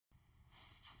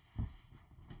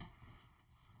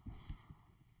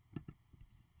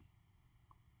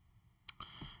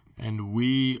And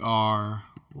we are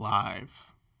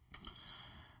live.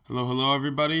 Hello,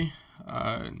 everybody.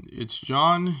 It's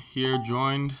John here,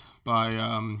 joined by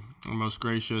our most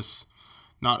gracious,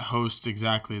 not host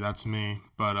exactly, that's me,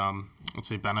 but let's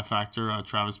say benefactor,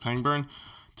 Travis Pangburn.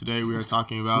 Today we are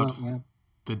talking about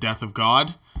the death of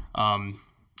God.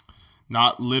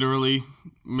 Not literally,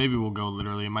 maybe we'll go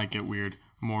literally, it might get weird.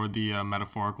 More the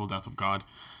metaphorical death of God.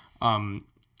 And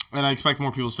I expect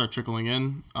more people to start trickling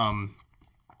in.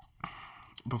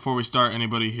 Before we start,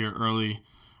 anybody here early,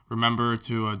 remember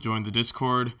to join the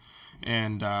Discord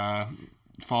and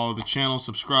follow the channel,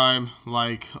 subscribe,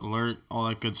 like, alert, all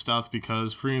that good stuff,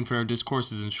 because free and fair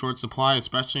discourse is in short supply,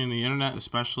 especially in the internet,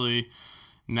 especially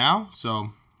now.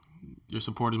 So your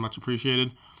support is much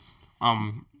appreciated.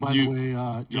 By the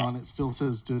way, John, it still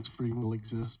says "Does free will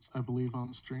exist?" I believe on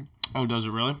the stream. Oh, does it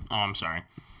really? Oh, I'm sorry.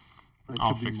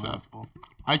 I'll fix that. Fault.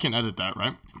 I can edit that,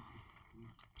 right?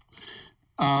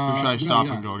 Or should I stop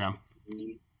and go again?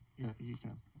 Yeah, you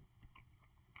can.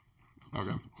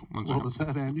 Okay. What was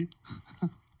that, Andy?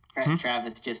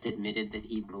 Travis just admitted that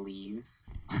he believes.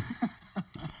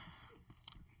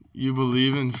 You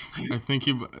believe in...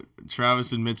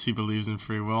 Travis admits he believes in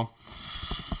free will.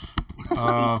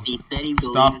 He said he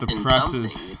stop the in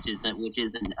presses. Which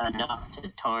is enough to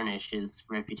tarnish his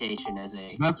reputation as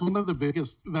a... That's one of the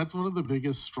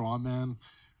biggest straw man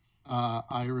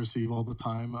I receive all the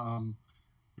time.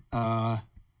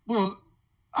 Well,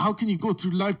 how can you go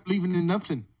through life believing in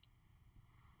nothing?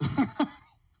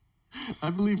 I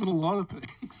believe in a lot of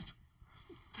things.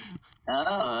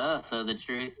 So the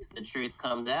truth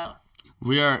comes out.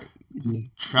 We are...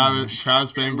 Travis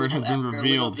Pangburn has been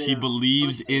revealed. He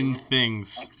believes in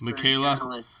things.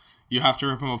 Michaela, you have to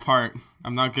rip him apart.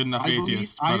 I'm not good enough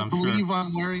atheist, but I'm sure.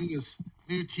 I'm wearing this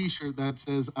new T-shirt that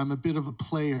says "I'm a bit of a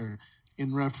player"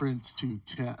 in reference to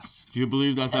chess. Do you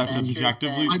believe that that's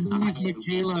objectively? I believe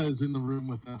Michaela is in the room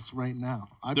with us right now.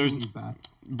 I believe that.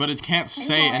 But it can't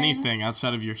say anything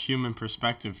outside of your human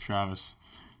perspective, Travis.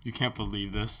 You can't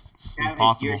believe this. It's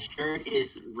impossible. Your shirt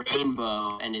is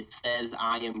rainbow, and it says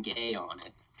 "I am gay" on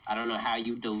it. I don't know how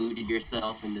you deluded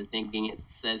yourself into thinking it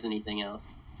says anything else.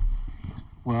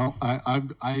 Well,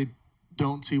 I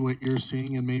don't see what you're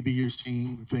seeing, and maybe you're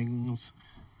seeing things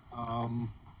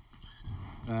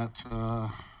that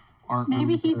aren't. Maybe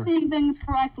really he's there. seeing things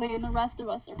correctly, and the rest of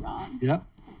us are wrong. Yeah.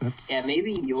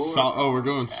 Maybe you're... we're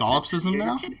going solipsism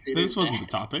now? This wasn't the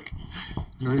topic.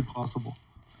 It's very possible.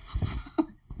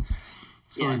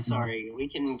 Sorry. We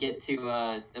can get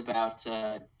to about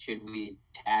should we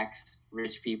tax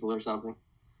rich people or something?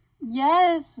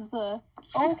 Yes.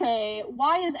 Okay.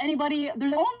 Why is anybody...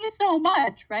 There's only so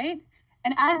much, right?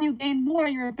 And as you gain more,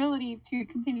 your ability to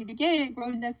continue to gain it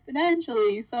grows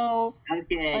exponentially. So...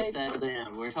 Okay, settle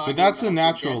down. We're talking but that's about a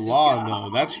natural law, though.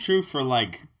 That's true for,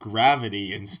 like,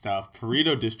 gravity and stuff.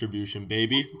 Pareto distribution,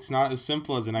 baby. It's not as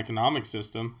simple as an economic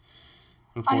system.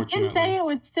 I didn't say it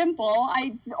was simple.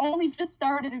 I only just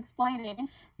started explaining.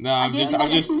 No, I jumped out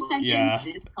your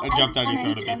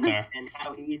throat a bit there. And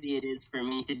how easy it is for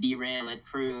me to derail it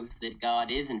proves that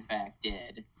God is in fact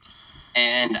dead.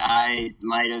 And I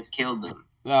might have killed them.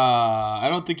 I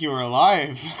don't think you were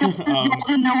alive.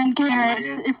 No one cares.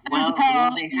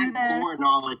 They had more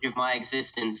knowledge of my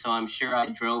existence, so I'm sure I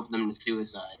drove them to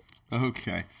suicide.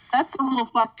 Okay. That's a little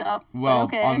fucked up. Well,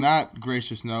 okay. On that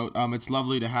gracious note, it's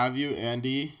lovely to have you,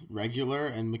 Andy, regular,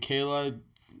 and Michaela,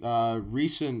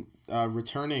 recent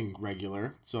returning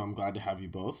regular. So I'm glad to have you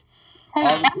both. Hey,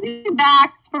 I'm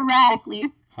back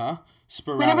sporadically. Huh?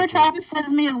 Sporadically. Whenever Travis sends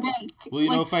me a link,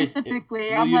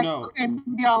 specifically, I'm like, okay,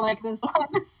 maybe I'll like this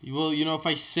one. Well, if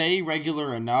I say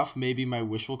regular enough, maybe my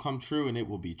wish will come true, and it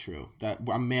will be true. That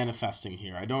I'm manifesting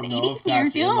here. I don't know if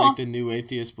that's in like the new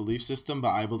atheist belief system,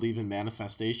 but I believe in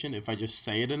manifestation. If I just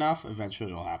say it enough,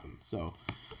 eventually it'll happen. So,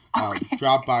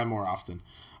 drop by more often.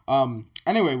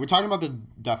 Anyway, we're talking about the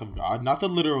death of God, not the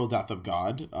literal death of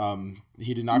God.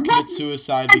 He did not commit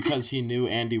suicide because he knew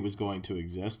Andy was going to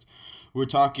exist. We're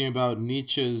talking about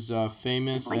Nietzsche's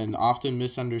famous and often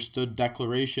misunderstood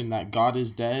declaration that God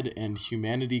is dead and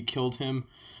humanity killed him.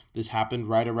 This happened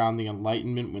right around the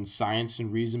Enlightenment when science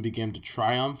and reason began to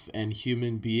triumph and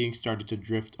human beings started to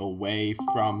drift away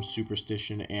from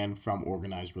superstition and from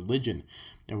organized religion.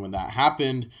 And when that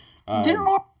happened... Didn't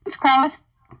Lawrence Krauss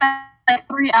spend like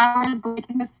 3 hours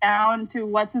breaking this down to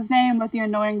what's his name with the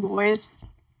annoying voice?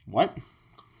 What?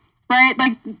 Right?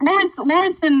 Like,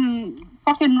 Lawrence and...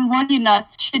 fucking Runny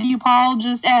Nuts, Shitty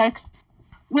Apologist X,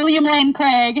 William Lane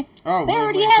Craig. Oh, they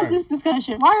already had this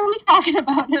discussion. Why are we talking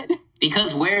about it?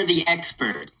 Because we're the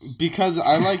experts. Because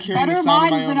I like hearing the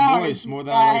sound of my own voice more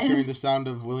than I like hearing the sound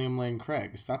of William Lane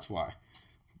Craig's. That's why.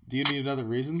 Do you need another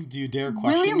reason? Do you dare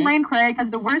question William me? Lane Craig has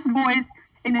the worst voice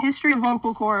in the history of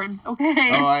vocal cords, okay?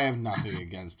 Oh, I have nothing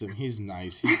against him. He's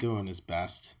nice. He's doing his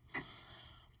best.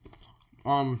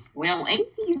 Well,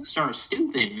 atheists are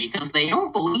stupid because they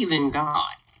don't believe in God.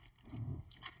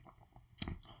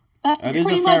 That is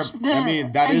a fair.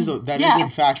 That is in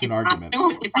fact an argument.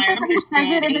 If I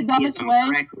understand it in the dumbest way,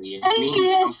 correctly,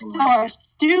 atheists are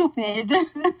stupid.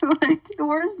 Like, the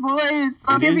worst voice.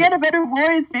 Like, if he had a better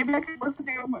voice, maybe I could listen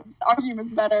to his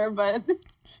arguments better, but...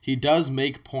 He does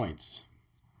make points.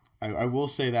 I will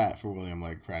say that for William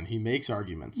Lane Craig. He makes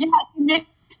arguments. Yeah, he makes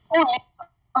points.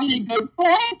 Are they good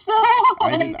points, though?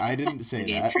 I didn't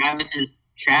say that.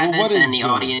 Travis and the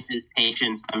audience's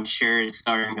patience, I'm sure, is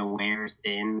starting to wear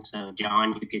thin. So,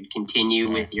 John, you could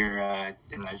continue with your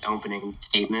opening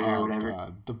statement or whatever.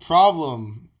 God. The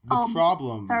problem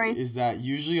is that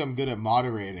usually I'm good at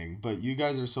moderating, but you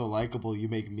guys are so likable, you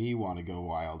make me want to go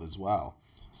wild as well.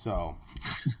 So,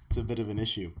 it's a bit of an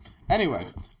issue. Anyway,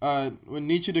 when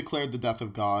Nietzsche declared the death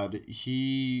of God,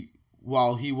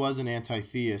 while he was an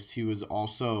anti-theist, he was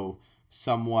also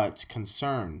somewhat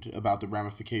concerned about the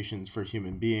ramifications for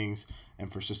human beings and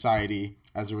for society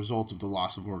as a result of the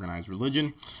loss of organized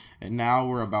religion. And now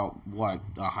we're about,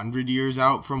 100 years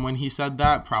out from when he said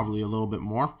that, probably a little bit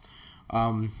more.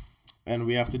 And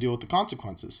we have to deal with the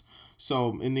consequences.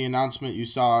 So in the announcement you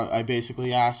saw, I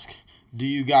basically asked, do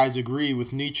you guys agree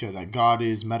with Nietzsche that God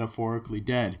is metaphorically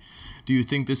dead? Do you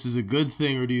think this is a good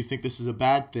thing or do you think this is a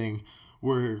bad thing?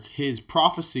 Were his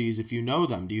prophecies, if you know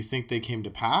them, do you think they came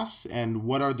to pass? And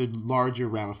what are the larger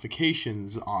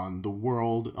ramifications on the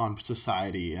world, on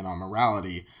society, and on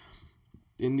morality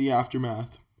in the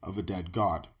aftermath of a dead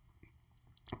God?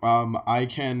 I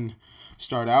can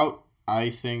start out. I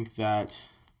think that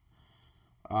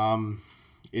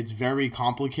it's very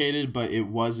complicated, but it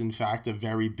was in fact a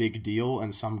very big deal,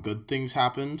 and some good things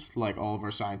happened, like all of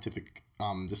our scientific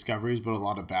discoveries, but a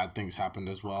lot of bad things happened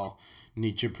as well.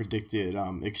 Nietzsche predicted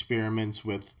experiments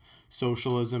with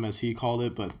socialism, as he called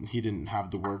it, but he didn't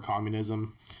have the word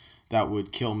communism, that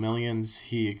would kill millions.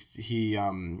 He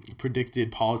predicted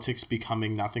politics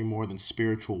becoming nothing more than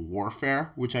spiritual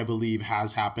warfare, which I believe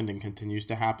has happened and continues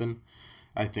to happen.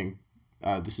 I think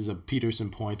this is a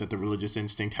Peterson point, that the religious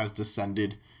instinct has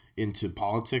descended into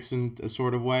politics in a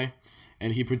sort of way.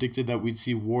 And he predicted that we'd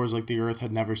see wars like the Earth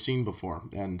had never seen before.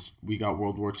 And we got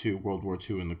World War II,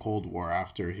 and the Cold War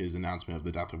after his announcement of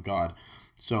the death of God.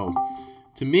 So,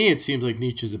 to me, it seems like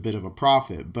Nietzsche's a bit of a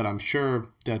prophet, but I'm sure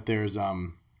that there's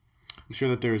a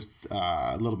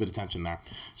little bit of tension there.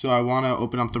 So I want to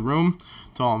open up the room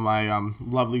to all my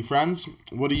lovely friends.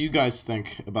 What do you guys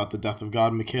think about the death of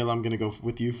God? Michaela, I'm going to go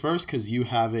with you first because you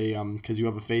have a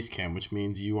face cam, which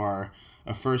means you are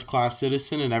a first-class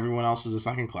citizen and everyone else is a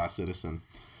second-class citizen.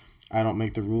 I don't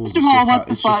make the rules. First of all, what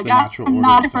the fuck? I'm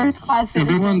not a first-class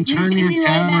citizen. Everyone turn your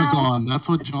cameras on. That's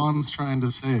what John's trying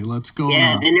to say. Let's go.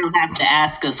 Yeah, then you'll have to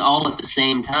ask us all at the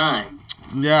same time.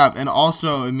 Yeah, and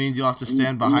also it means you'll have to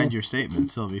stand behind your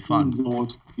statements. It'll be fun.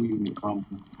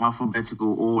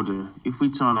 Alphabetical order. If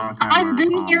we turn our cameras I've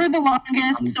been here the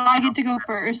longest, so I get to go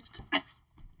first.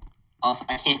 Also,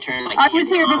 I can't turn my camera on. I was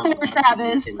here before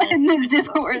Travis in this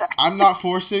Discord. I'm not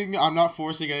forcing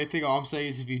anything. All I'm saying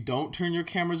is if you don't turn your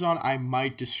cameras on, I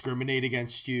might discriminate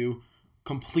against you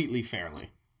completely fairly.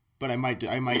 But I might do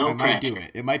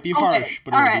it. It might be harsh,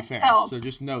 but it'll be fair. So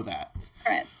just know that.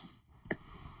 All right.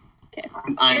 Okay.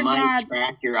 I might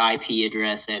track your IP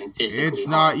address and physically. It's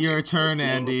not your turn,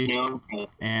 Andy. No.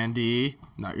 Andy,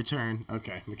 not your turn.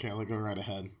 Okay, Michaela, go right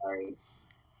ahead. Sorry.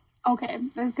 Okay,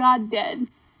 is God dead?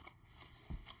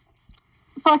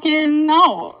 Fucking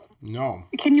no. No.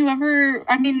 Can you ever...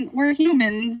 I mean, we're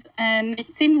humans, and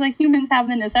it seems like humans have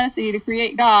the necessity to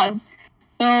create gods.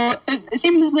 So it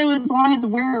seems as though as long as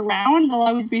we're around, there'll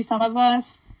always be some of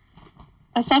us,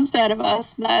 a subset of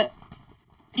us, that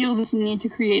feel this need to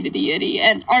create a deity.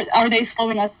 And are they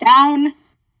slowing us down?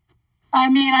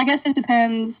 I mean, I guess it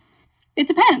depends. It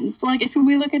depends. Like, if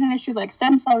we look at an issue like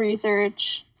stem cell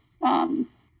research,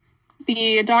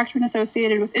 the doctrine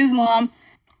associated with Islam,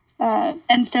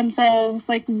 and stem cells,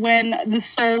 like when the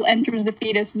soul enters the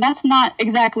fetus, that's not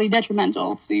exactly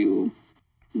detrimental to,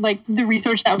 like, the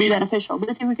research that would be beneficial. But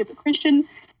if you look at the Christian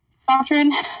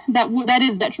doctrine, that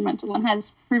is detrimental and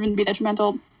has proven to be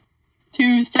detrimental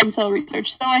to stem cell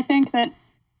research. So I think that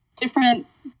different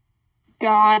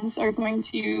gods are going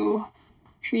to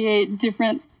create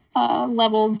different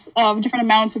levels of different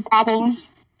amounts of problems,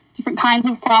 different kinds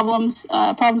of problems,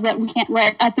 problems that we can't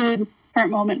right at the current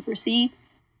moment foresee.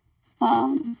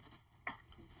 I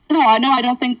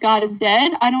don't think God is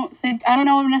dead. I don't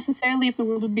know necessarily if the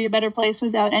world would be a better place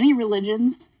without any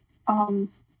religions.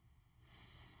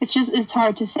 it's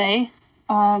hard to say.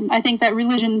 I think that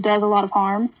religion does a lot of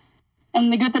harm,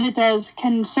 and the good that it does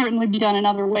can certainly be done in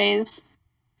other ways.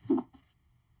 All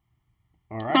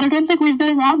right. But I don't think we've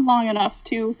been around long enough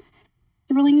to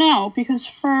really know, because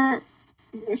for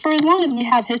as long as we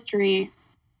have history,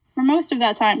 for most of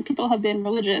that time, people have been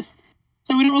religious.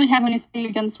 So we don't really have anything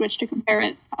against which to compare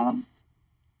it.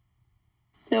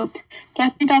 So, do I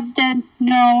think God's dead?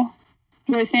 No.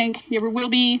 Do I think he ever will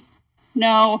be?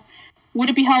 No. Would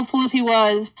it be helpful if he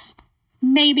was?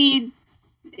 Maybe.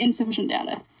 Insufficient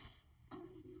data.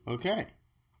 Okay.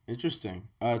 Interesting.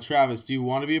 Travis, do you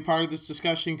want to be a part of this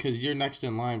discussion? Because you're next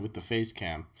in line with the face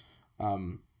cam.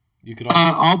 You could.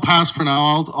 I'll pass for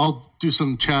now. I'll do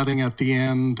some chatting at the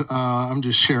end. I'm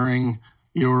just sharing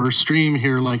your stream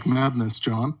here like madness,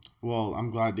 John. Well, I'm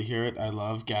glad to hear it. I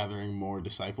love gathering more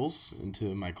disciples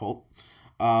into my cult.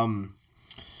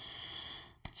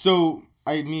 So,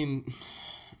 I mean,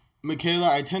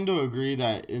 Michaela, I tend to agree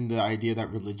that in the idea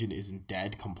that religion isn't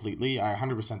dead completely. I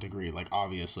 100% agree, like,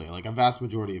 obviously. Like, a vast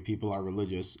majority of people are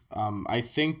religious. I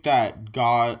think that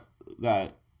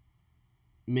that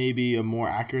maybe a more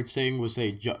accurate saying would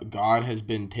say God has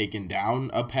been taken down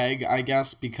a peg, I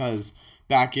guess, because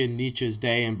back in Nietzsche's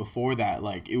day and before that,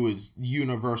 like, it was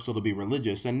universal to be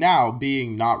religious. And now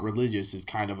being not religious is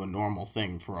kind of a normal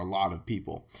thing for a lot of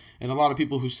people. And a lot of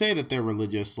people who say that they're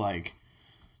religious, like,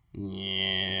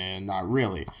 yeah, not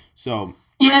really. So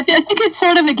yeah, I think it's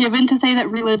sort of a given to say that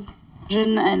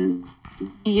religion and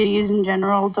deities in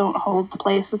general don't hold the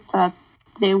place that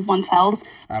they once held.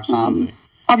 Absolutely.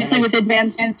 Obviously, with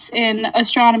advancements in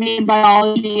astronomy and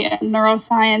biology and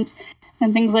neuroscience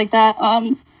and things like that,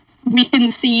 we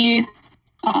can see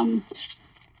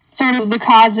sort of the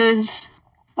causes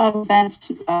of events,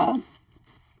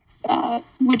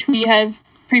 which we have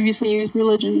previously used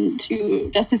religion to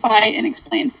justify and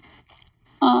explain.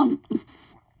 So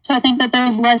I think that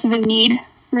there's less of a need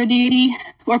for a deity,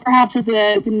 or perhaps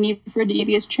the need for a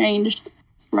deity has changed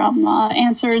from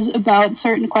answers about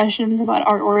certain questions about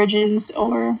our origins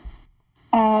or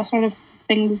sort of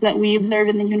things that we observe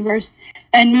in the universe,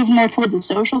 and move more towards a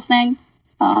social thing,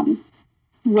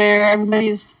 where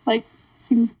everybody's like,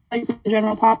 seems like the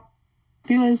general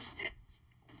populace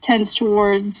tends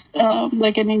towards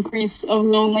like an increase of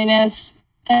loneliness,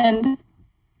 and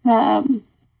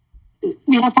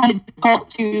we have found it difficult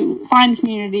to find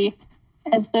community,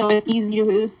 and so it's easy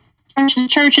to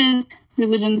churches,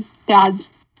 religions,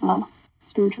 gods,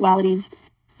 spiritualities,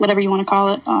 whatever you want to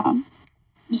call it,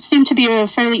 seem to be a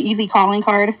fairly easy calling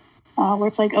card, where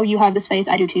it's like, oh, you have this faith,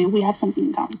 I do too, we have something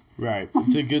in common. Right.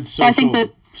 It's a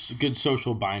good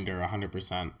social binder,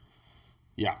 100%.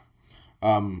 Yeah.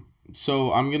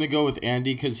 So I'm going to go with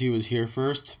Andy because he was here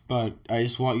first, but I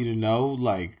just want you to know,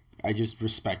 like, I just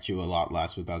respect you a lot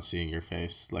less without seeing your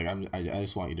face. Like, I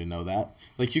just want you to know that.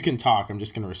 Like, you can talk, I'm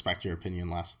just going to respect your opinion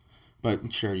less.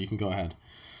 But sure, you can go ahead.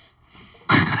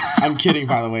 I'm kidding,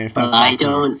 by the way, if that's I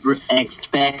don't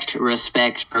expect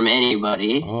respect from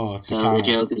anybody, so the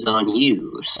joke is on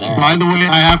you, sir. By the way,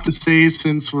 I have to say,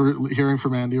 since we're hearing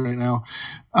from Andy right now,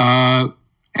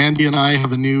 Andy and I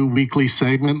have a new weekly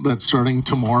segment that's starting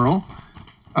tomorrow.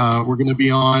 We're going to be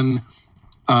on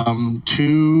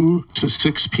 2 to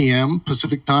 6 p.m.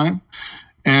 Pacific time,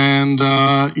 and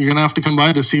you're going to have to come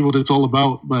by to see what it's all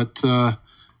about. But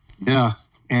yeah,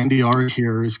 Andy R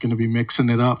here is going to be mixing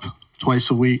it up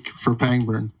twice a week for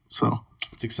Pangburn. So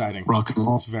it's exciting. Rock and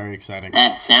roll. It's very exciting.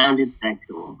 That sounded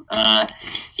sexual.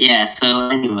 Yeah, so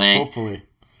anyway. Hopefully.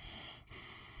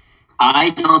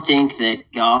 I don't think that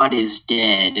God is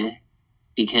dead,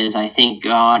 because I think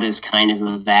God is kind of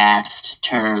a vast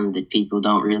term that people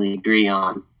don't really agree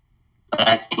on. But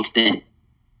I think that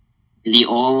the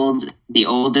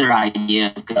older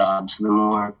idea of God, so the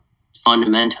more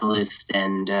fundamentalist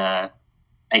and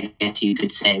I guess you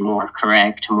could say more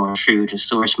correct, more true to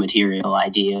source material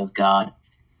idea of God,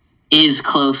 is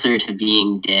closer to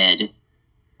being dead,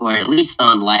 or at least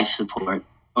on life support,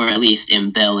 or at least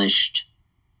embellished.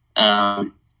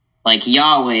 Like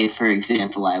Yahweh, for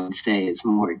example, I would say is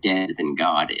more dead than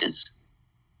God is,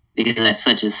 because that's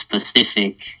such a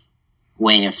specific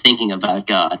way of thinking about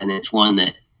God, and it's one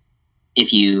that,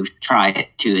 if you try it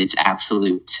to its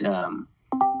absolute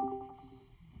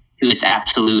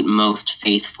most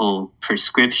faithful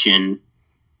prescription,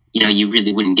 you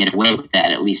really wouldn't get away with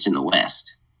that, at least in the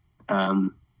West.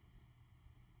 So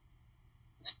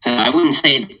I wouldn't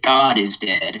say that God is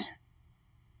dead,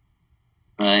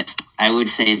 but I would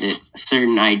say that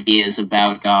certain ideas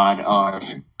about God are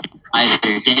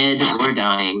either dead or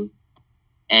dying,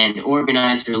 and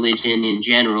organized religion in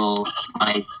general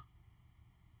might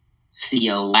see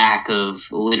a lack of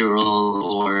literal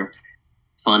or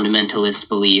fundamentalist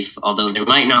belief, although there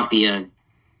might not be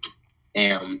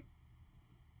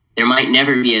there might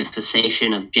never be a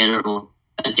cessation of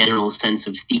a general sense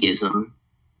of theism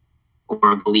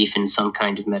or a belief in some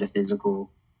kind of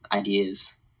metaphysical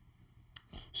ideas.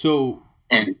 So,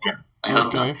 and I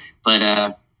hope not.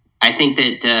 But I think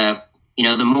that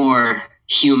the more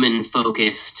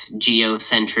human-focused,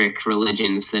 geocentric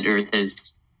religions that Earth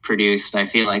has produced, I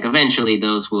feel like eventually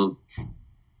those will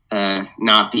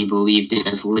not be believed in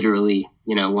as literally.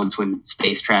 Once when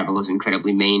space travel is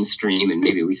incredibly mainstream, and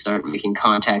maybe we start making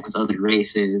contact with other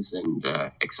races, and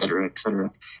et cetera, et cetera.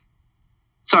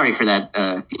 Sorry for that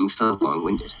being so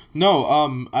long-winded.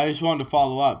 No, I just wanted to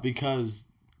follow up because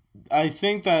I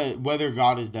think that whether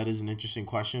God is dead is an interesting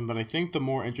question, but I think the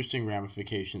more interesting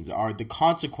ramifications are the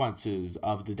consequences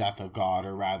of the death of God,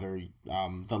 or rather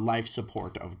the life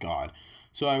support of God.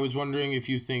 So I was wondering if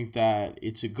you think that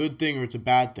it's a good thing or it's a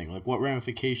bad thing. Like, what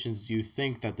ramifications do you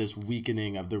think that this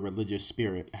weakening of the religious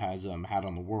spirit has had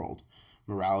on the world,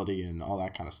 morality and all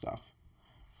that kind of stuff?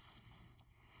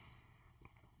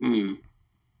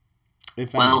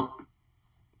 Well,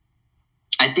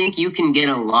 I think you can get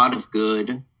a lot of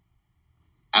good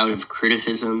out of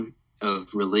criticism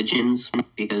of religions,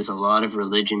 because a lot of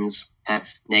religions have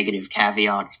negative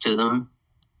caveats to them,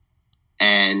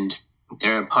 and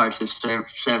there are parts of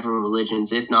several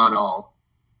religions, if not all,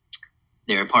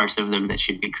 there are parts of them that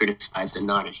should be criticized and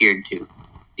not adhered to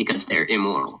because they're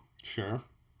immoral. Sure.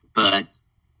 But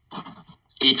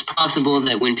it's possible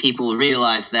that when people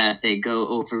realize that, they go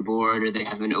overboard or they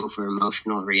have an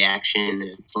over-emotional reaction.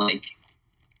 It's like,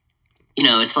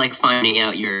 it's like finding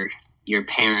out your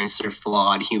parents are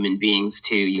flawed human beings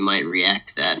too. You might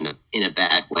react to that in a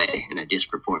bad way, in a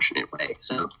disproportionate way.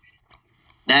 So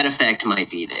that effect might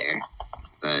be there.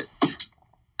 But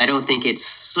I don't think it's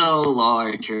so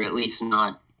large, or at least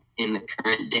not in the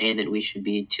current day, that we should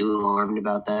be too alarmed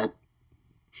about that.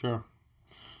 Sure.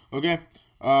 Okay.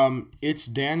 It's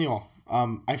Daniel.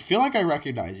 I feel like I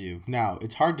recognize you. Now,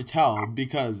 it's hard to tell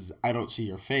because I don't see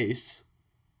your face,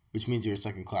 which means you're a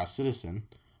second-class citizen.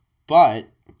 But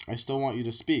I still want you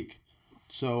to speak.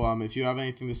 So if you have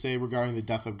anything to say regarding the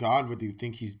death of God, whether you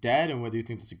think he's dead and whether you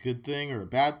think that's a good thing or a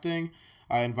bad thing,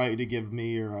 I invite you to give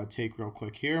me your take real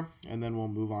quick here, and then we'll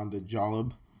move on to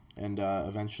Jalib and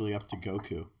eventually up to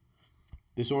Goku.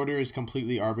 This order is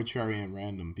completely arbitrary and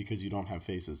random because you don't have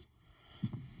faces.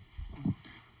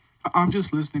 I'm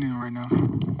just listening right now.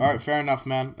 All right, fair enough,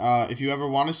 man. If you ever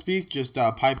want to speak, just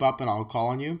pipe up and I'll call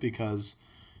on you because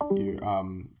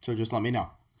so just let me know.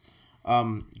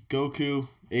 Goku,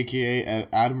 a.k.a.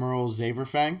 Admiral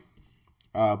Zaverfang,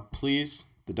 please.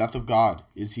 The death of God.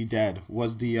 Is he dead?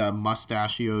 Was the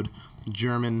mustachioed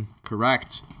German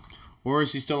correct? Or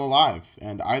is he still alive?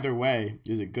 And either way,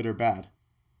 is it good or bad?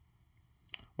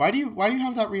 Why do you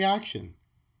have that reaction?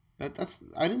 That's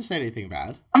I didn't say anything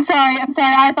bad. I'm sorry.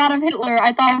 I thought of Hitler.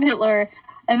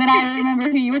 And then I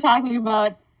remember who you were talking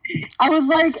about. I was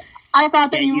like, I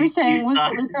thought that you were saying was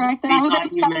Hitler correct? And I was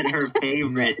like, you meant her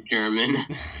favorite German.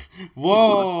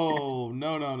 Whoa.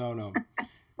 No.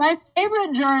 My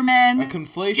favorite German. A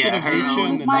conflation of Nietzsche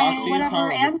and the Nazis.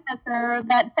 Whatever ancestor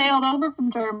that sailed over from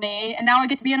Germany, and now I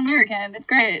get to be an American. It's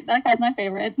great. That guy's my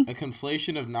favorite. A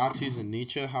conflation of Nazis and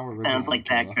Nietzsche. How original. Sounds like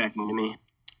backtracking to me.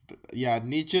 Yeah,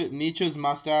 Nietzsche's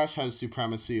mustache has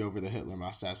supremacy over the Hitler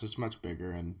mustache. It's much bigger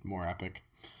and more epic.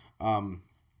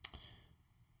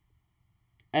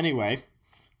 Anyway,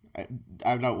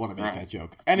 I don't want to make that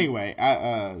joke. Anyway,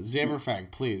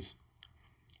 Zaverfang, please.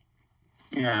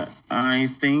 Yeah, I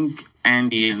think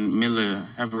Andy and Miller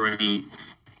have already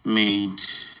made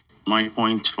my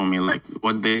point for me. Like,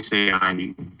 what they say,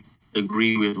 I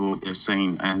agree with what they're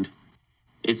saying. And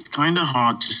it's kind of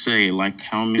hard to say, like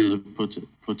how Miller put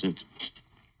it.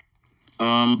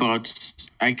 But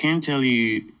I can tell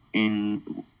you,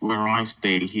 in where I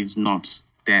stay, he's not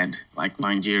dead. Like,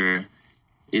 Nigeria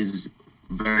is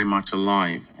very much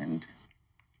alive and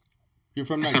You're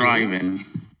from Nigeria? thriving, to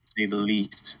say the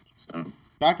least. So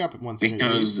back up one second.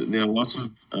 Because there are lots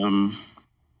of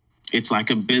it's like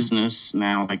a business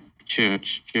now, like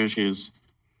churches.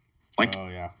 Like, oh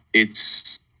yeah,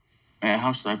 it's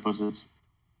how should I put it?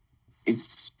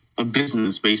 It's a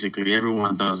business basically.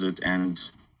 Everyone does it, and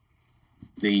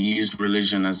they use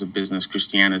religion as a business,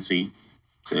 Christianity.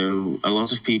 So a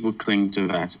lot of people cling to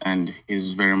that, and is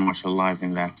very much alive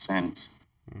in that sense.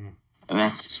 And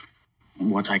that's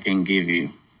what I can give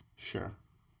you. Sure.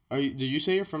 Did you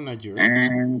say you're from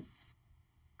Nigeria?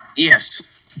 Yes.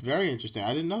 Very interesting.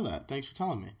 I didn't know that. Thanks for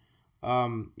telling me.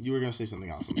 You were going to say something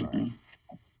else. I'm sorry.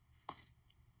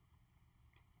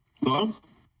 Hello?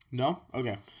 No?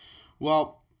 Okay.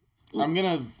 Well,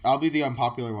 I'll be the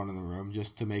unpopular one in the room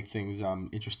just to make things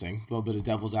interesting. A little bit of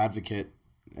devil's advocate,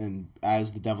 and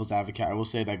as the devil's advocate, I will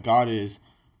say that God is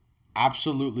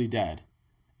absolutely dead,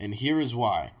 and here is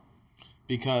why.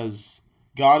 Because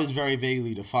God is very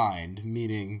vaguely defined,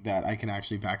 meaning that I can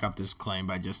actually back up this claim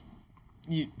by just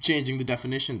changing the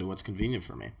definition to what's convenient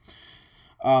for me.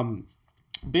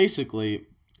 Basically,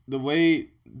 the way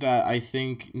that I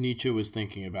think Nietzsche was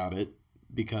thinking about it,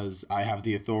 because I have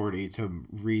the authority to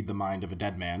read the mind of a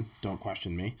dead man, don't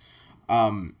question me,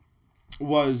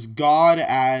 was God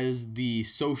as the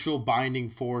social binding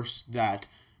force that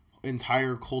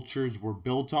entire cultures were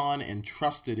built on and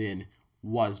trusted in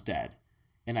was dead.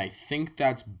 And I think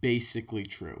that's basically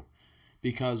true.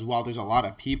 Because while there's a lot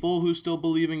of people who still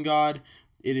believe in God,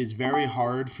 it is very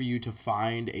hard for you to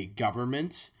find a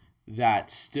government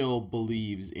that still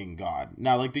believes in God.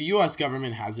 Now, like, the U.S.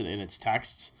 government has it in its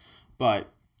texts,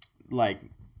 but, like,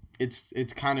 it's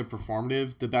kind of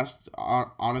performative.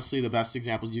 Honestly, the best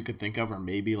examples you could think of are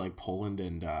maybe, like, Poland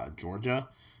and Georgia,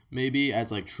 maybe,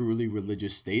 as, like, truly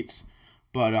religious states.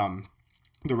 But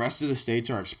the rest of the states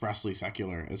are expressly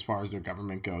secular as far as their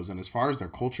government goes, and as far as their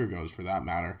culture goes, for that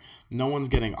matter. No one's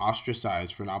getting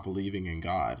ostracized for not believing in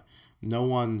God. No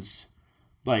one's,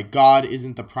 like, God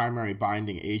isn't the primary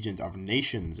binding agent of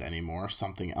nations anymore.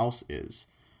 Something else is.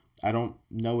 I don't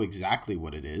know exactly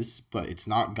what it is, but it's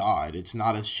not God. It's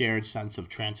not a shared sense of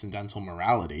transcendental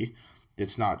morality.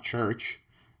 It's not church.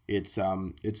 It's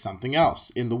something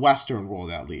else, in the Western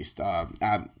world at least.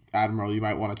 Admiral, you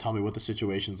might want to tell me what the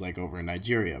situation's like over in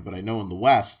Nigeria, but I know in the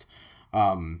West,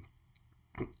 God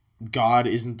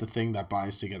isn't the thing that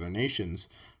binds together nations.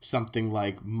 Something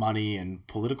like money and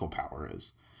political power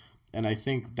is. And I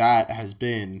think that has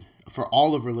been, for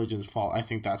all of religion's fault, I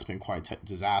think that's been quite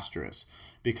disastrous.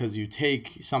 Because you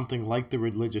take something like the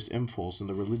religious impulse and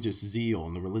the religious zeal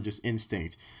and the religious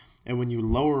instinct, and when you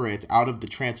lower it out of the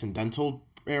transcendental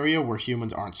area where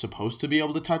humans aren't supposed to be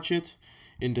able to touch it,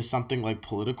 into something like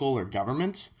political or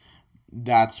government,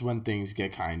 that's when things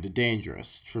get kind of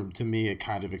dangerous. To me, it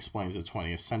kind of explains the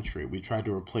 20th century. We tried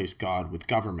to replace God with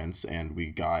governments, and we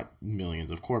got millions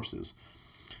of corpses.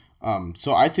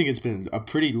 So I think it's been a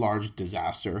pretty large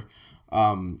disaster.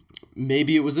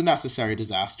 Maybe it was a necessary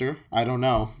disaster. I don't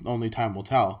know. Only time will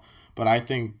tell. But I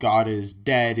think God is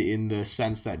dead in the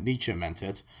sense that Nietzsche meant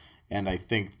it, and I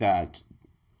think that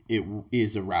it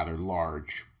is a rather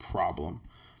large problem.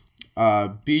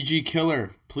 BG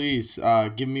Killer, please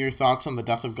give me your thoughts on the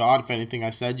death of God. If anything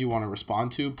I said you want to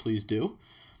respond to, please do.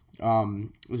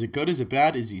 Is it good? Is it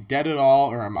bad? Is he dead at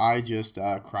all? Or am I just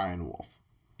crying wolf?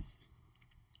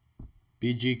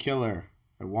 BG Killer,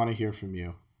 I want to hear from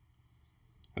you.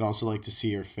 I'd also like to see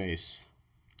your face.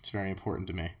 It's very important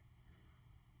to me.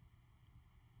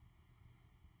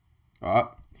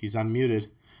 Oh, he's unmuted.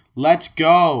 Let's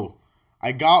go.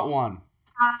 I got one.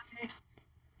 Hi.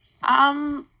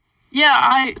 Yeah,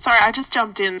 I just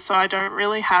jumped in, so I don't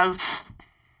really have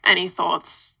any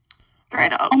thoughts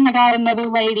straight up. Oh my god, another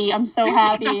lady. I'm so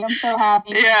happy. I'm so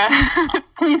happy. Yeah.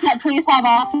 Please have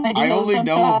awesome ideas.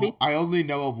 I only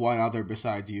know of one other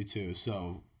besides you two,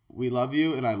 so we love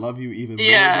you, and I love you even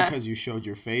more because you showed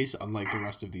your face, unlike the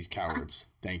rest of these cowards.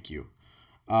 Thank you.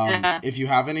 If you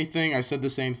have anything, I said the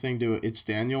same thing to It's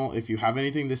Daniel. If you have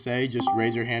anything to say, just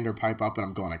raise your hand or pipe up, and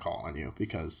I'm going to call on you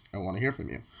because I want to hear from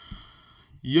you.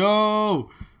 Yo,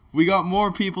 we got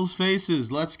more people's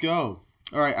faces. Let's go.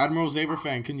 All right, Admiral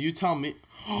Zaverfang, can you tell me?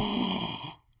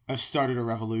 I've started a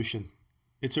revolution.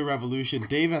 It's a revolution.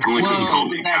 Dave SP.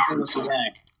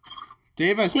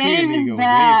 Dave SP and me go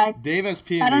way. Dave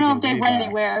SP and I don't me know go if Dave way went back.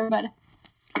 anywhere, but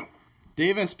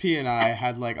Dave SP and I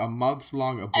had like a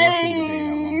months-long abortion debate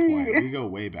at one point. We go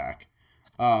way back.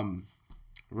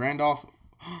 Randolph,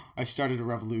 I started a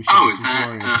revolution. Oh, is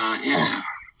that? Yeah.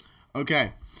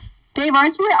 Okay. Dave,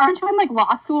 aren't you in like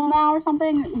law school now or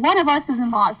something? One of us is in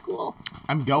law school.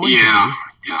 I'm going to be. Yeah,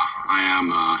 I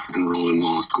am enrolled in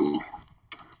law school.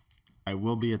 I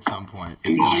will be at some point.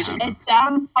 In Boston. It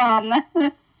sounds fun.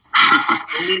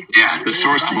 Yeah, the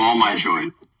source of all my joy.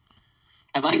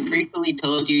 Have I frequently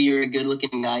told you you're a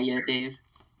good-looking guy yet, Dave?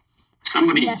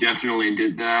 Somebody definitely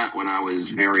did that when I was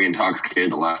very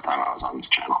intoxicated the last time I was on this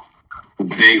channel.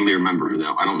 Vaguely remember who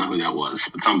that. I don't know who that was,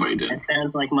 but somebody did. That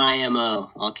sounds like my MO.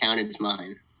 I'll count it as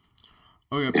mine.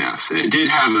 Okay. Yes, it did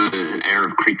have an air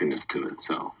of creepiness to it.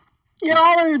 So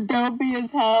Y'all are dopey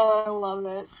as hell. I love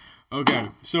it. Okay,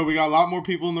 so we got a lot more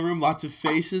people in the room, lots of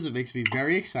faces. It makes me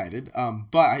very excited.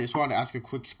 But I just wanted to ask a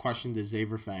quick question to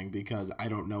Zaverfang because I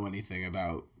don't know anything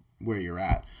about where you're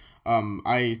at.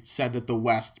 I said that the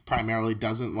West primarily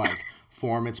doesn't like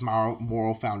form its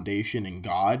moral foundation in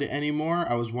God anymore.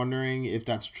 I was wondering if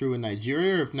that's true in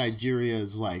Nigeria, or if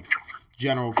Nigeria's like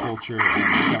general culture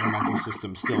and governmental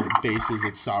system still bases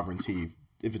its sovereignty,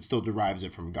 if it still derives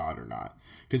it from God or not.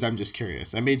 Because I'm just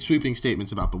curious. I made sweeping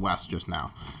statements about the West just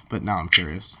now, but now I'm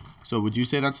curious. So would you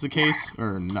say that's the case,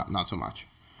 or not so much?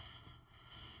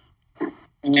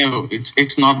 No,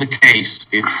 it's not the case.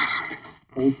 It's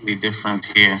totally different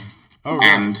here. Oh, really?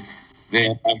 And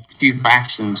there are two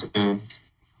factions, the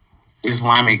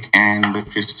Islamic and the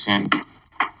Christian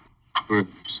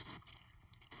groups.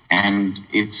 And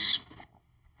it's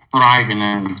thriving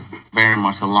and very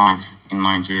much alive in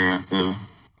Nigeria.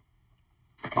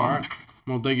 All right.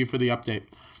 Well, thank you for the update.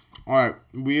 All right.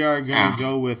 We are going to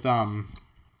go with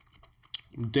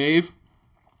Dave.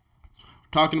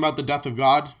 Talking about the death of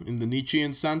God in the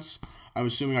Nietzschean sense. I'm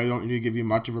assuming I don't need to give you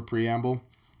much of a preamble.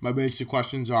 My basic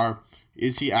questions are,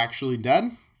 is he actually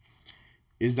dead?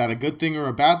 Is that a good thing or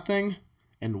a bad thing?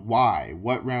 And why?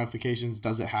 What ramifications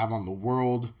does it have on the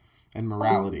world and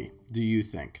morality, do you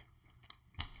think?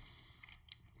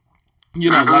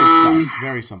 Life stuff.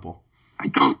 Very simple. I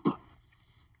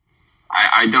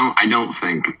don't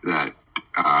think that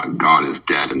God is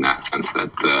dead in that sense,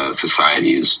 that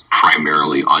society is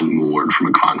primarily unmoored from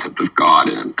a concept of God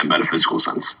in a metaphysical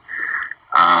sense.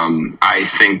 I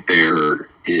think there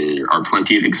are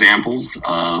plenty of examples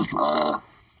of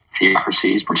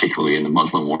theocracies, particularly in the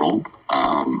Muslim world,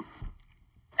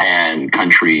 and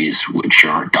countries which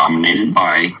are dominated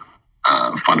by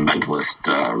fundamentalist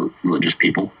religious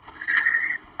people.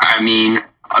 I mean,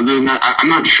 other than that, I'm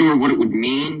not sure what it would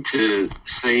mean to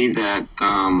say that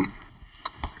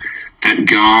that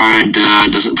God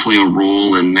doesn't play a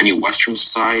role in many Western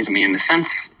societies. I mean, in a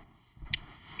sense,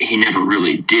 he never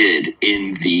really did,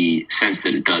 in the sense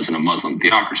that it does in a Muslim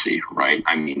theocracy, right?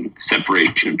 I mean,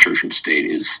 separation of church and state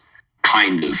is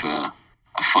kind of a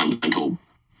fundamental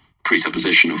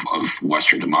presupposition of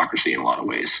Western democracy in a lot of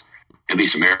ways, at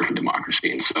least American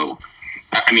democracy. And so,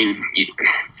 I mean,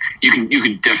 you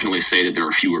could definitely say that there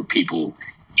are fewer people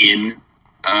in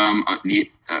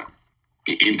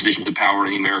in positions of power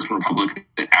in the American Republic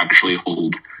that actually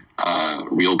hold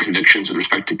real convictions with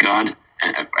respect to God,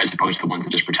 as opposed to the ones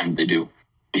that just pretend they do.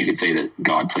 You could say that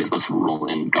God plays less of a role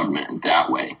in government in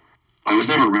that way. But it was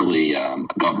never really a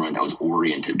government that was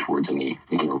oriented towards any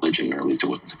one religion, or at least it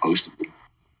wasn't supposed to be.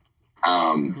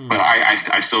 But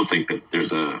I still think that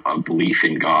there's a belief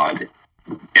in God,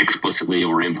 explicitly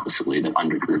or implicitly, that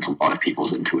undergirds a lot of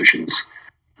people's intuitions.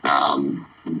 I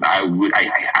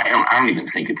don't even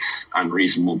think it's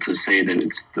unreasonable to say that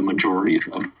it's the majority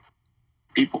of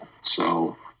people.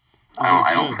 So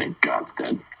I don't think God's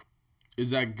dead. Is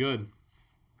that good?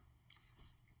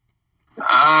 Well,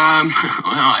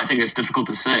 I think it's difficult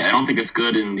to say. I don't think it's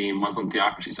good in the Muslim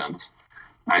theocracy sense.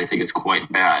 I think it's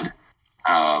quite bad.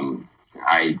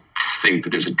 I think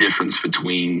that there's a difference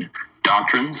between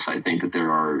doctrines. I think that there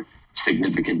are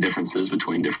significant differences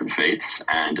between different faiths,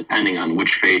 and depending on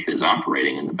which faith is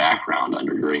operating in the background,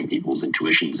 undergirding people's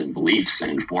intuitions and beliefs and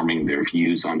informing their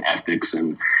views on ethics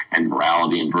and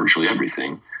morality and virtually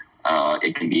everything,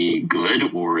 it can be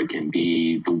good, or it can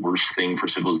be the worst thing for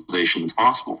civilization as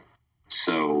possible.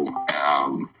 So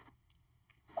I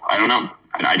don't know.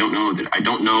 I don't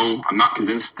know. I'm not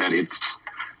convinced that it's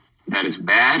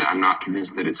bad. I'm not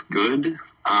convinced that it's good.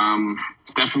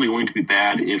 It's definitely going to be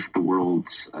bad if the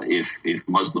world's if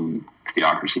Muslim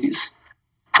theocracies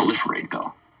proliferate,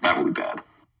 though. That would be bad.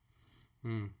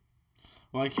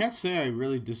 Well, I can't say I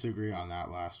really disagree on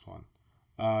that last one.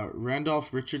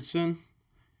 Randolph Richardson,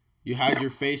 you had your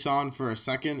face on for a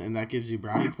second, and that gives you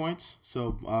brownie points.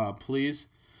 So please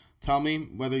tell me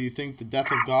whether you think the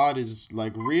death of God is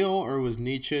like real, or was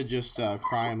Nietzsche just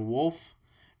crying wolf?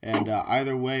 And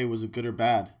either way, was it good or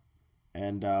bad?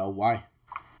 And why?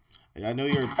 I know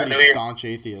you're a pretty staunch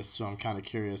atheist, so I'm kind of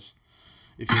curious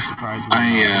if you're surprised.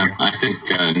 I think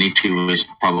Nietzsche was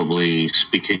probably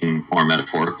speaking more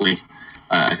metaphorically.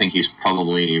 I think he's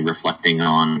probably reflecting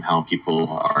on how people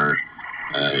are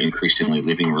increasingly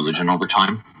leaving religion over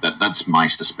time. That's my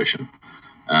suspicion.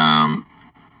 I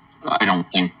don't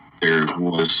think there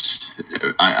was...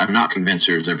 I'm not convinced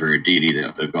there was ever a deity,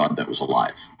 a God that was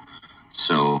alive.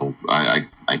 So I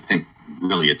think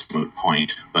really it's a moot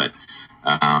point, but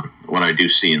what I do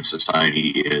see in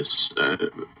society is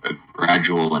a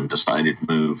gradual and decided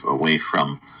move away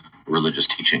from religious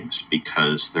teachings,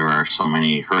 because there are so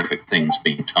many horrific things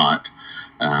being taught.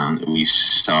 We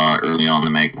saw early on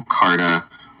the Magna Carta.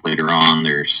 Later on,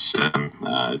 there's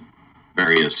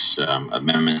various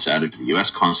amendments added to the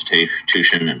U.S.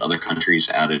 Constitution, and other countries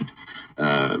added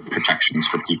protections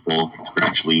for people.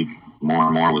 Gradually, more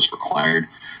and more was required.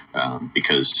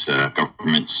 because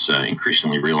governments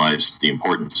increasingly realize the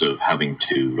importance of having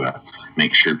to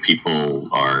make sure people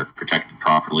are protected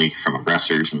properly from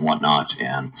aggressors and whatnot,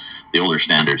 and the older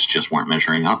standards just weren't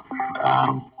measuring up.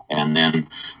 And then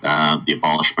the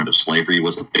abolishment of slavery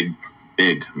was a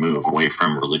big move away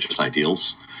from religious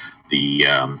ideals.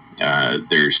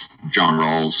 There's John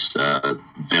Rawls'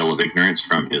 Veil of Ignorance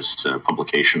from his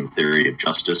publication Theory of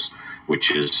Justice,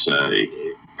 which is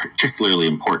particularly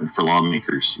important for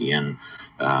lawmakers in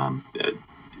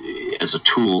as a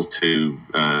tool to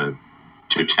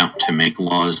attempt to make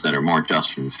laws that are more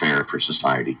just and fair for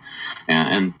society.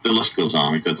 And the list goes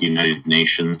on. We've got the United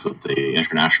Nations with the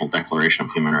International Declaration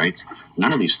of Human Rights.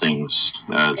 None of these things,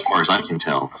 as far as I can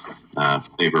tell,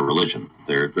 favor religion.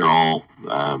 They're all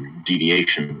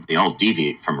deviation. They all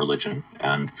deviate from religion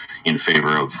and in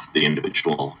favor of the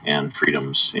individual and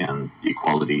freedoms and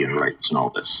equality and rights and all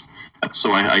this.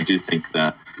 So I do think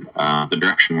that the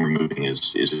direction we're moving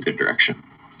is a good direction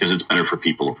because it's better for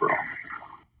people overall.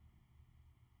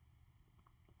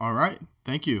 All right,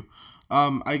 thank you.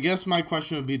 I guess my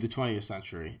question would be the 20th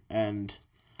century, and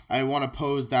I want to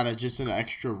pose that as just an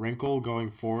extra wrinkle going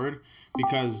forward,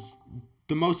 because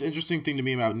the most interesting thing to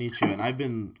me about Nietzsche, and I've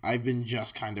been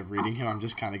just kind of reading him, I'm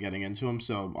just kind of getting into him,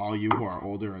 so all you who are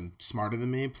older and smarter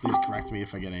than me, please correct me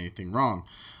if I get anything wrong.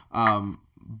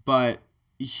 But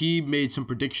he made some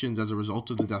predictions as a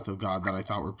result of the death of God that I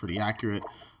thought were pretty accurate,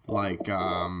 like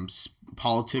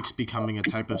politics becoming a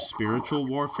type of spiritual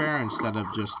warfare instead of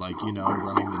just running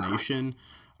the nation,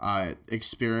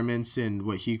 experiments in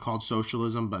what he called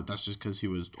socialism, but that's just because he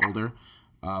was older,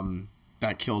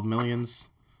 that killed millions,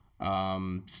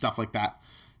 stuff like that.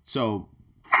 So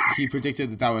he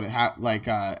predicted that would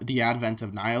the advent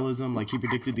of nihilism, he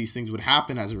predicted these things would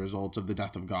happen as a result of the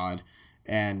death of God,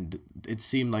 and it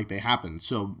seemed like they happened.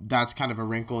 So that's kind of a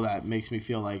wrinkle that makes me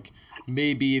feel like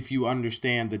maybe if you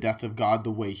understand the death of God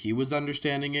the way he was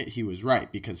understanding it, he was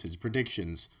right, because his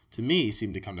predictions, to me,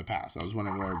 seemed to come to pass. I was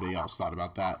wondering what everybody else thought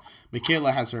about that.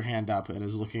 Michaela has her hand up and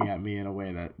is looking at me in a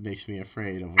way that makes me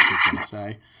afraid of what she's going to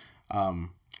say.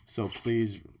 So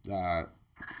please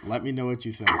let me know what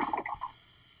you think.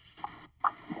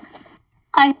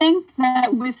 I think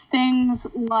that with things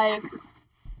like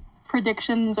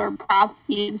predictions or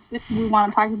prophecies, if we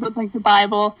want to talk about the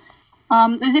Bible,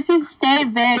 is if you stay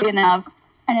vague enough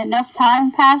and enough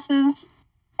time passes,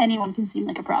 anyone can seem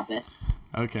like a prophet.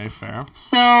 Okay, fair.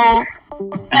 So,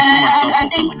 I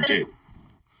think too.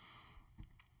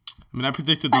 I mean, I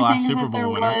predicted the last Super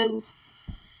Bowl winner.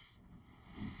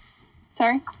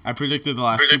 Sorry? I predicted the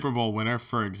last Super Bowl winner,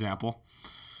 for example.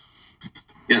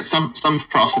 Yeah, some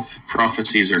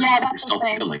prophecies are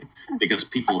self-fulfilling because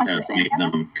people have made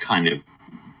them kind of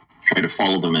try to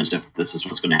follow them as if this is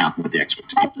what's going to happen with the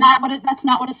expectation. That's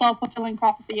not what a self-fulfilling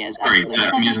prophecy is. Sorry,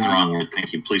 I'm using the wrong word.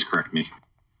 Thank you. Please correct me.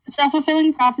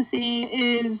 Self-fulfilling prophecy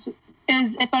is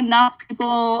if enough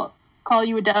people call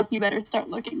you a dove, you better start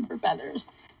looking for feathers.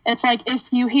 It's like if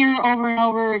you hear over and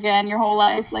over again your whole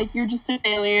life, you're just a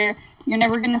failure, you're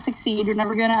never going to succeed, you're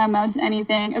never going to amount to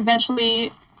anything.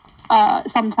 Eventually,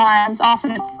 often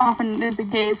is the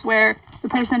case where the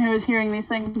person who is hearing these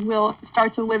things will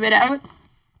start to live it out,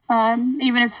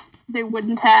 even if they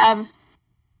wouldn't have,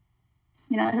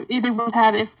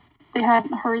 if they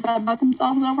hadn't heard that about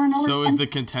themselves over and over. So is the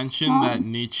contention that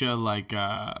Nietzsche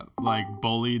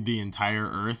bullied the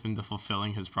entire earth into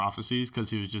fulfilling his prophecies because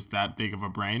he was just that big of a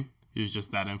brain? He was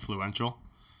just that influential?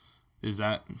 Is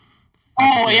that...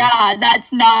 Oh, yeah,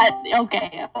 that's not...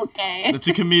 Okay. That's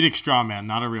a comedic straw man,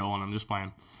 not a real one. I'm just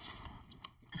playing.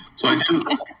 So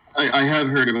I have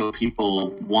heard about people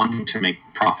wanting to make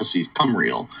prophecies come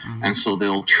real, and so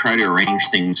they'll try to arrange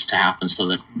things to happen so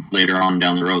that later on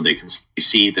down the road they can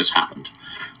see this happened.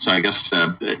 So I guess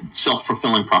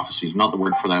self-fulfilling prophecy is not the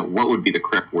word for that. What would be the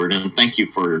correct word? And thank you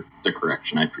for the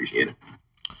correction. I appreciate it.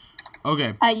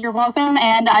 Okay. You're welcome,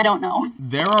 and I don't know.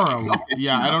 There are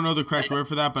I don't know the correct word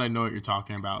for that, but I know what you're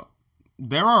talking about.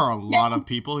 There are a lot of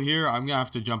people here. I'm going to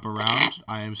have to jump around.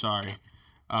 I am sorry.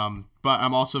 But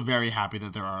I'm also very happy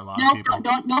that there are a lot of people.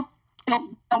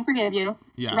 Don't forgive you.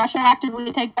 Yeah.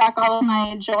 Retroactively take back all of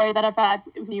my joy that I've had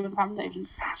with you in the conversation.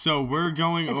 So we're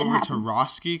going over to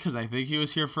Roski because I think he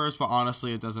was here first, but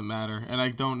honestly, it doesn't matter. And I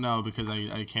don't know because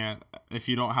I can't. If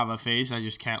you don't have a face, I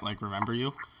just can't remember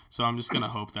you. So I'm just going to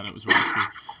hope that it was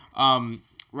Roski.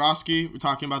 Roski, we're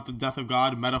talking about the death of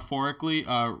God. Metaphorically,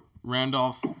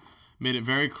 Randolph made it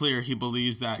very clear he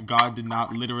believes that God did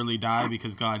not literally die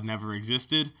because God never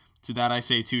existed. To that I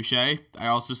say touche. I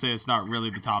also say it's not really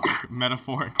the topic,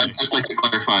 metaphorically. I'd just like to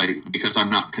clarify, because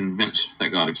I'm not convinced that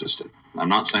God existed. I'm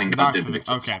not saying God didn't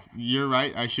exist. Okay, you're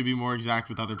right. I should be more exact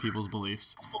with other people's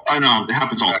beliefs. I know, it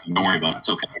happens all the time. Don't worry about it. It's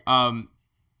okay.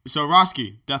 So,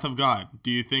 Roski, death of God. Do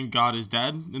you think God is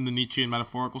dead in the Nietzschean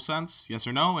metaphorical sense? Yes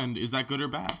or no? And is that good or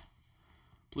bad?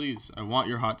 Please, I want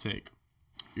your hot take.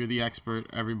 You're the expert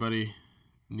everybody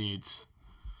needs.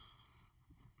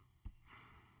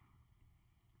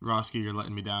 Roski, you're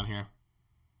letting me down here.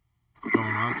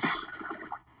 Going once.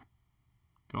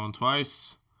 Going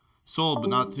twice. Sold, but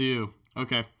not to you.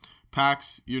 Okay.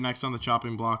 Pax, you're next on the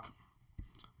chopping block.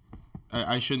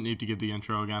 I shouldn't need to give the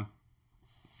intro again.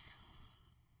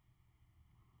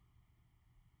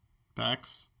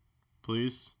 Pax,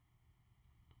 please.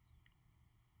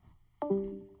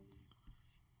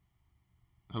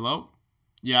 Hello?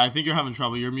 Yeah, I think you're having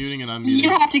trouble. You're muting and unmuting. You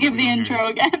have to give the intro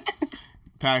again.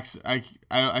 Pax, I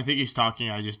think he's talking.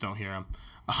 I just don't hear him.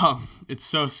 It's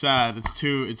so sad. It's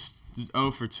 0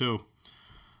 for 2.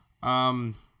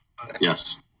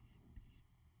 Yes.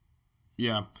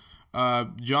 Yeah.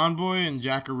 John Boy and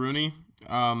Jackaroony.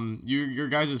 Your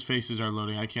guys' faces are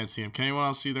loading. I can't see them. Can anyone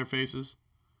else see their faces?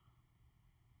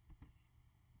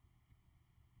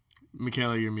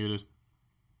 Michaela, you're muted.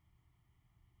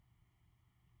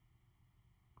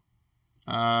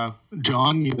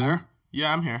 John, you there?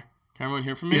 Yeah, I'm here. Can everyone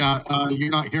hear from me? Yeah, you're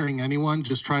not hearing anyone.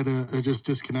 Just try to just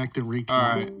disconnect and reconnect.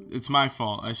 All right. It's my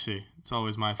fault. I see. It's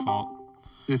always my fault.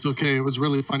 It's okay. It was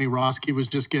really funny. Roski was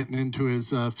just getting into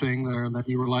his thing there, and then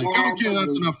you were like, okay,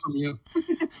 that's enough from you.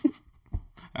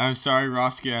 I'm sorry,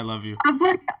 Roski. I love you.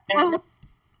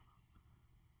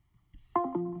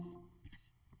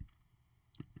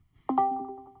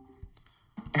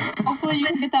 Hopefully you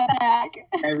can get that back.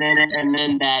 And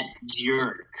then that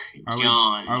jerk,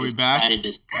 John. Are we back?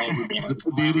 That's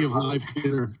the beauty of live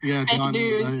theater. Yeah, John.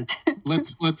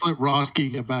 Let's let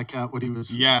Roski get back at what he was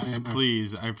saying. Yes,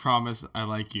 please. I promise I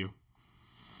like you.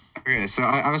 Okay, so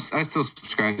I still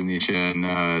subscribe to Nietzsche,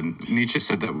 and Nietzsche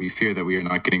said that we fear that we are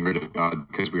not getting rid of God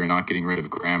because we are not getting rid of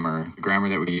grammar. The grammar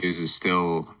that we use is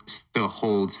still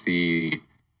holds the,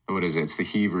 what is it? It's the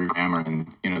Hebrew grammar,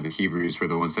 and the Hebrews were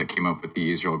the ones that came up with the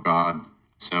Israel God.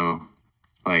 So,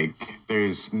 like,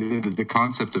 there's the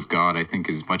concept of God. I think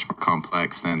is much more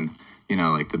complex than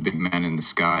like the big man in the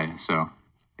sky. So,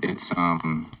 it's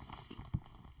something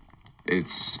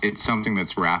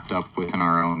that's wrapped up within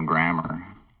our own grammar.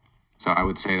 So I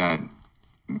would say that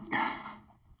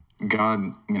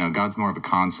God, God's more of a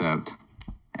concept,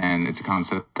 and it's a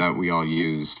concept that we all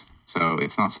use. So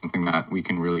it's not something that we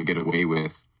can really get away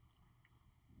with.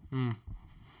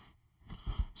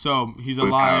 So he's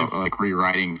alive. Without, like,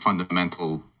 rewriting the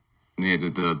fundamental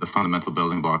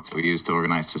building blocks that we use to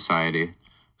organize society.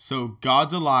 So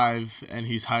God's alive, and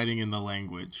he's hiding in the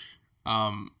language,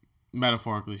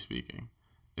 metaphorically speaking,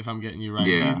 if I'm getting you right.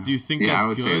 Yeah. Do you think that's good? Yeah, I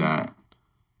would say that.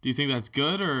 Do you think that's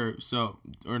good or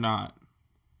not?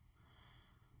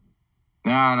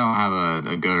 No, I don't have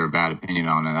a good or bad opinion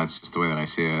on it. That's just the way that I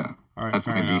see it. All right, that's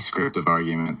like a descriptive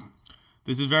argument.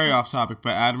 This is very off topic,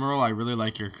 but Admiral, I really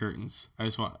like your curtains. I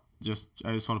just want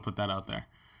to put that out there.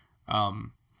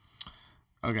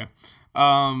 Okay.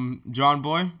 John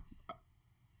Boy.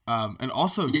 And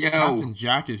also Captain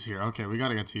Jack is here. Okay, we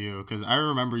gotta get to you because I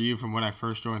remember you from when I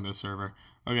first joined this server.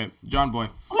 Okay, John Boy.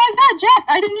 Oh my God, Jack!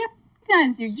 I didn't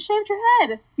recognize you. You shaved your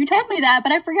head. You told me that,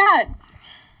 but I forgot.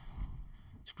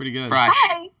 It's pretty good. Fresh.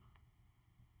 Hi.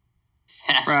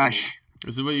 Fresh.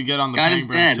 This is what you get on the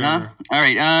Pangburn server. Huh? All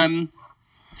right.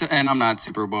 So, and I'm not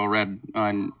super well read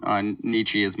on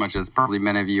Nietzsche as much as probably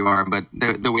many of you are, but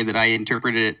the way that I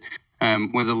interpreted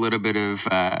it was a little bit of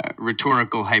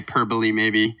rhetorical hyperbole,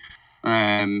 maybe.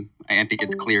 I think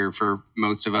it's clear for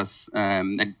most of us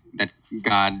that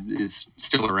God is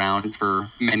still around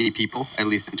for many people, at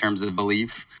least in terms of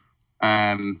belief.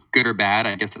 Good or bad,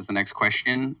 I guess is the next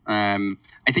question. I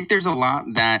think there's a lot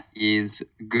that is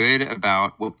good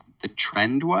about what the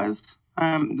trend was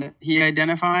that he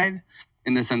identified,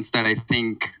 in the sense that I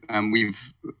think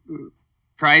we've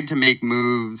tried to make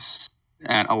moves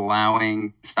at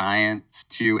allowing science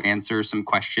to answer some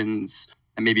questions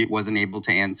that maybe it wasn't able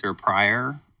to answer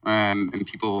prior. And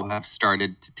people have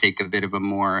started to take a bit of a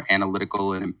more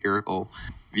analytical and empirical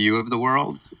view of the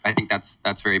world. I think that's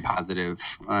very positive.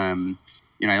 I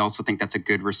also think that's a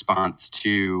good response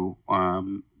to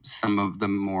some of the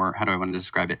more, how do I want to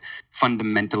describe it,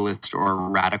 fundamentalist or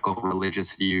radical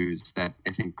religious views that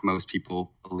I think most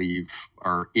people believe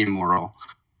are immoral.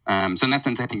 So in that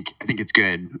sense, I think it's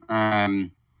good.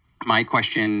 My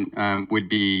question would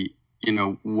be,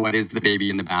 what is the baby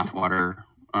in the bathwater?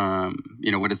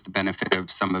 What is the benefit of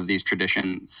some of these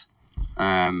traditions?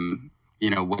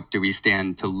 What do we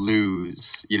stand to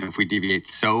lose, if we deviate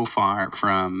so far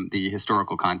from the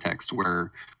historical context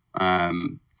where,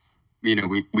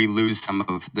 we lose some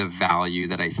of the value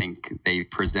that I think they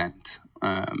present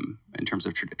in terms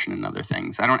of tradition and other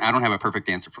things. I don't have a perfect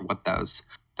answer for what those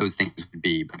things would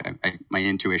be, but my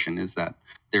intuition is that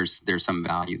there's some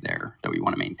value there that we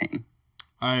want to maintain.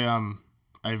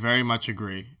 I very much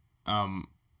agree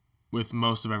with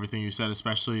most of everything you said,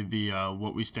 especially the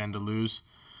what we stand to lose.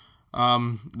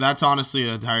 That's honestly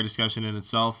an entire discussion in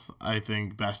itself. I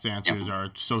think best answers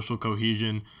are social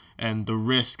cohesion and the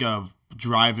risk of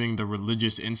driving the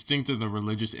religious instinct and the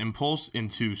religious impulse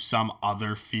into some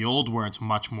other field where it's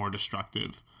much more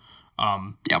destructive.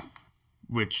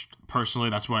 Which, personally,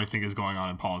 that's what I think is going on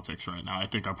in politics right now. I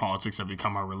think our politics have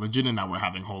become our religion, and now we're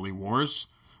having holy wars,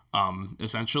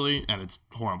 essentially, and it's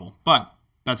horrible. But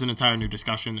that's an entire new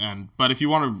discussion. But if you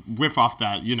want to riff off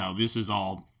that, this is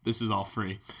all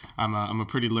free. I'm a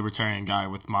pretty libertarian guy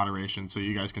with moderation, so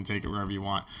you guys can take it wherever you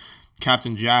want.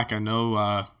 Captain Jack, I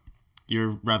know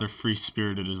you're rather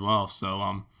free-spirited as well,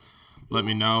 so let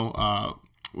me know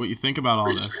what you think about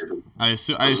all this. I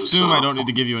assume I don't need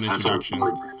to give you an introduction.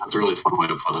 That's a really fun way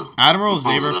to put it. Admiral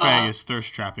Zaberfang is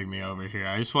thirst trapping me over here.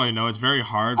 I just want to know it's very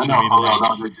hard for me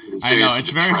to it's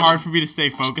very hard for me to stay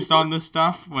focused on this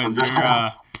stuff when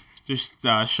you're just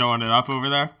showing it up over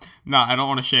there. No, I don't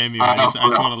want to shame you. I just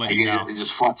want to let you know. He's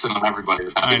just flexing on everybody.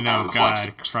 I know,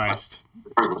 God, Christ.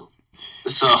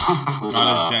 So,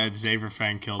 God is dead.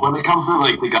 Zaberfang killed him. When it comes to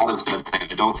the God is dead thing,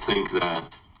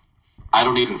 I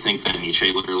don't even think that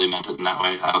Nietzsche literally meant it in that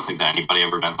way. I don't think that anybody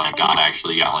ever meant God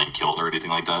actually got killed or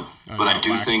anything like that. But I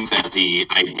do think that the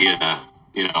idea, I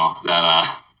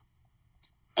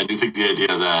do think the idea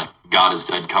that God is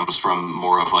dead comes from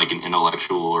more of an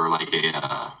intellectual or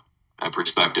a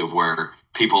perspective where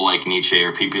people like Nietzsche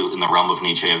or people in the realm of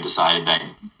Nietzsche have decided that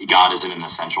God isn't an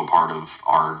essential part of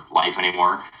our life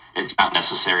anymore. It's not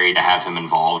necessary to have him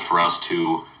involved for us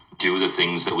to do the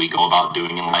things that we go about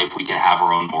doing in life. We can have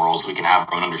our own morals. We can have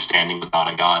our own understanding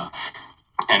without a God.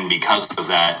 And because of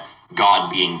that, God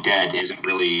being dead isn't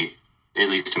really, at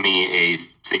least to me, a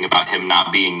thing about him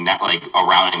not being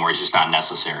around anymore. It's just not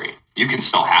necessary. You can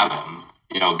still have him.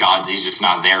 God, he's just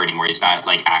not there anymore. He's not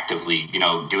actively,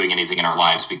 doing anything in our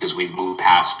lives because we've moved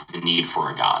past the need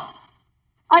for a God.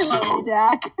 I love you,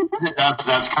 Jack.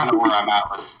 that's kind of where I'm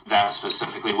at with that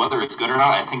specifically. Whether it's good or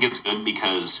not, I think it's good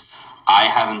because I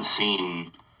haven't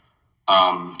seen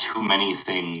too many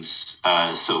things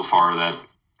so far that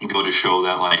go to show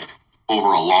that,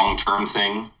 over a long-term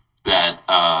thing, that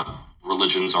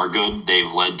religions are good.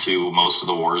 They've led to most of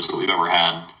the wars that we've ever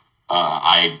had.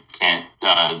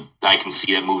 I can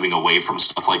see it moving away from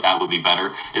stuff like that would be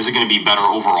better. Is it going to be better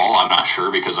overall? I'm not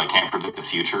sure because I can't predict the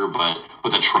future, but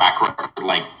with a track record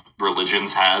like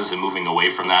religions has and moving away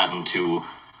from that and to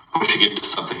pushing it to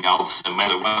something else, and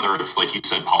whether it's like you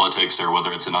said, politics, or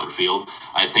whether it's another field,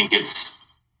 I think it's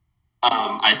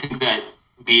I think that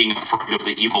being afraid of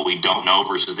the evil we don't know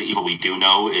versus the evil we do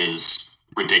know is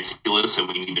ridiculous, and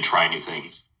we need to try new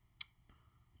things.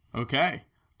 Okay.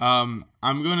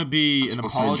 I'm going to be an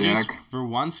apologist for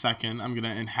 1 second. I'm going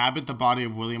to inhabit the body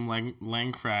of William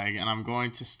Langcraig, and I'm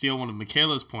going to steal one of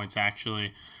Michaela's points,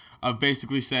 actually, of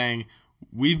basically saying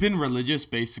we've been religious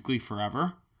basically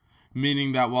forever,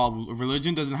 meaning that while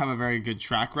religion doesn't have a very good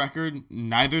track record,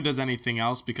 neither does anything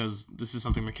else, because this is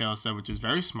something Michaela said, which is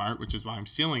very smart, which is why I'm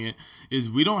stealing it, is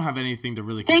we don't have anything to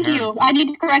really compare. Thank you. I need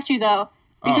to correct you, though.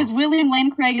 Because William Lane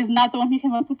Craig is not the one who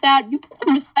came up with that. You put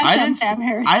some respect on Sam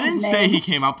Harris. I didn't say he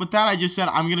came up with that. I just said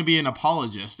I'm going to be an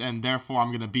apologist, and therefore I'm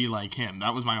going to be like him.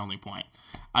 That was my only point.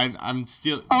 I'm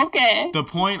still... Okay. The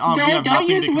point on... Don't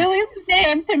use William's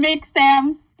name to make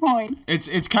Sam's point.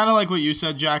 It's kind of like what you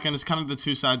said, Jack, and it's kind of the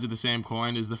two sides of the same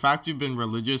coin, is the fact you've been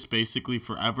religious basically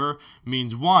forever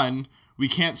means, one, we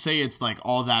can't say it's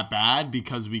all that bad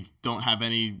because we don't have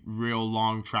any real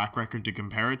long track record to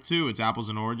compare it to. It's apples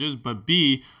and oranges. But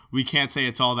B, we can't say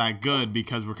it's all that good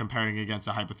because we're comparing against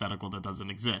a hypothetical that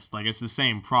doesn't exist. It's the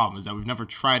same problem, is that we've never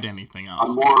tried anything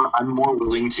else. I'm more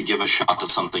willing to give a shot to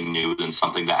something new than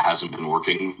something that hasn't been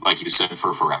working, like you said,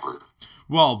 for forever.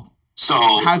 Well...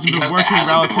 hasn't been working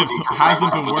relative to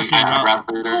hasn't been working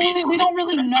we don't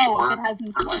really know if it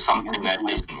hasn't been something that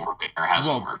isn't working or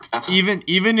hasn't worked.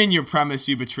 Even in your premise,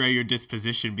 you betray your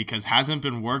disposition, because hasn't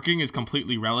been working is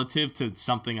completely relative to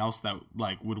something else that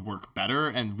would work better,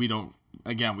 and we don't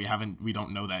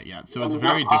know that yet. So it's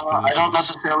very dispositional. I don't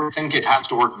necessarily think it has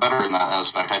to work better in that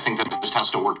aspect. I think that it just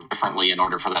has to work differently in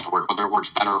order for that to work. Whether it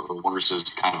works better or worse is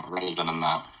kind of irrelevant in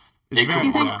that. It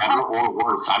could work better or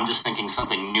worse. I'm just thinking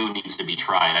something new needs to be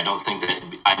tried. I don't think that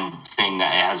I'm saying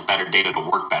that it has better data to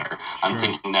work better. I'm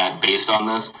thinking that based on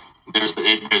this, there's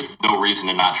no reason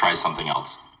to not try something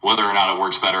else. Whether or not it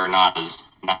works better or not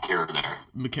is not here or there.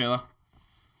 Michaela?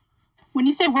 When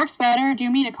you say works better, do you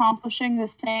mean accomplishing the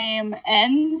same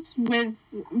ends with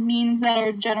means that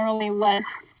are generally less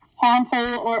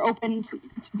harmful or open to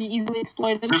be easily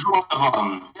exploited? There's a lot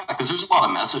of because there's a lot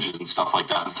of messages and stuff like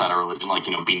that inside our religion, like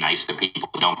be nice to people,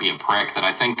 don't be a prick, that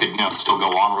I think could still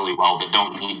go on really well, but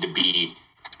don't need to be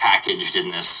packaged in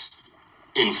this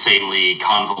insanely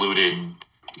convoluted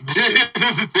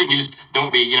thing. You just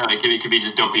don't be, it could be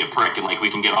just don't be a prick, and we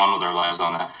can get on with our lives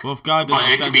on that. Well, if God but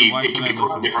doesn't it could be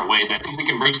put in different ways. I think we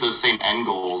can reach those same end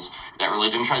goals that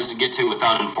religion tries to get to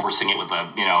without enforcing it with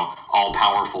a all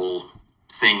powerful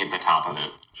thing at the top of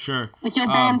it. Sure. You'll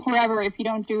burn forever if you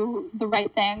don't do the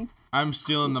right thing. I'm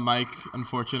stealing the mic,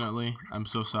 unfortunately. I'm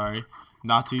so sorry.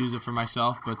 Not to use it for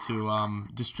myself, but to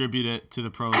distribute it to the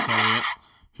proletariat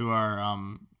who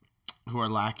are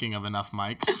lacking of enough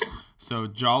mics. So,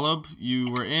 Jollib, you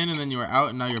were in and then you were out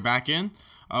and now you're back in.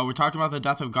 We're talking about the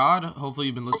death of God. Hopefully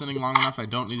you've been listening long enough. I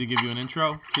don't need to give you an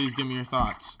intro. Please give me your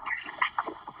thoughts.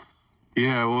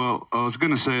 Yeah, well, I was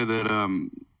going to say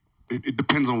that it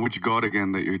depends on which God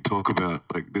again that you talk about.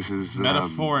 This is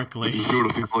metaphorically. The field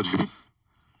of theology.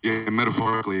 Yeah,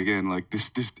 metaphorically again.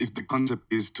 This if the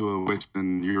concept is to a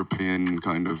Western European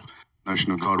kind of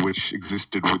notion of God which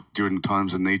existed during the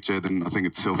times of Nietzsche, then I think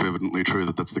it's self-evidently true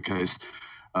that that's the case.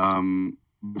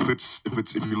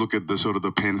 If you look at the sort of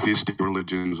the pantheistic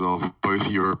religions of both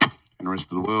Europe and the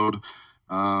rest of the world,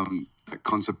 that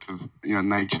concept of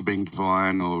nature being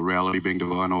divine or reality being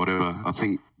divine or whatever, I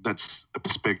think that's a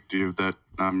perspective that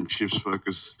shifts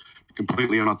focus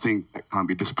completely, and I think that can't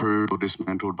be disproved or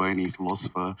dismantled by any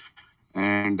philosopher.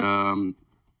 And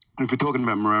if we're talking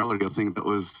about morality, I think that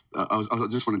was I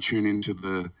just want to tune into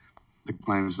the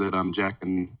claims that Jack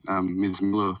and Ms.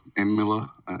 Miller, M. Miller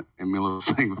was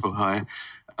saying before, hi,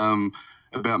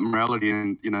 about morality,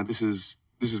 and this is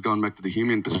going back to the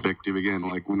human perspective again.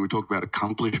 When we talk about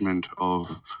accomplishment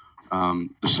of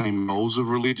the same goals of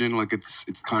religion,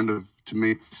 it's kind of, to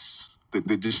me,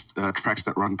 they're just tracks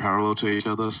that run parallel to each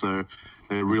other, so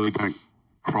they really don't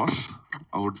cross,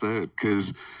 I would say,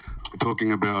 because we're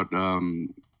talking about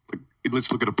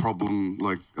let's look at a problem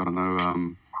like, I don't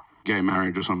know, gay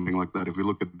marriage or something like that. If we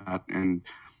look at that and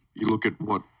you look at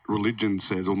what religion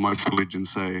says, or most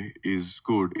religions say is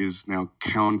good, is now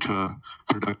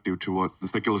counterproductive to what the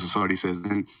secular society says.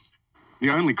 And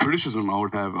the only criticism I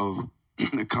would have of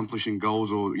accomplishing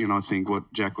goals, or I think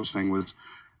what Jack was saying was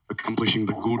accomplishing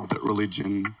the good that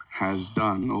religion has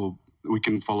done, or we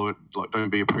can follow it don't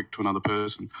be a prick to another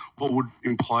person. What would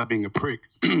imply being a prick?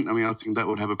 I think that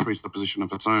would have a presupposition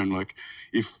of its own.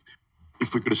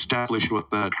 If we could establish what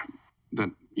that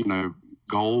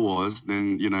goal was,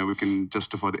 then we can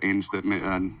justify the ends that meet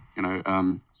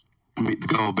the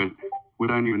goal. But we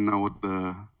don't even know what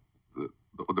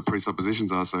the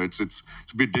presuppositions are. So it's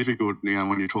a bit difficult,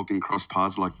 when you're talking cross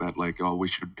paths like that. We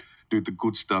should do the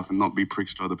good stuff and not be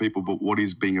pricks to other people. But what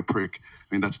is being a prick?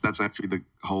 That's actually the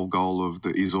whole goal of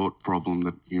the Isort problem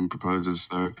that Hume proposes.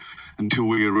 So until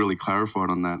we are really clarified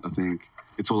on that, I think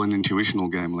it's all an intuitional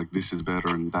game. This is better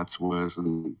and that's worse,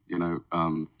 and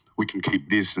we can keep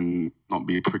this and not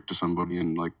be a prick to somebody.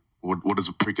 And what does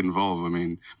a prick involve?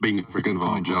 Being a prick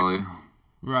involved, Jolly.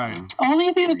 Right. Only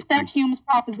if you accept Hume's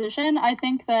proposition. I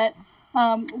think that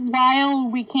while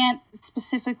we can't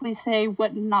specifically say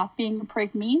what not being a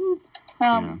prick means,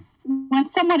 when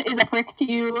someone is a prick to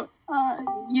you,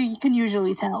 you can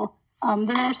usually tell.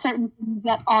 There are certain things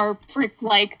that are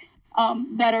prick-like,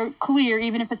 that are clear,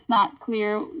 even if it's not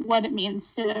clear what it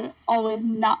means to always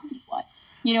not be what.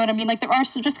 You know what I mean? There are,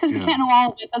 so just because we can't know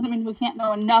all of it doesn't mean we can't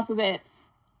know enough of it,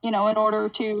 in order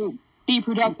to be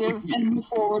productive and move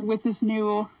forward with this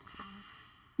new,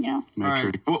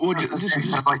 metric. Well, just in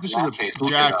that case,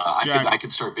 I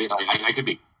could start being, I could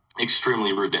be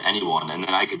extremely rude to anyone, and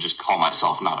then I could just call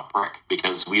myself not a prick,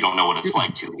 because we don't know what it's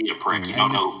like to be a prick. You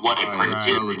don't know what a prick is.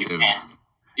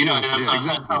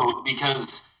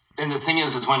 Because. And the thing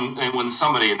is when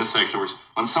somebody, in this section works,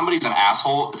 when somebody's an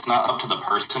asshole, it's not up to the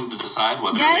person to decide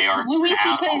whether they are an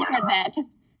asshole or not.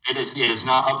 It is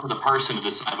not up to the person to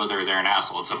decide whether they're an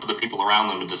asshole. It's up to the people around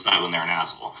them to decide when they're an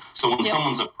asshole. So when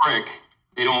someone's a prick,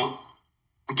 they don't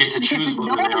get to choose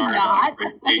whether they are or not.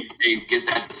 They get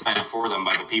that decided for them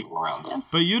by the people around them.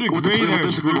 But you'd agree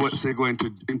that's a good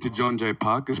segue into John J.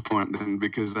 Parker's point then,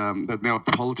 because that now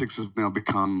politics has now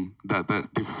become that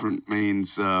different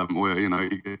means where you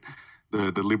get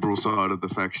the liberal side of the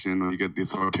faction, or you get the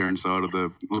authoritarian side or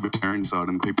the libertarian side,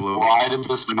 and people are. Why did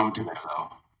this jump there, though?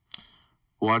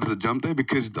 Why does it jump there?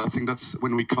 Because I think that's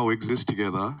when we coexist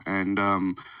together, and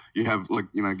you have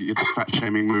you get the fat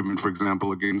shaming movement, for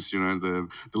example, against the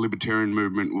libertarian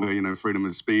movement, where freedom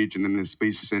of speech, and then there's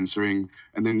speech censoring,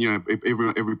 and then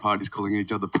every party's calling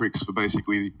each other pricks for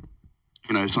basically.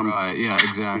 Some yeah,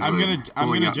 exactly. I'm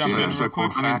gonna jump in real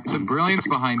quick. The brilliance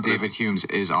behind David Hume's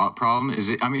problem is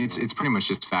it's pretty much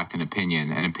just fact and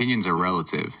opinion, and opinions are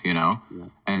relative,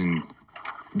 and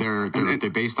they're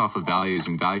based off of values,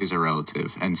 and values are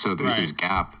relative, and so there's this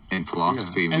gap in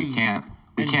philosophy. And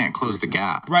we can't close the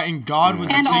gap. Right, and God was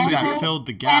the thing that filled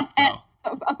the gap, though.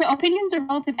 Opinions are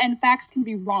relative, and facts can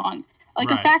be wrong.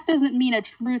 A fact doesn't mean a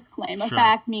truth claim. A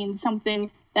fact means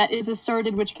something that is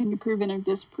asserted, which can be proven or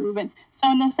disproven.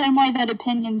 So in the same way that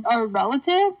opinions are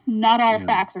relative, not all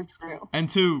facts are true. And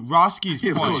to Roski's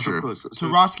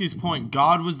point,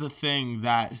 God was the thing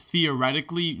that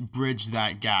theoretically bridged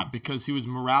that gap, because he was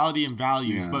morality and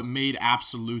values, but made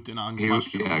absolute and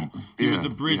unquestionable. He was the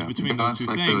bridge between those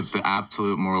two things. The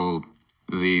absolute moral,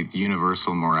 the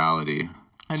universal morality.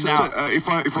 And so, now, if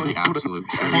I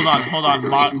hold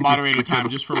on, moderator time,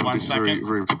 just for 1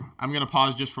 second. I'm gonna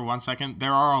pause just for 1 second.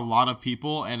 There are a lot of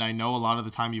people, and I know a lot of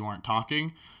the time you aren't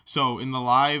talking. So in the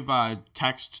live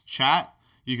text chat,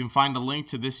 you can find a link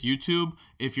to this YouTube.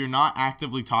 If you're not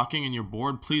actively talking and you're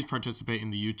bored, please participate in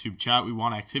the YouTube chat. We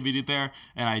want activity there,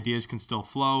 and ideas can still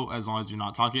flow as long as you're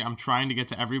not talking. I'm trying to get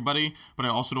to everybody, but I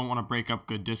also don't want to break up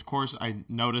good discourse. I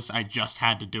noticed I just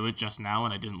had to do it just now,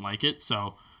 and I didn't like it,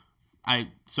 so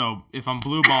if I'm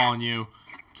blue balling you,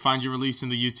 find your release in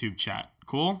the YouTube chat.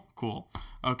 Cool?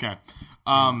 Okay.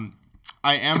 Can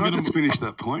I just finish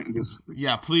that point?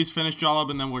 Yeah, please finish,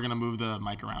 Jollib, and then we're gonna move the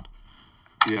mic around.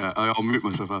 Yeah, I'll mute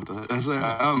myself after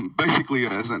that. Basically,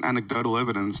 as an anecdotal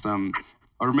evidence, I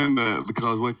remember, because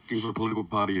I was working for a political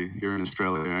party here in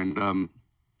Australia, and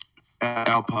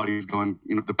our party is going,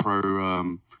 the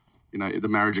pro. The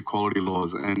marriage equality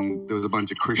laws, and there was a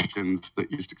bunch of Christians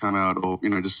that used to come out, or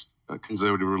just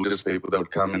conservative religious people that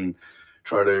would come and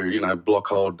try to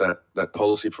blockade that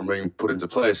policy from being put into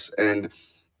place. And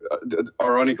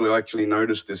ironically, I actually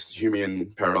noticed this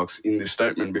Humean paradox in this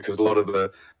statement, because a lot of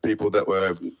the people that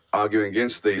were arguing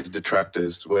against these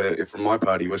detractors from my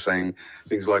party were saying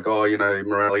things like,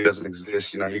 morality doesn't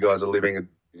exist, you guys are living a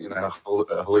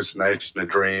hallucination, a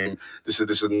dream. This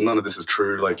is none of this is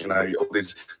true. All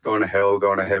this going to hell,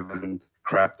 going to heaven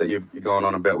crap that you're going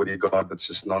on about with your God, that's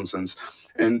just nonsense.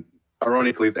 And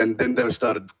ironically, and then they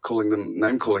started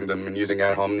name calling them and using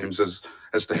ad hominems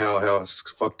as to how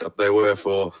fucked up they were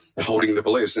for holding the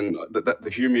beliefs. And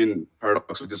the Humean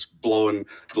paradox was just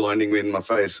blindingly in my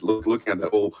face, looking at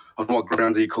that. Well, on what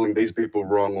grounds are you calling these people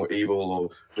wrong or evil, or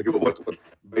what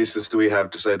basis do we have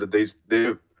to say that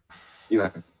they're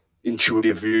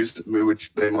intuitive views,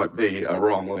 which they might be, are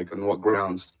wrong, on what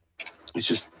grounds? It's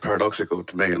just paradoxical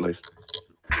to me, at least.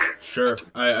 Sure.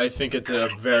 I think it's a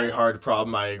very hard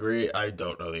problem. I agree. I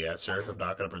don't know the answer. I'm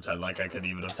not going to pretend like I could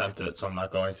even attempt it, so I'm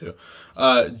not going to.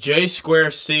 J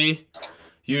Square C,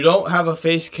 you don't have a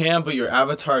face cam, but your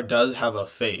avatar does have a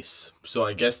face. So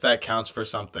I guess that counts for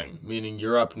something, meaning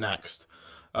you're up next.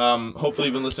 Hopefully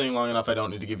you've been listening long enough. I don't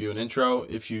need to give you an intro.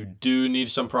 If you do need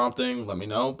some prompting, let me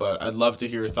know. But I'd love to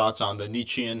hear your thoughts on the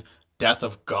Nietzschean death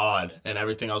of God and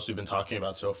everything else we've been talking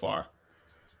about so far.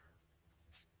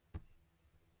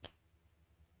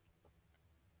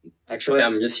 Actually,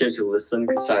 I'm just here to listen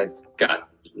because I've got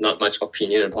not much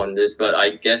opinion upon this. But I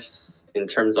guess in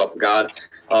terms of God,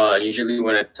 usually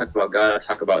when I talk about God, I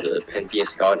talk about the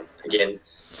pantheist God again.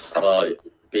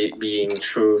 Being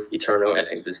truth, eternal, and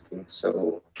existing.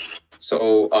 So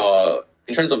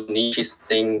in terms of Nietzsche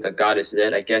saying that God is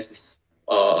dead, I guess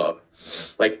I'm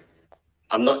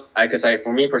not, because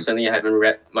for me personally, I haven't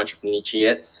read much of Nietzsche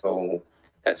yet, so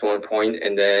that's one point.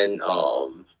 And then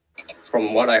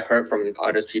from what I heard from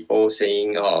other people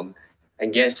saying, I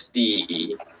guess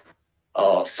the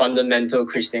fundamental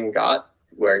Christian God,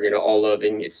 where all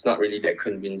loving, it's not really that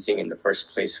convincing in the first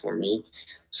place for me.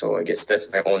 So I guess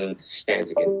that's my own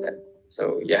stance against that.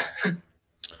 So yeah.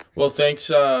 Well, thanks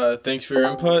for your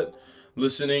input.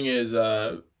 Listening is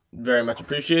very much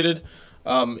appreciated.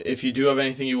 If you do have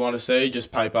anything you want to say,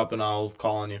 just pipe up and I'll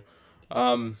call on you.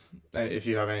 If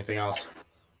you have anything else.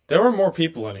 There were more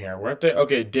people in here, weren't there?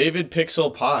 Okay, David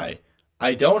Pixel Pie.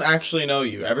 I don't actually know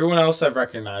you. Everyone else I've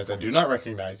recognized. I do not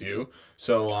recognize you.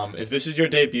 So if this is your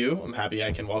debut, I'm happy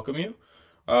I can welcome you.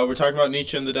 We're talking about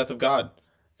Nietzsche and the death of God,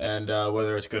 and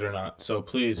whether it's good or not. So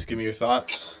please give me your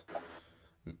thoughts.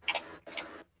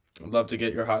 I'd love to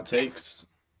get your hot takes.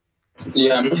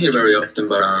 Yeah, I'm not here very often,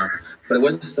 but it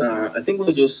was just, I think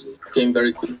we just came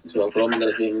very quick to a problem that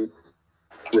has been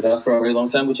with us for a very long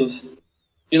time, which is,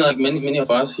 like many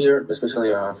of us here,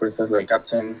 especially for instance, like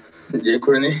Captain Jay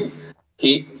Courtney,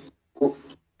 he,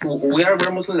 we're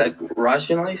mostly like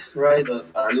rationalists, right?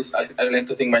 At least I like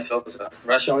to think myself as a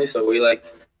rationalist, so we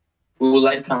would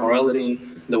like a morality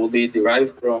that will be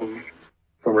derived from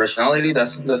rationality.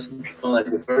 That's like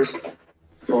the first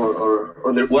or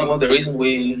one of the reasons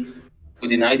we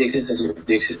deny the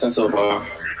existence of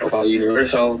a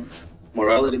universal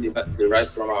morality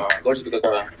derived from God is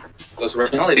because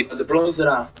rationality. But the problem is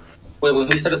that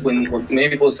when many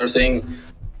people start saying,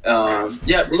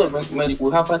 yeah, look, when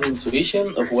we have an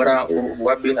intuition of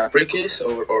what being a prick is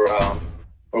or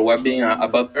what being a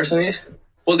bad person is.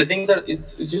 Well, the thing is that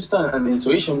it's just an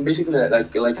intuition, basically,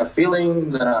 like a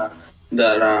feeling that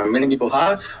many people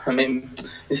have. I mean,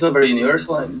 it's not very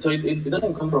universal, and so it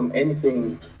doesn't come from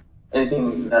anything that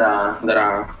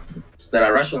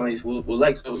a rationalist would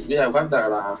like. So yeah, we have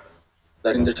that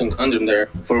interesting conundrum there.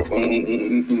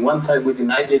 In one side, we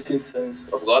deny the existence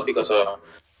of God because of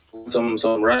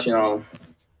some rational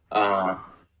uh,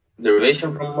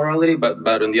 derivation from morality, but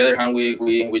on the other hand,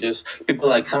 we just people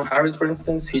like Sam Harris, for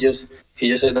instance, he just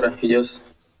said that he just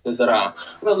says that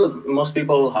well, look, most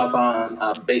people have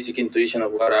a basic intuition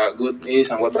of what good is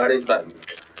and what bad is, but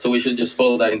so we should just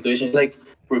follow that intuition. It's like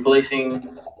replacing.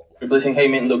 Hey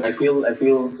man, look, I feel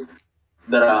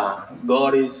that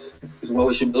God is what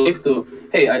we should believe to.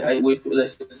 Hey,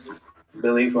 let's just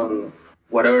believe on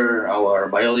whatever our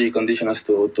biology condition us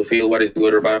to feel what is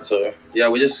good or bad. So yeah,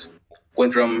 we just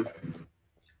went from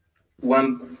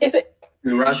one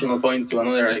irrational point to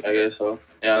another, I guess. So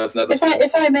yeah, that's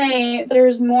if I may,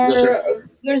 there's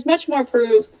much more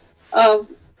proof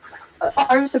of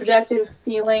our subjective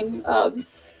feeling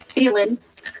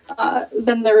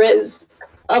than there is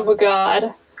of a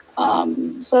God.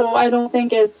 So I don't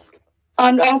think it's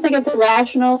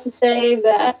irrational to say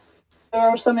that there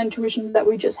are some intuitions that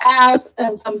we just have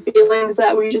and some feelings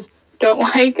that we just don't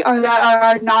like or that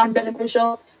are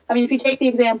non-beneficial. I mean, if you take the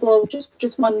example of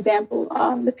just one example,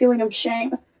 the feeling of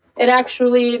shame, it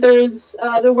actually, there's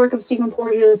the work of Stephen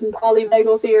Porges and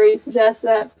polyvagal theory suggests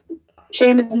that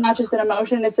shame is not just an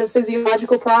emotion, it's a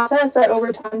physiological process that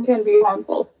over time can be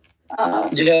harmful. So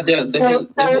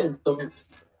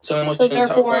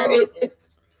therefore,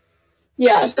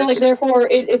 therefore,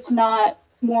 it's not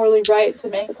morally right to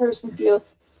make a person feel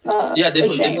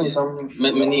definitely some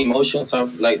many emotions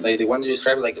have like the one you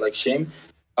described, like shame.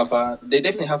 They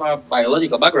definitely have a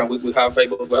biological background. We have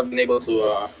been able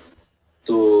to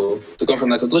come from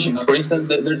that conclusion. For instance,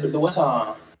 there was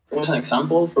an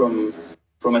example from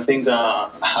I think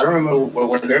I don't remember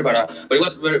what I heard, but it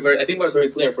was very I think it was very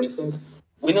clear. For instance,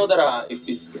 we know that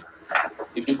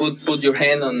if you put your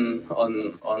hand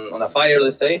on a fire,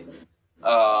 let's say,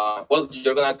 well,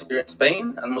 you're gonna experience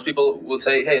pain, and most people will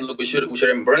say, "Hey, look, we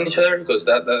shouldn't burn each other because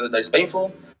that is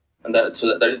painful, and that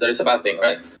is a bad thing,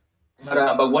 right?"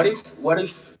 But what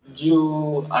if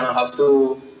you I don't know,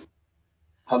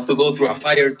 have to go through a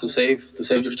fire to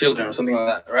save your children or something like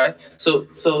that, right? So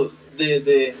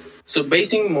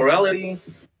basing morality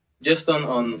just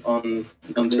on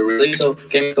the release of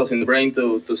chemicals in the brain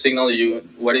to signal you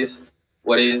what is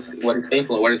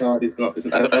painful, what is not.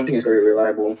 I don't think it's very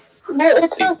reliable. Well,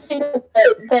 it's also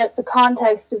that the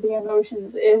context of the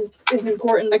emotions is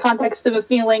important. The context of a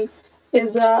feeling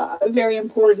is very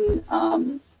important.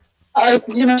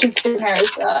 You mentioned Stephen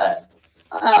Harris.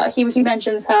 He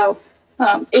mentions how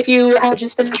if you have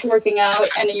just finished working out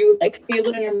and you like feel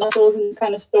it in your muscles and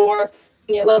kind of sore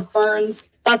and your leg burns,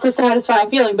 that's a satisfying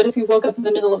feeling. But if you woke up in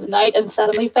the middle of the night and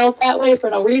suddenly felt that way for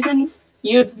no reason,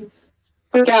 you'd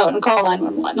freak out and call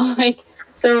 911.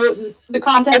 So the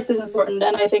context is important,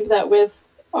 and I think that with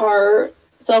our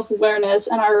self-awareness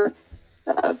and our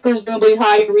presumably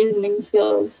high reasoning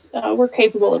skills, we're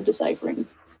capable of deciphering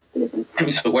the difference.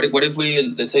 So what if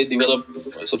we, let's say, develop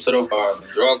some sort of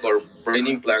drug or brain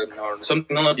implant or some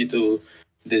technology to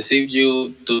deceive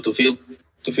you to feel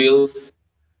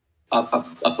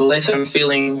a pleasant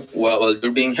feeling while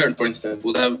you're being hurt, for instance?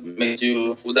 Would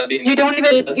that be? You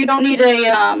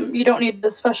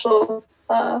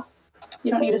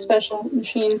don't need a special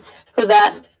machine for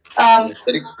that.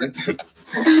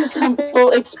 Some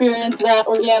people experience that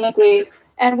organically,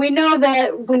 and we know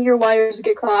that when your wires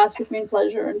get crossed between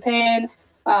pleasure and pain,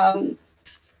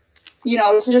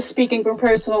 it's just speaking from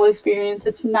personal experience,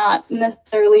 it's not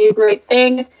necessarily a great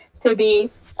thing to be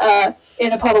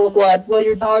in a puddle of blood while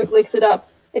your dog licks it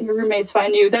up and your roommates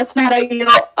find you. That's not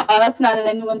ideal. That's not in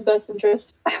anyone's best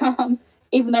interest.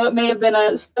 Even though it may have been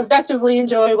a subjectively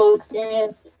enjoyable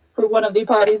experience, for one of the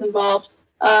parties involved.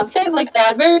 Things like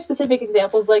that, very specific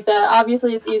examples like that.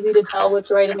 Obviously, it's easy to tell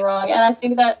what's right and wrong, and I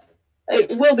think that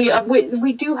it will be.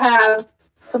 We do have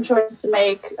some choices to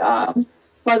make.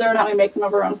 Whether or not we make them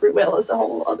of our own free will is a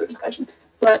whole other discussion.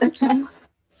 But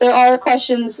there are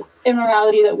questions in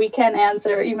morality that we can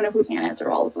answer, even if we can't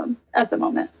answer all of them at the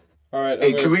moment. All right.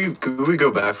 Hey, could we go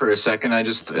back for a second? I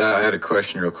had a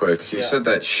question real quick. You said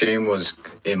that shame was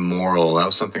immoral. That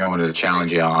was something I wanted to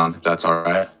challenge you on. If that's all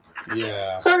right.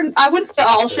 Yeah. I wouldn't say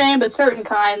all shame, but certain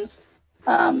kinds.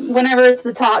 Whenever it's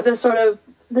the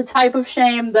type of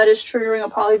shame that is triggering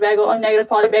a negative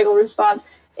polyvagal response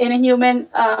in a human,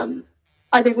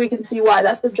 I think we can see why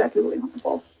that's objectively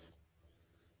harmful.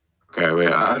 Okay, wait,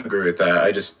 I agree with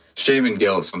that. Shame and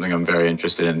guilt is something I'm very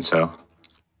interested in, so.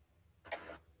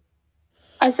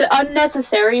 I said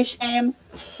unnecessary shame,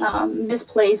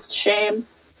 misplaced shame,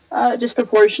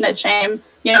 disproportionate shame.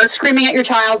 Screaming at your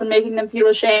child and making them feel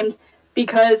ashamed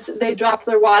because they dropped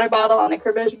their water bottle on a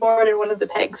cribbage board and one of the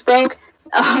pegs broke.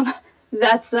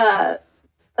 That's not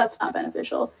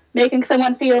beneficial. Making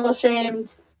someone feel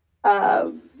ashamed,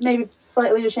 maybe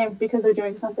slightly ashamed because they're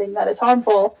doing something that is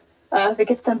harmful, if it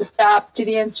gets them to stop, do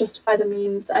the ends justify the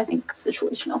means? I think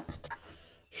situational.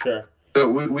 Sure. So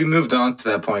we moved on to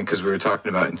that point because we were talking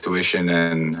about intuition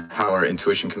and how our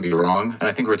intuition can be wrong. And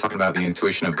I think we're talking about the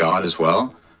intuition of God as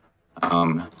well.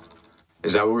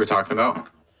 Is that what we're talking about?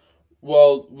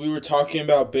 Well, we were talking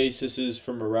about bases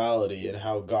for morality and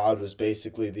how God was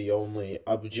basically the only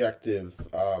objective,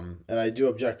 and I do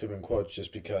objective in quotes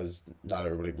just because not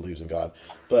everybody believes in God,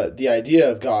 but the idea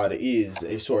of God is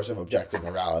a source of objective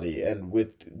morality, and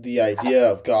with the idea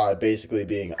of God basically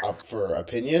being up for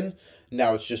opinion,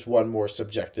 now it's just one more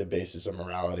subjective basis of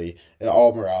morality, and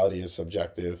all morality is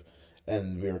subjective,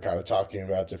 and we were kind of talking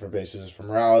about different bases for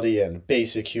morality, and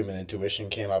basic human intuition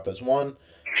came up as one.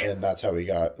 And that's how we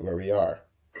got where we are,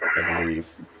 I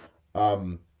believe.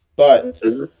 But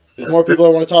there's more people I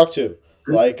want to talk to,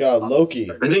 like Loki.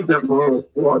 I think that model is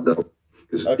flawed, though.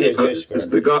 Okay,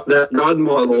 that God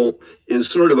model is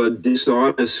sort of a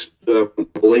dishonest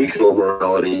relational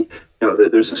morality.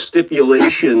 There's a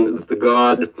stipulation that the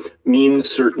God means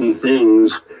certain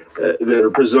things that are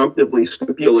presumptively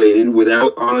stipulated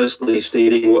without honestly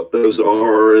stating what those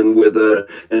are, and with an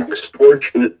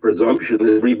extortionate presumption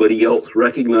that everybody else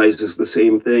recognizes the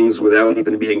same things without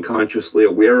even being consciously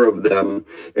aware of them.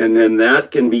 And then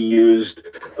that can be used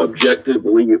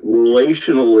objectively,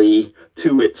 relationally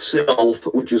to itself,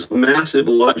 which is a massive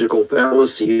logical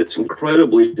fallacy. It's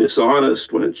incredibly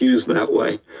dishonest when it's used that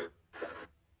way.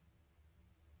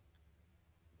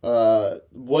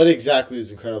 What exactly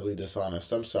is incredibly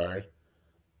dishonest? I'm sorry.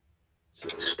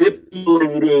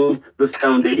 Stipulating the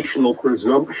foundational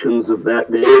presumptions of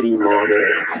that deity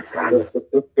model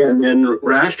and then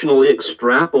rationally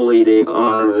extrapolating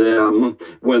on them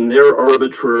when they're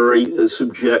arbitrary,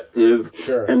 subjective,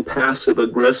 and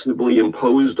passive-aggressively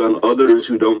imposed on others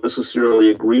who don't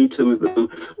necessarily agree to them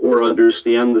or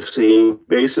understand the same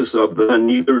basis of them. And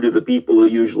neither do the people who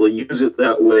usually use it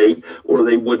that way, or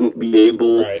they wouldn't be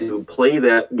able to play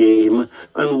that game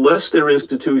unless they're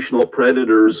institutional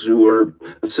predators who are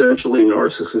essentially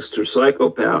narcissists or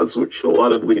psychopaths, which a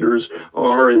lot of leaders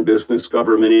are in business,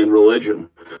 government, and religion.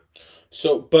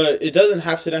 So, but it doesn't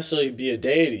have to necessarily be a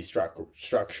deity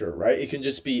structure, right? It can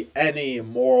just be any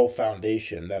moral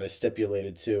foundation that is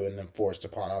stipulated to and then forced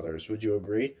upon others. Would you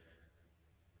agree?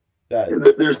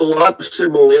 There's a lot of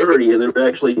similarity, and there have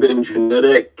actually been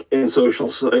genetic and social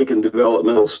psych and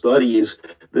developmental studies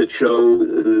that show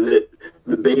that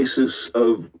the basis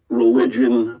of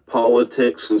religion,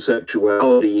 politics, and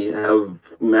sexuality have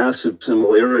massive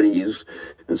similarities.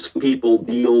 And some people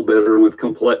deal better with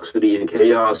complexity and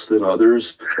chaos than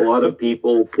others. A lot of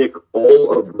people pick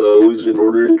all of those in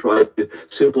order to try to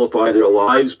simplify their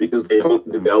lives because they don't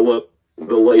develop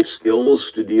the life skills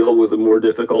to deal with the more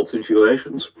difficult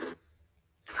situations.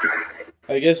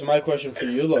 I guess my question for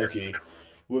you, Loki,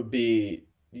 would be,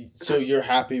 so you're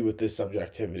happy with this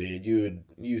subjectivity.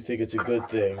 You think it's a good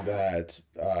thing that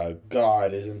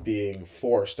God isn't being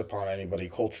forced upon anybody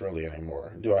culturally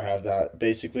anymore. Do I have that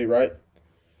basically right?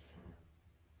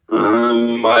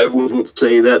 I wouldn't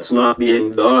say that's not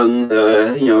being done.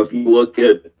 If you look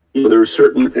at, there are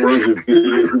certain forms of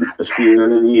Judaism,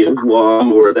 Christianity,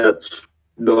 Islam, where that's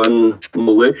done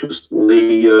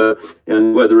maliciously,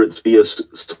 and whether it's via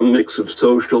some mix of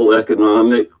social,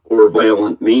 economic, or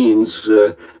violent means,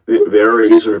 it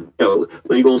varies. Or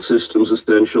legal systems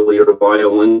essentially are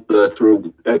violent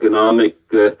through economic,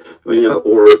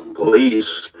 or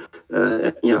police.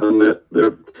 And there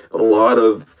are a lot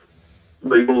of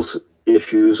legal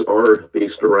issues are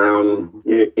based around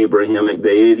Abrahamic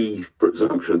deity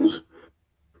presumptions.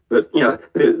 But yeah,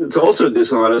 it's also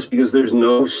dishonest because there's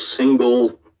no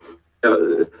single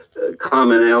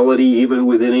commonality even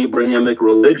within Abrahamic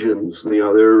religions. There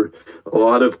are a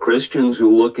lot of Christians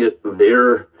who look at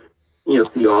their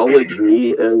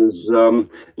theology as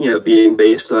being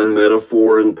based on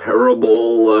metaphor and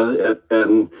parable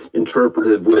and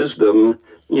interpretive wisdom,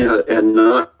 and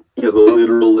not the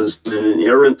literalism and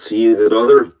inerrancy that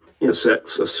other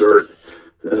sects assert.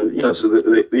 So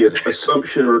the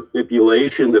assumption or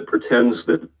stipulation that pretends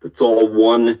that it's all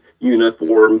one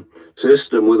uniform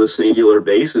system with a singular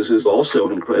basis is also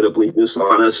incredibly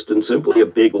dishonest and simply a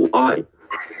big lie.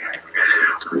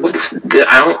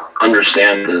 I don't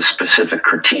understand the specific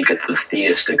critique of the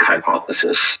theistic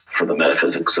hypothesis for the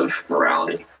metaphysics of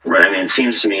morality. Right? I mean, it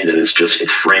seems to me that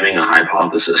it's framing a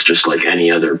hypothesis just like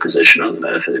any other position on the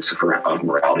metaphysics of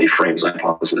morality frames a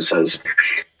hypothesis. Says,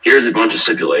 here's a bunch of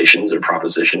stipulations or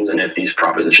propositions, and if these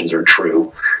propositions are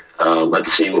true,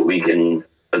 let's see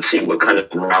what kind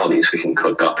of moralities we can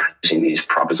cook up using these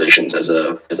propositions as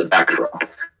a backdrop.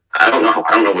 I don't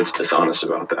know what's dishonest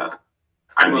about that.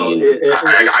 I mean,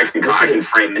 I can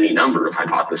frame any number of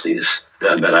hypotheses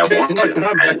that I want to. Can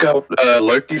I back up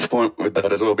Loki's point with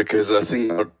that as well? Because I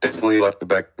think I'd definitely like to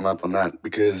back him up on that.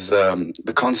 Because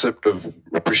the concept of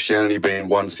Christianity being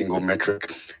one single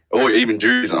metric, or even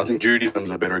Judaism, I think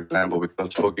Judaism's a better example, because I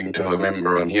was talking to a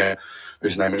member on here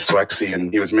whose name is Swaxy,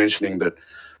 and he was mentioning that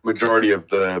majority of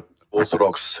the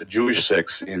Orthodox Jewish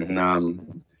sects in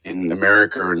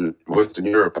America and Western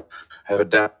Europe have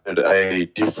adapted a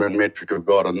different metric of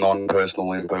God, a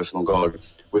non-personal, impersonal God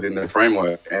within their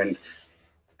framework. And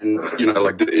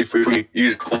like if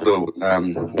we call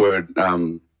the word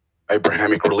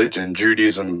Abrahamic religion,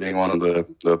 Judaism being one of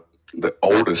the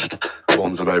oldest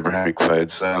forms of Abrahamic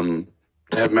faiths, they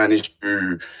have managed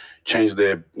to change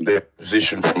their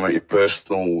position from a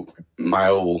personal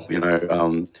male,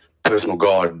 personal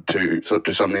God to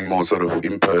something more sort of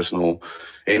impersonal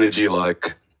energy,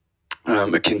 like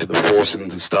akin to the Force in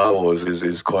the Star Wars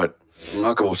is quite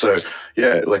remarkable. So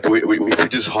yeah, like we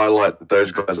could just highlight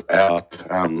those guys out.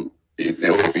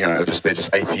 They're just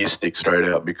atheistic straight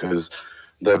out because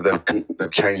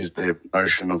they've changed their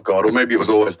notion of God, or maybe it was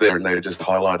always there and they just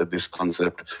highlighted this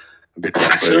concept a bit.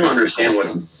 I still don't understand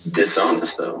what's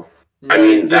dishonest, though. I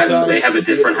mean, they have a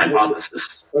different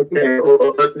hypothesis. Okay,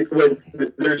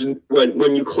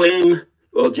 when you claim,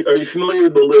 are you familiar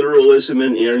with the literalism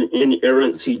and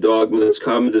inerrancy dogma that's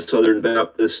common to Southern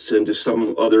Baptists and to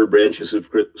some other branches of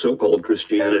so-called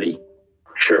Christianity?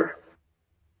 Sure.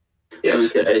 Yes.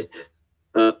 Okay.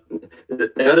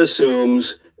 That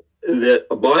assumes that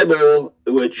a Bible,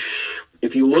 which,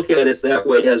 if you look at it that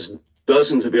way, has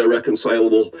dozens of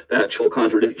irreconcilable factual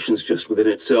contradictions just within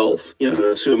itself,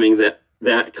 assuming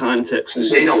that context is...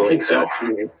 They don't think so.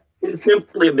 It's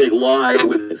simply a big lie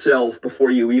with itself before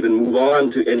you even move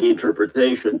on to any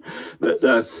interpretation. But,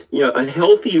 a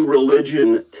healthy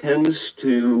religion tends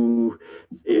to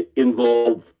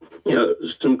involve,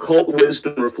 some cult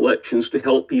wisdom reflections to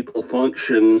help people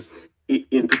function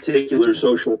in particular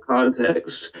social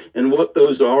contexts. And what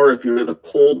those are, if you're in a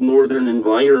cold northern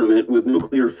environment with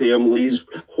nuclear families,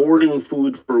 hoarding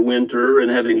food for winter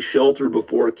and having shelter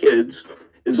before kids,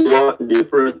 is a lot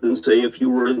different than, say, if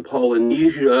you were in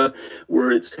Polynesia,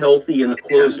 where it's healthy in a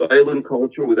closed island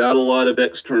culture without a lot of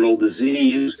external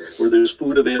disease, where there's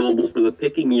food available for the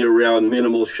picking year-round,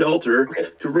 minimal shelter,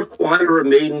 to require a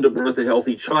maiden to birth a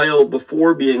healthy child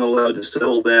before being allowed to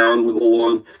settle down with a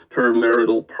long-term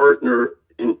marital partner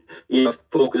and,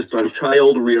 focused on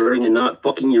child rearing and not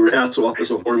fucking your ass off as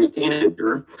a horny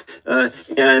teenager.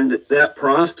 And that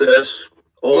process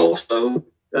also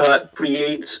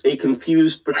creates a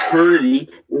confused paternity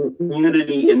and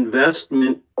community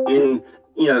investment in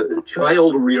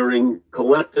child rearing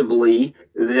collectively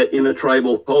that in a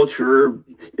tribal culture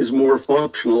is more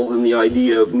functional than the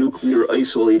idea of nuclear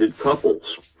isolated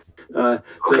couples. Hold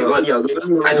on,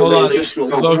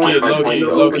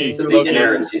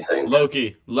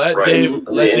 Loki, let Dave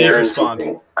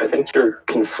respond. I think you're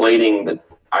conflating the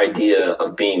idea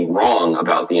of being wrong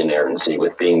about the inerrancy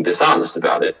with being dishonest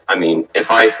about it. I mean,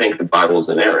 if I think the Bible is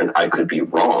inerrant, I could be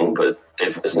wrong, but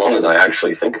as long as I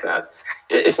actually think that,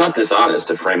 it's not dishonest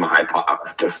to frame a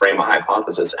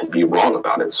hypothesis and be wrong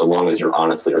about it, so long as you're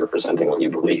honestly representing what you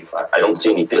believe. I don't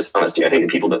see any dishonesty. I think the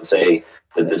people that say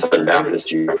that the Southern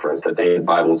Baptists you reference that the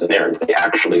Bible is inerrant, they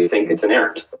actually think it's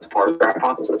inerrant. It's part of their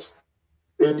hypothesis.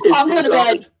 I'll go to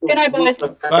bed. Good night, boys.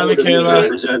 Bye,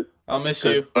 Michaela. I'll miss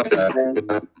you.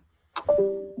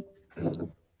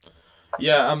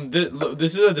 Yeah,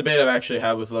 this is a debate I've actually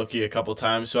had with Loki a couple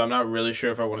times, so I'm not really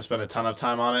sure if I want to spend a ton of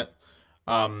time on it.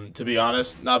 To be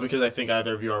honest, not because I think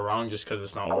either of you are wrong, just because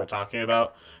it's not what we're talking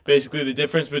about. Basically, the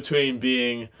difference between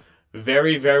being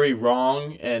very, very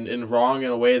wrong and wrong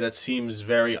in a way that seems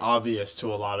very obvious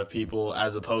to a lot of people,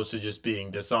 as opposed to just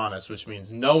being dishonest, which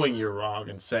means knowing you're wrong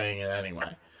and saying it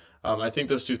anyway. I think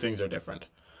those two things are different.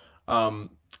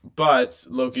 But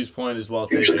Loki's point is well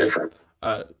taken.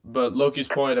 But Loki's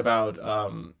point about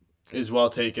is well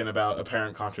taken about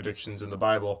apparent contradictions in the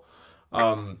Bible.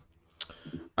 I'm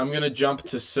going to jump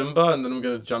to Simba, and then I'm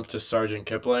going to jump to Sergeant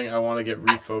Kipling. I want to get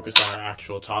refocused on our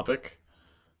actual topic,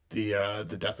 the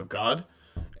death of God,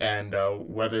 and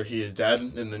whether he is dead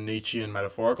in the Nietzschean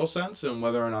metaphorical sense, and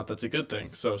whether or not that's a good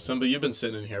thing. So, Simba, you've been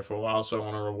sitting in here for a while, so I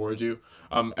want to reward you.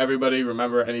 Everybody,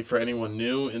 remember, for anyone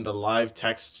new, in the live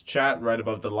text chat right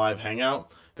above the live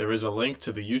hangout, there is a link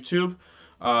to the YouTube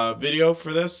video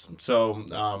for this,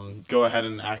 so go ahead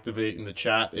and activate in the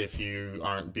chat if you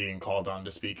aren't being called on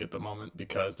to speak at the moment,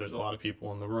 because there's a lot of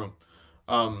people in the room.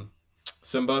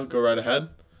 Simba, go right ahead.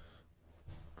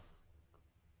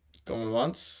 Going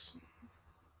once.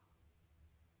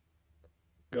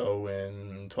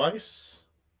 Going twice.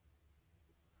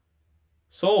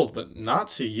 Sold, but not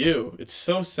to you. It's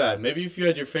so sad. Maybe if you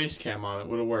had your face cam on, it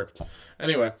would have worked.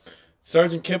 Anyway,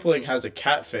 Sergeant Kipling has a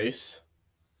cat face,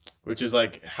 which is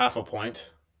like half a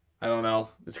point. I don't know.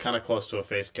 It's kind of close to a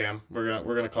face cam. We're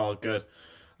gonna call it good.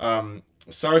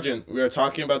 Sergeant, we are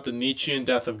talking about the Nietzschean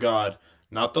death of God,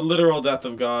 not the literal death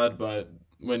of God, but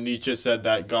when Nietzsche said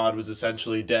that God was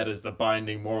essentially dead as the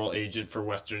binding moral agent for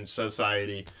Western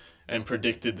society, and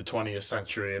predicted the 20th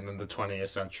century, and then the 20th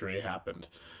century happened.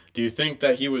 Do you think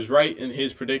that he was right in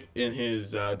his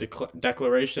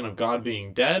declaration of God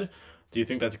being dead? Do you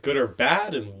think that's good or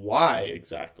bad, and why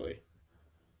exactly?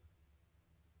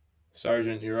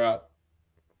 Sergeant, you're up.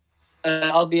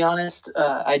 I'll be honest,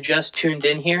 I just tuned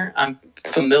in here. I'm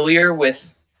familiar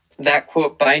with that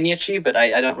quote by Nietzsche, but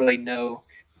I don't really know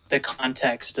the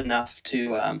context enough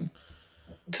to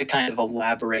kind of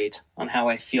elaborate on how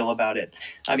I feel about it.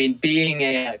 I mean, being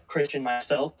a Christian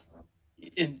myself,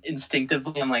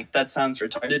 instinctively, I'm like, that sounds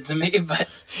retarded to me, but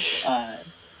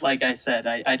like I said,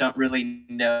 I don't really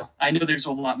know. I know there's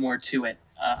a lot more to it.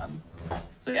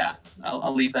 So yeah,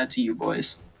 I'll leave that to you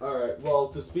boys. All right. Well,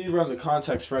 to speed run the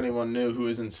context for anyone new who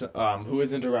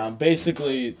isn't around,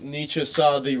 basically Nietzsche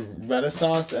saw the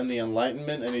Renaissance and the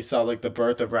Enlightenment, and he saw like the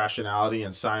birth of rationality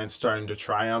and science starting to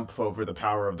triumph over the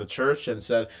power of the church, and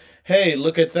said, "Hey,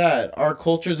 look at that! Our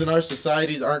cultures and our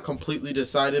societies aren't completely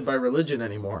decided by religion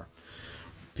anymore.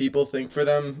 People think for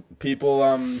them.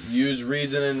 People use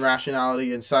reason and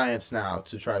rationality and science now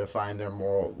to try to find their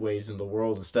moral ways in the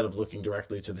world instead of looking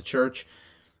directly to the church."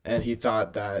 And he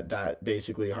thought that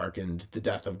basically hearkened the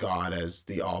death of God as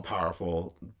the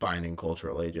all-powerful binding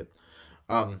cultural agent.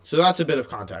 So that's a bit of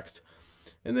context.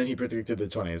 And then he predicted the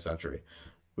 20th century,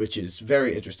 which is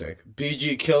very interesting.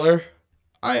 BG Killer,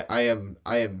 I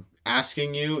am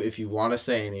asking you if you want to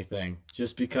say anything,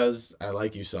 just because I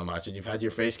like you so much and you've had your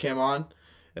face cam on,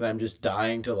 and I'm just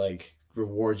dying to like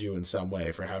reward you in some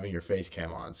way for having your face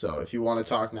cam on. So if you want to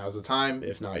talk, now's the time.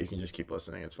 If not, you can just keep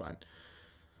listening. It's fine.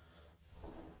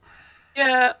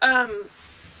 Yeah,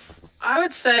 I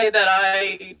would say that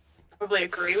I probably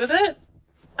agree with it.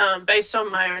 Based on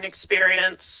my own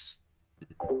experience,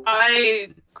 I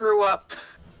grew up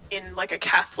in like a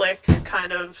Catholic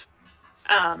kind of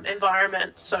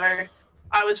environment, so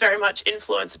I was very much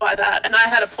influenced by that. And I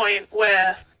had a point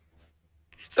where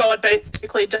God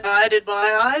basically died in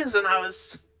my eyes, and I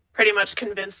was pretty much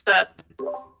convinced that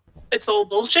it's all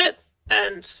bullshit,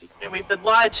 and we've been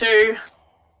lied to.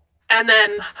 And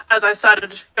then as I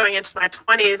started going into my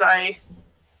 20s, I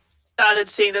started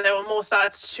seeing that there were more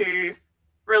sides to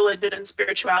religion and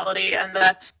spirituality, and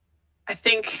that I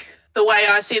think the way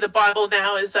I see the Bible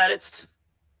now is that it's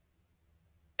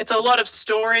a lot of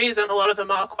stories, and a lot of them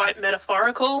are quite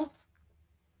metaphorical.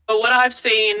 But what I've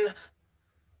seen,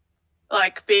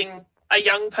 like being a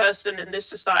young person in this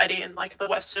society and like the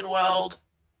Western world,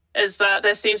 is that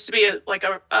there seems to be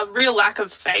a real lack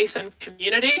of faith and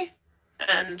community.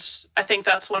 And I think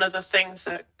that's one of the things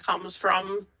that comes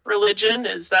from religion,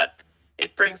 is that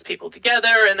it brings people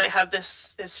together and they have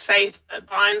this faith that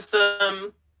binds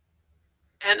them.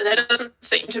 And there doesn't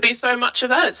seem to be so much of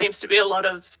that. It seems to be a lot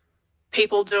of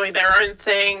people doing their own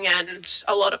thing and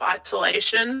a lot of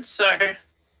isolation. So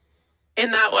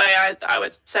in that way, I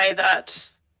would say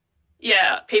that,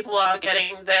 yeah, people are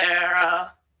getting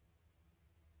their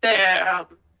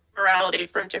morality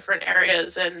from different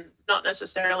areas and not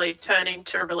necessarily turning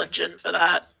to religion for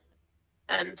that.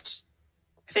 And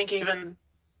I think even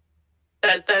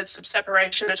that there's some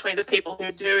separation between the people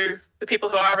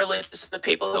who are religious and the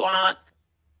people who aren't.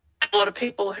 A lot of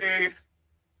people who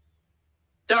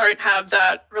don't have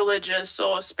that religious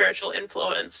or spiritual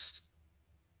influence,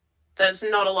 there's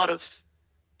not a lot of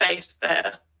faith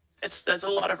there. There's a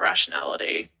lot of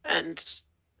rationality, and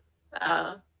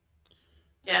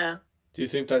yeah. Do you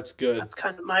think that's good? That's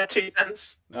kind of my 2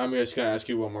 cents. I'm just going to ask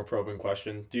you one more probing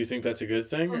question. Do you think that's a good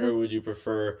thing, Mm-hmm. or would you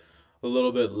prefer a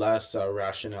little bit less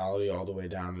rationality all the way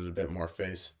down and a bit more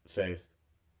faith?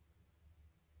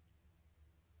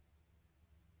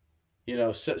 You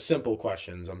know, simple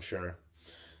questions, I'm sure.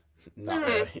 Not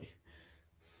really.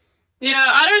 Yeah,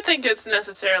 I don't think it's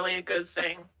necessarily a good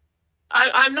thing.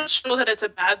 I'm not sure that it's a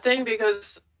bad thing,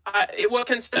 because what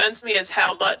concerns me is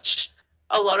how much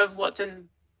a lot of what's in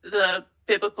the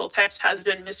biblical text has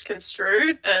been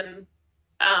misconstrued, and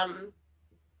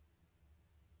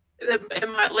it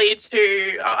might lead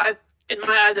to, in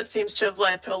my eyes, it seems to have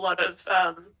led to a lot of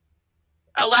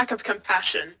a lack of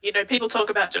compassion. You know, people talk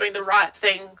about doing the right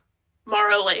thing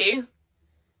morally,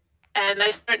 and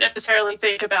they don't necessarily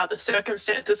think about the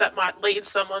circumstances that might lead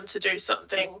someone to do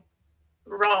something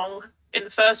wrong in the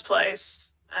first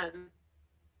place. And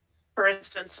for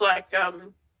instance, like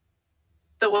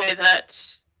the way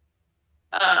that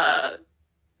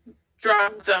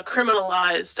drugs are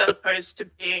criminalized as opposed to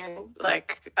being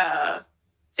like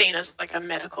seen as like a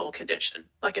medical condition,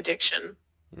 like addiction.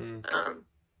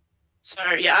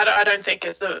 So yeah, I don't think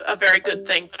it's a very good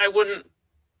thing, but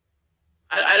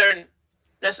I don't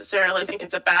necessarily think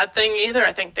it's a bad thing either.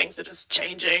 I think things are just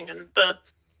changing, and the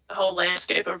whole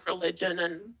landscape of religion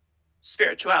and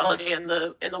spirituality in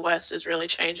the West is really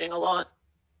changing a lot.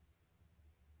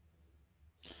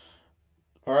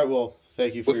 All right, well,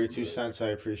 thank you for your 2 cents. I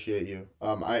appreciate you.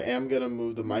 I am going to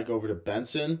move the mic over to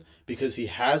Benson because he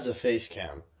has a face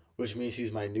cam, which means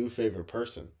he's my new favorite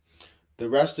person. The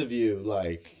rest of you,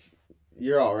 like,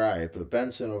 you're all right, but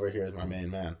Benson over here is my main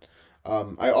man.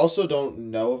 I also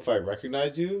don't know if I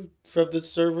recognize you from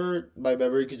this server. My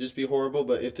memory could just be horrible,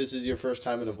 but if this is your first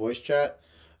time in a voice chat,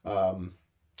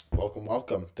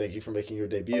 welcome. Thank you for making your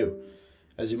debut.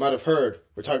 As you might have heard,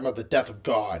 we're talking about the death of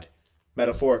God,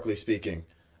 metaphorically speaking,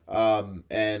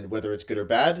 and whether it's good or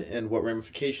bad, and what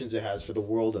ramifications it has for the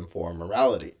world and for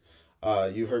morality.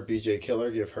 You heard BJ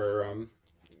Killer give her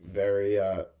very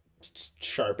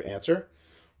sharp answer.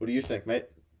 What do you think, mate?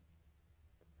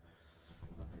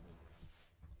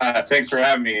 Thanks for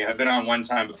having me. I've been on one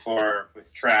time before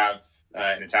with Trav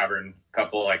in a tavern a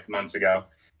couple months ago.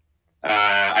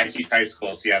 I teach high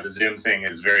school, so yeah, the Zoom thing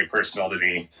is very personal to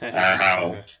me.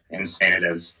 How insane it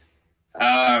is.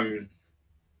 I've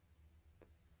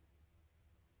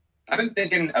been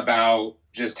thinking about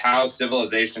just how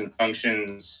civilization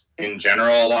functions in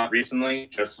general a lot recently,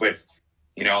 just with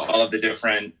all of the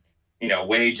different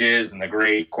wages and the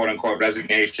great quote unquote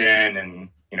resignation and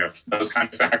those kind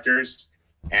of factors.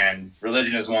 And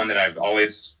religion is one that I've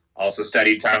always also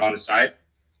studied kind of on the side.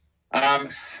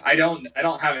 I don't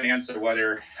have an answer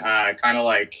whether kind of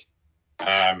like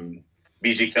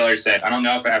BG Killer said, I don't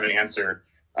know if I have an answer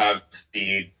of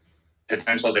the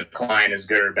potential decline is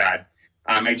good or bad.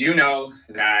 I do know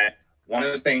that one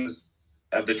of the things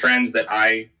of the trends that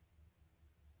I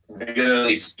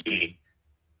regularly see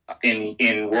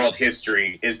in world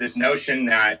history is this notion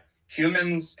that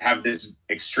humans have this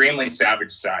extremely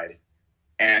savage side.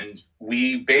 And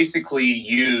we basically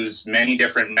use many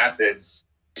different methods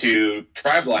to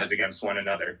tribalize against one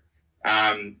another.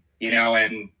 And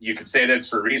you could say that it's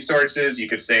for resources. You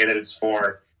could say that it's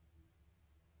for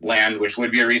land, which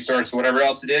would be a resource, whatever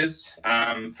else it is.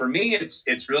 For me,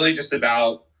 it's really just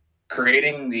about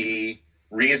creating the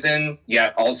reason,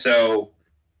 yet also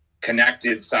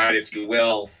connected side, if you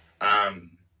will,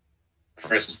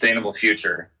 for a sustainable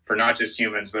future for not just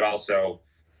humans, but also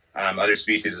other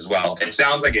species as well. It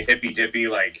sounds like a hippy dippy,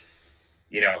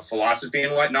 philosophy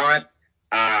and whatnot.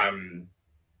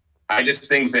 I just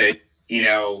think that,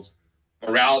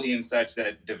 morality and such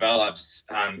that develops,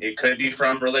 it could be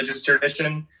from religious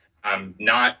tradition,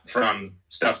 not from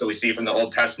stuff that we see from the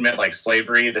Old Testament, like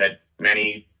slavery, that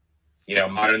many,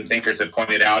 modern thinkers have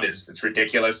pointed out it's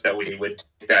ridiculous that we would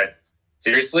take that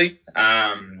seriously.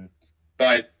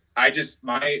 But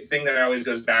my thing that always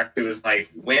goes back to is like,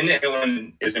 when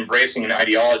anyone is embracing an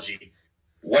ideology,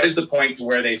 what is the point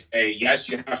where they say, yes,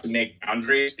 you have to make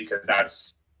boundaries because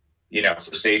that's,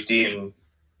 for safety and,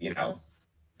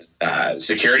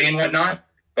 security and whatnot.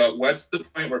 But what's the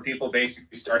point where people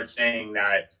basically start saying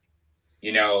that,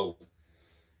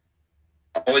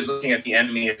 always looking at the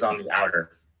enemy is on the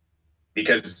outer?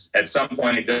 Because at some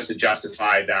point it goes to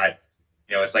justify that,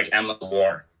 it's like endless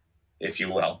war, if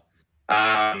you will.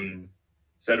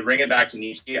 So to bring it back to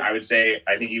Nietzsche, I would say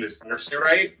I think he was partially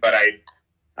right, but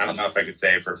I don't know if I could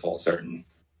say it for full certain.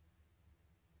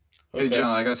 Hey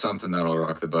John, I got something that'll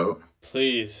rock the boat.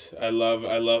 Please, I love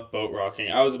boat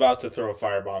rocking. I was about to throw a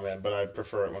firebomb in, but I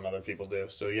prefer it when other people do.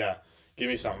 So yeah, give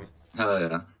me something. Hell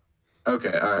yeah.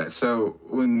 Okay, all right. So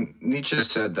when Nietzsche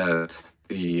said that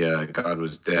the God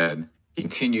was dead, he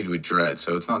continued with dread.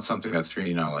 So it's not something that's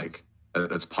like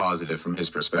that's positive from his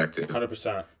perspective.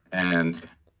 100%. And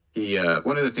he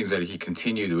one of the things that he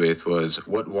continued with was,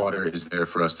 what water is there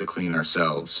for us to clean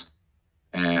ourselves?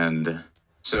 And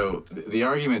so the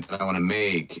argument that I want to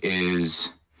make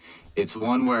is, it's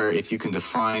one where if you can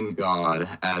define God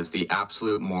as the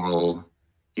absolute moral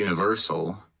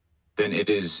universal, then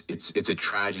it's a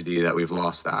tragedy that we've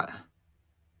lost that.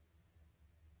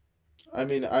 I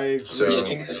mean, I agree. So,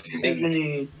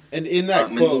 and in that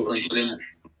quote,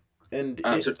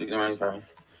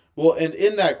 and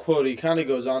in that quote, he kind of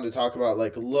goes on to talk about,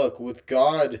 like, look, with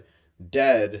God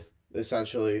dead,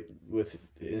 essentially,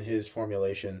 in his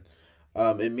formulation,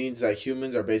 it means that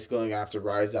humans are basically going to have to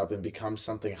rise up and become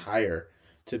something higher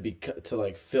to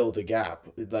fill the gap.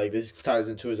 Like, this ties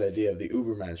into his idea of the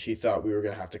Ubermensch. He thought we were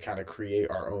going to have to kind of create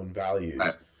our own values.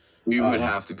 We would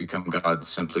have to become God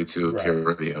simply to appear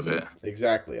worthy of it.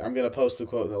 Exactly. I'm gonna post the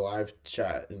quote in the live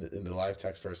chat in the live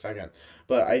text for a second.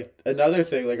 But another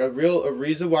thing, like a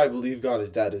reason why I believe God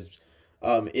is dead is,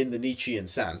 in the Nietzschean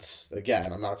sense.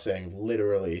 Again, I'm not saying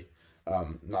literally.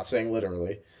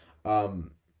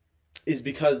 Is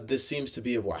because this seems to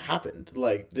be of what happened.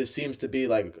 Like, this seems to be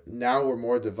like, now we're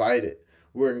more divided.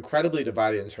 We're incredibly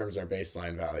divided in terms of our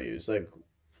baseline values. Like,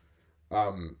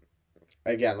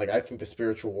 again, like, I think the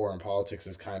spiritual war in politics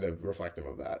is kind of reflective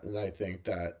of that. And I think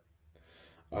that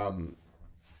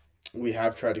we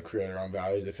have tried to create our own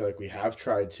values. I feel like we have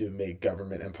tried to make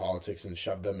government and politics and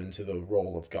shove them into the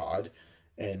role of God,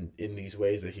 and in these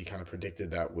ways that he kind of predicted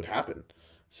that would happen.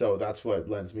 So that's what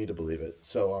lends me to believe it.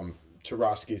 So to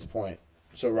Roski's point.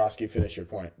 So Roski, finish your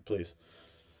point, please.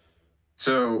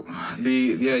 So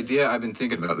the idea, I've been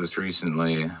thinking about this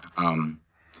recently,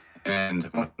 and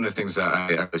one of the things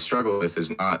that I struggle with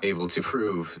is not able to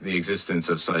prove the existence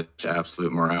of such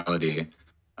absolute morality.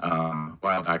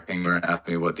 While back, Pangburn asked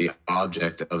me what the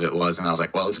object of it was, and I was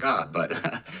like, well, it's God, but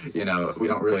we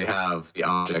don't really have the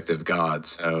object of God,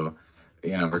 so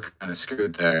we're kind of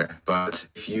screwed there. But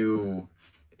if you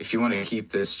want to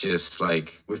keep this just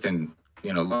like within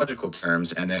logical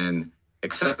terms, and then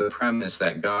accept the premise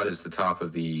that God is the top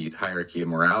of the hierarchy of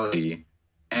morality,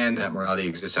 and that morality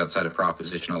exists outside of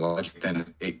propositional logic,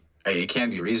 then it can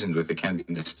be reasoned with, it can be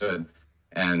understood.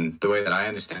 And the way that I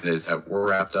understand it is that we're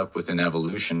wrapped up within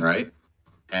evolution, right?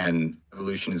 And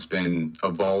evolution has been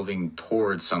evolving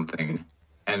towards something.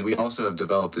 And we also have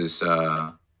developed this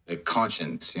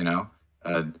conscience,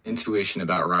 intuition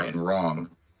about right and wrong.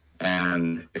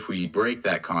 And if we break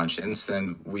that conscience,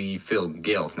 then we feel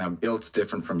guilt. Now, guilt's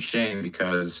different from shame,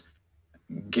 because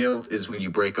guilt is when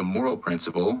you break a moral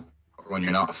principle, or when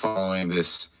you're not following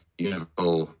this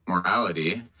universal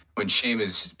morality, when shame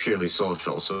is purely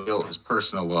social. So guilt is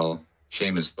personal, while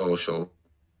shame is social.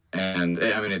 And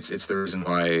I mean, it's the reason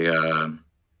why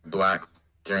Black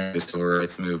during the civil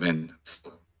rights movement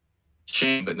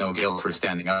shame but no guilt for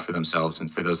standing up for themselves and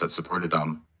for those that supported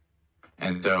them.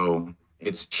 And so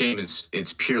shame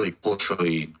is purely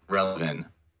culturally relevant,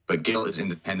 but guilt is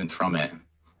independent from it.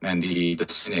 And the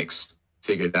cynics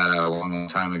figured that out a long, long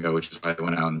time ago, which is why they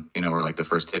went out and were like the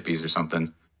first hippies or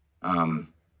something.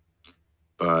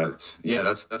 But yeah,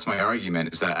 that's my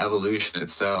argument, is that evolution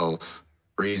itself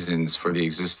reasons for the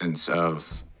existence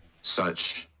of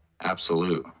such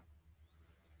absolute.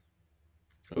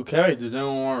 Okay, does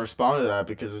anyone want to respond to that?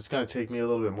 Because it's going to take me a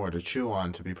little bit more to chew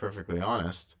on, to be perfectly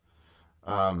honest.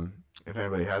 If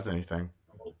anybody has anything.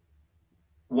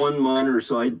 One minor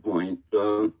side point.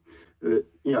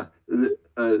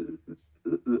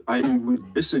 I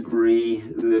would disagree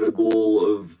that a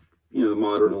goal of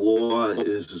modern law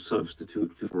is a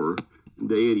substitute for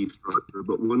deity structure,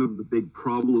 but one of the big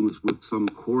problems with some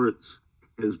courts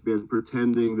has been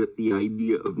pretending that the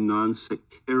idea of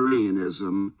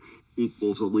non-sectarianism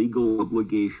equals a legal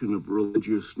obligation of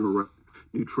religious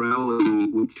neutrality,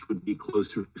 which would be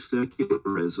closer to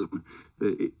secularism.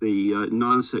 The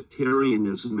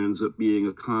non-sectarianism ends up being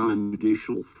a common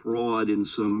judicial fraud in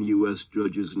some U.S.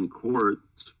 judges and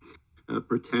courts,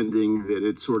 pretending that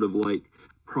it's sort of like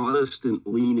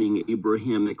Protestant-leaning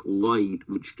Abrahamic light,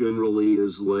 which generally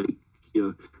is like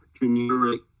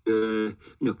generic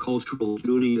cultural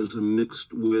Judaism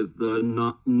mixed with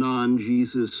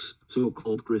non-Jesus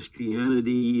so-called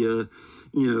Christianity,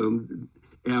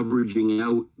 averaging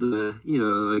out the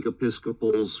like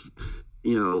Episcopals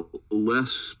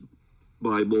less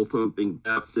Bible thumping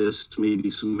Baptists, maybe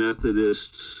some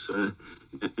Methodists,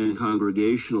 and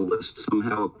Congregationalists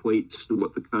somehow equates to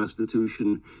what the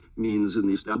Constitution means in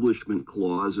the Establishment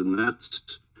Clause, and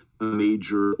that's a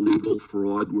major legal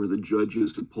fraud where the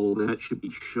judges who pull that should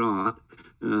be shot.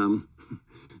 And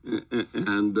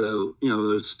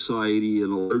the society in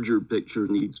a larger picture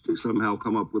needs to somehow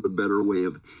come up with a better way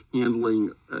of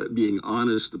handling, being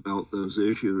honest about those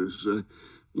issues,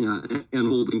 and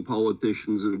holding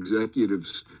politicians and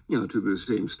executives, to the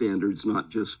same standards, not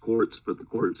just courts, but the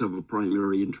courts have a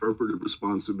primary interpretive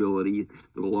responsibility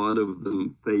that a lot of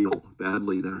them fail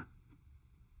badly there.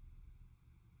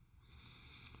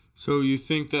 So you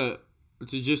think that,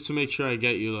 just to make sure I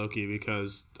get you, Loki,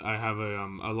 because I have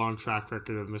a long track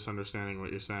record of misunderstanding what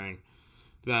you're saying,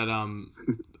 that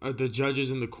the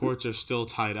judges in the courts are still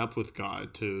tied up with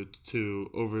God to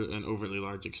over an overtly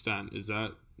large extent. Is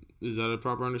that a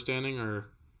proper understanding, or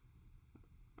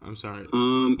I'm sorry?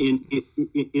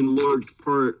 In large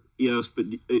part, yes, but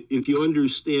if you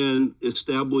understand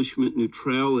establishment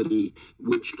neutrality,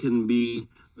 which can be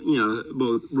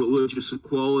both religious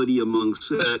equality among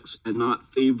sects and not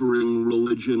favoring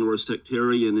religion or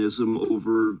sectarianism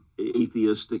over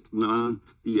atheistic,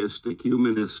 non-theistic,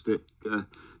 humanistic,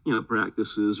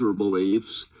 practices or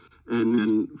beliefs, and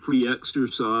then free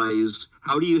exercise.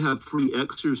 How do you have free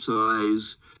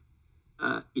exercise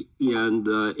and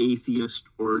atheist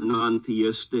or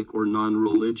non-theistic or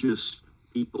non-religious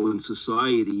people in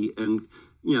society, and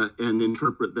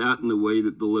interpret that in a way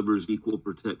that delivers equal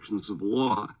protections of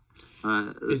law?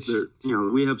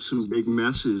 We have some big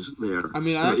messes there. I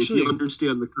mean, if you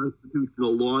understand the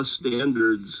constitutional law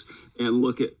standards and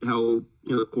look at how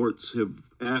courts have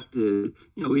acted,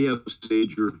 we have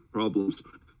major problems.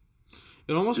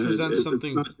 It almost presents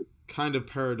something kind of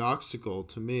paradoxical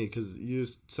to me, because you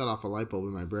just set off a light bulb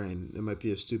in my brain. It might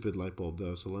be a stupid light bulb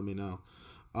though, so let me know.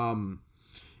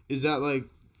 Is that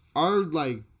our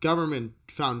government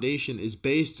foundation is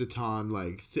based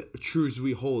upon truths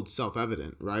we hold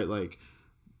self-evident, right?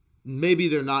 Maybe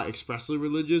they're not expressly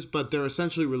religious, but they're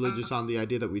essentially religious on the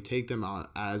idea that we take them on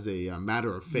as a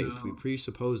matter of faith. No. We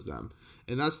presuppose them.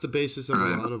 And that's the basis of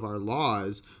a lot of our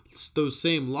laws, those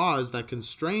same laws that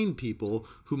constrain people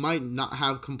who might not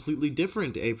have completely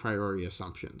different a priori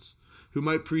assumptions, who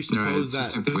might presuppose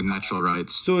that with natural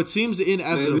rights. So it seems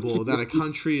inevitable that a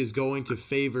country is going to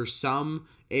favor some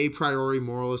a priori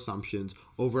moral assumptions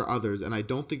over others, and I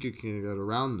don't think you can get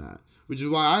around that. Which is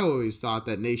why I always thought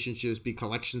that nations should just be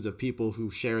collections of people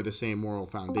who share the same moral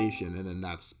foundation, and then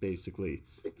that's basically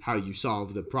how you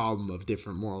solve the problem of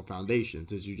different moral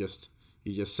foundations, is you just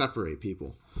separate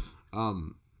people.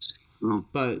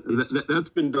 But that's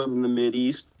been done in the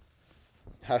Mideast.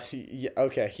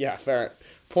 Okay, yeah, fair.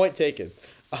 Point taken.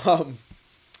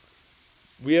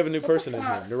 We have a new person in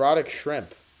here, Neurotic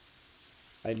Shrimp.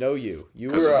 I know you. You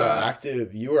were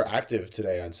active. You were active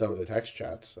today on some of the text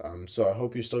chats. So I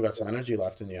hope you still got some energy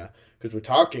left in you, because we're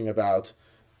talking about,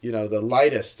 the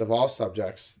lightest of all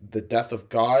subjects, the death of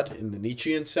God in the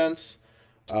Nietzschean sense.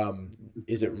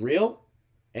 Is it real?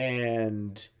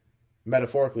 And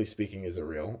metaphorically speaking, is it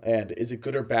real? And is it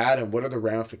good or bad? And what are the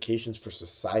ramifications for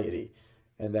society?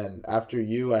 And then after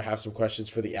you, I have some questions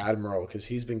for the Admiral, because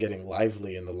he's been getting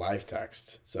lively in the live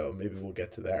text. So maybe we'll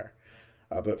get to there.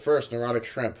 But first, Neurotic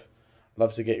Shrimp,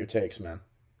 love to get your takes, man.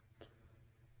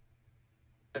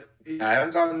 Yeah, I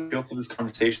haven't gotten a feel for this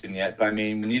conversation yet, but I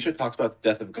mean, when Nietzsche talks about the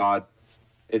death of God,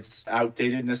 it's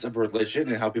outdatedness of religion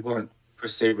and how people aren't per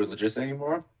se religious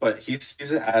anymore, but he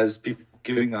sees it as people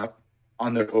giving up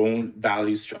on their own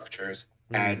value structures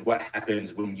and what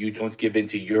happens when you don't give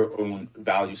into your own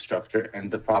value structure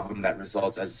and the problem that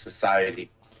results as a society.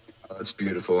 Oh, that's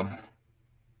beautiful.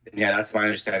 Yeah, that's my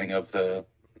understanding of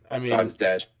God's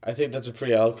dead. I think that's a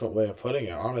pretty eloquent way of putting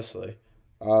it, honestly.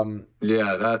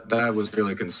 Yeah, that was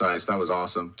really concise. That was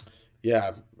awesome.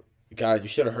 Yeah. God, you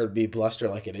should have heard me bluster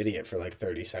like an idiot for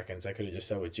 30 seconds. I could have just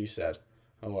said what you said.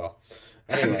 Oh, well.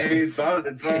 Anyway. it's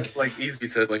not easy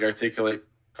to articulate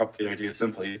complicated ideas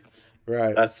simply.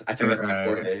 Right. I think that's my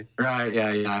forte. Right,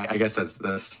 yeah. I guess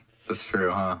that's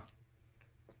true, huh?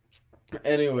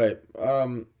 Anyway,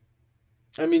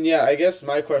 I guess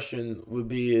my question would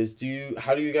be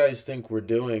how do you guys think we're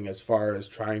doing as far as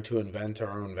trying to invent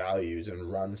our own values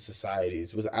and run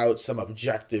societies without some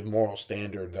objective moral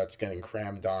standard that's getting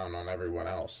crammed on everyone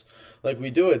else? We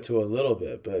do it to a little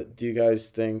bit, but do you guys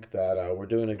think that we're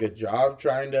doing a good job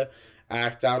trying to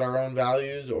act out our own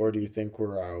values, or do you think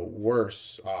we're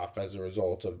worse off as a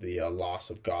result of the loss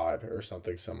of God or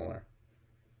something similar?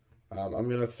 I'm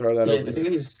going to throw that over. The thing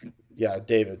is, yeah,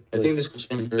 David. I think this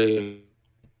question really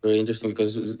very interesting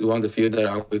because it's one of the few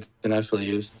that we can actually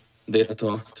use data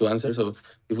to answer. So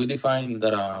if we define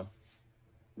that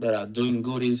doing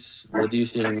good is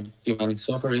reducing human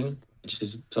suffering, which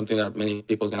is something that many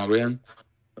people can agree on,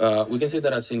 we can say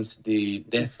that since the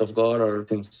death of God or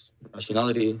since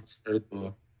rationality started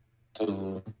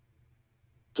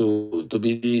to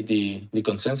be the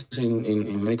consensus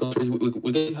in many countries,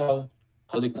 we can see how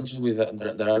the countries with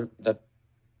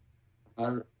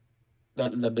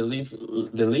that believe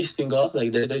the least in God,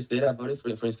 like there's data about it.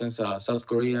 For instance, South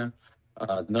Korea,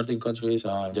 northern countries,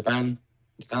 Japan,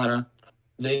 Canada,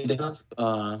 they have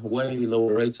way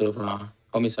lower rates of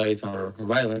homicides or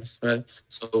violence, right?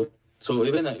 So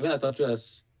even a country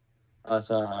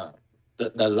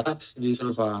that lacks this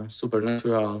sort of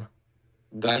supernatural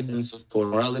guidance for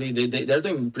morality, they're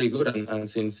doing pretty good. And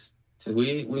since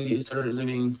we started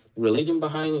leaving religion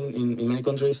behind in many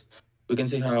countries, we can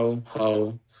see how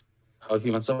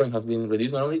human suffering have been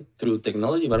reduced not only through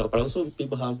technology, but also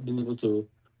people have been able to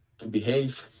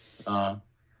behave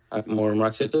more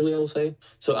acceptably, I would say.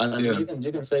 So and Yeah.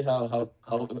 you can say how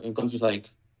in countries like,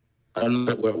 I don't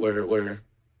know, where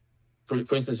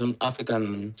for instance, some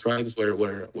African tribes where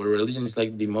religion is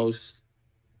like the most,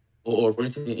 or for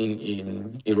instance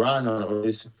in Iran or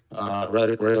this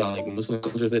rather like Muslim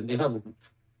countries, that they have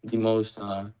the most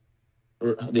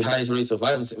the highest rates of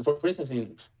violence. For instance,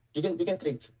 you can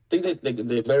take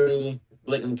the very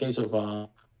blatant case of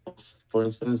for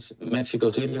instance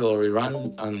Mexico City or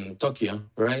Iran and Tokyo,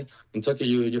 right? In Tokyo,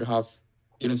 you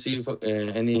don't see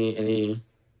any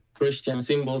Christian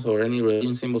symbols or any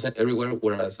religion symbols everywhere,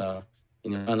 whereas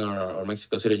in Iran or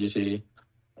Mexico City, you see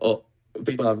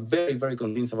people are very, very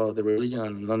convinced about the religion,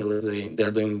 and nonetheless they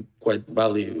are doing quite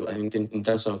badly in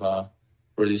terms of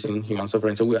reducing human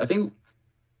suffering. So I think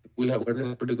we're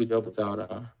doing a pretty good job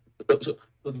without. So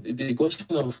the question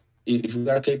of if we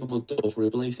are capable of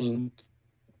replacing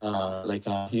like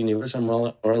a universal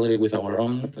morality with our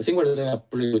own, I think we're doing a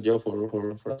pretty good job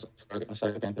for as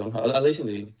I can tell, at least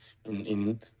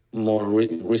in more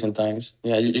recent times.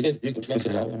 Yeah, you can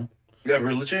say that. Yeah. Yeah,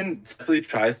 religion definitely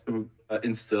tries to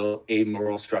instill a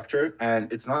moral structure,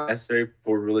 and it's not necessary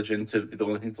for religion to be the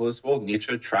only thing philosophical.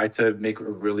 Nietzsche tried to make a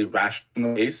really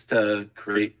rational case to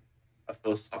create a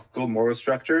philosophical moral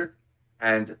structure,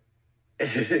 and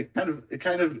it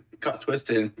kind of got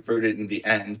twisted and converted in the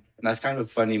end. And that's kind of a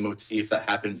funny motif that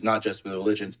happens not just with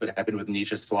religions, but it happened with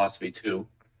Nietzsche's philosophy too.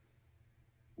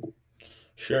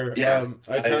 Sure. Yeah.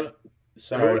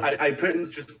 Sorry. I put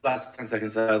in just the last 10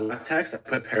 seconds left text. I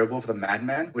put Parable of the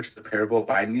Madman, which is a parable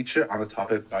by Nietzsche on the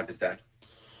topic of God is dead.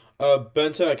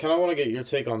 Benton, I kind of want to get your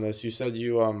take on this. You said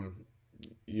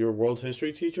your world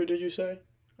history teacher, did you say?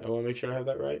 I want to make sure I have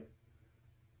that right.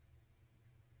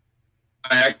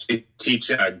 I actually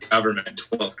teach government in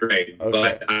 12th grade,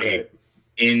 Okay, but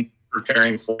in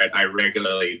preparing for it, I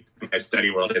regularly study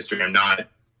world history. I'm not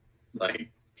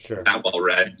that well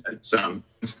read at some.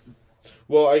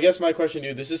 Well, I guess my question to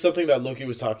you, this is something that Loki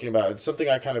was talking about. It's something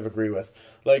I kind of agree with.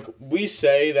 Like, we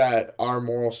say that our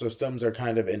moral systems are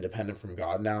kind of independent from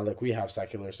God now. Like, we have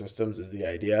secular systems is the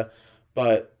idea.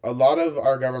 But a lot of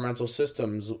our governmental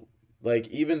systems, like,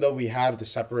 even though we have the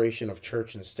separation of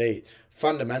church and state,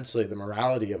 fundamentally the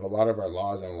morality of a lot of our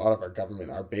laws and a lot of our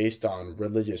government are based on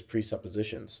religious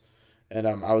presuppositions. And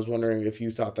I was wondering if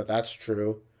you thought that that's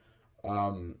true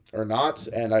or not.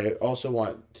 And I also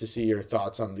want to see your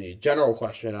thoughts on the general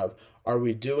question of, are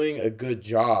we doing a good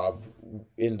job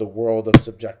in the world of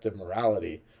subjective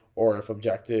morality, or if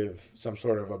some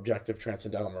sort of objective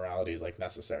transcendental morality is like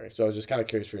necessary? So I was just kind of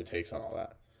curious for your takes on all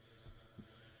that.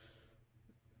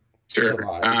 Sure. It's a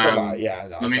lot. Yeah.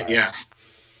 No, yeah.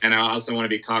 And I also want to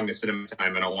be cognizant of my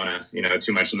time. I don't want to,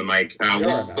 too much on the mic. Can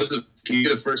you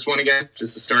do the first one again,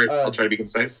 just to start? I'll try to be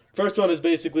concise. First one is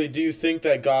basically, do you think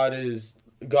that God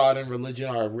and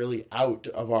religion are really out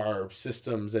of our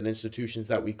systems and institutions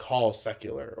that we call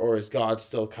secular, or is God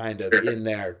still kind of in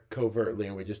there covertly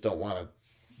and we just don't want to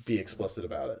be explicit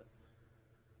about it?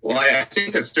 Well, I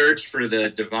think a search for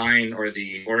the divine or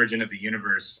the origin of the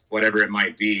universe, whatever it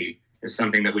might be, is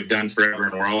something that we've done forever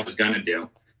and we're always going to do.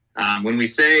 When we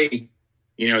say,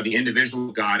 the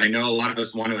individual God, I know a lot of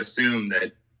us want to assume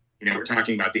that, we're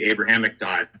talking about the Abrahamic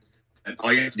God. And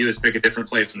all you have to do is pick a different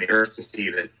place on the earth to see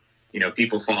that,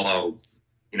 people follow,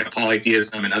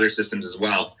 polytheism and other systems as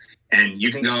well. And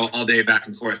you can go all day back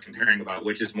and forth comparing about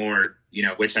which is more,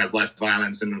 which has less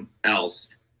violence than else.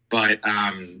 But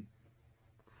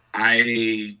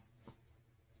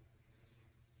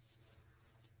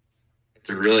it's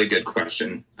a really good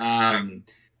question.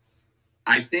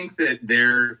 I think that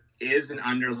there is an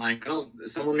underlying.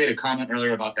 Someone made a comment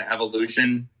earlier about the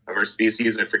evolution of our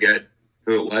species. I forget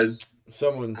who it was.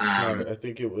 Someone smart. I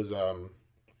think it was I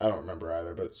don't remember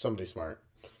either, but somebody smart.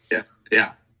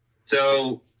 Yeah.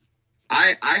 So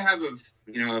I have a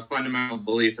fundamental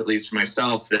belief, at least for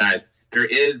myself, that there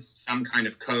is some kind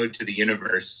of code to the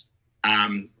universe.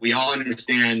 We all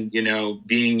understand,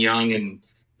 being young and,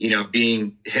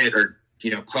 being hit or,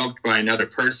 poked by another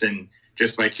person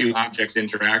just by two objects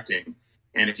interacting.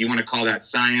 And if you want to call that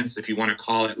science, if you want to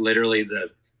call it literally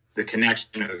the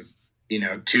connection of,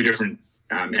 two different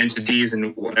entities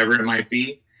and whatever it might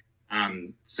be.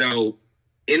 So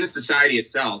in the society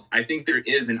itself, I think there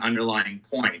is an underlying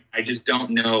point. I just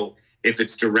don't know if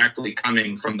it's directly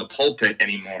coming from the pulpit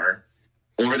anymore,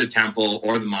 or the temple,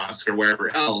 or the mosque, or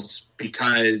wherever else,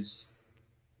 because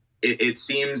it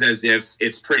seems as if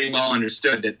it's pretty well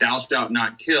understood that thou shalt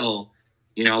not kill.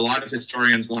 A lot of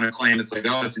historians want to claim it's like,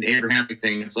 oh, it's an Abrahamic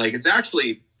thing. It's like, it's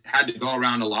actually had to go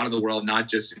around a lot of the world, not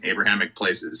just in Abrahamic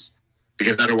places,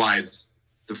 because otherwise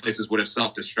the places would have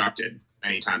self-destructed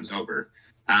many times over.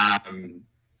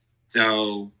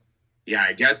 So, yeah,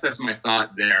 I guess that's my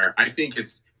thought there. I think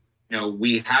it's,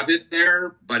 we have it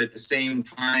there, but at the same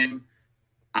time,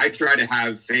 I try to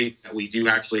have faith that we do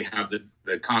actually have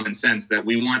the common sense that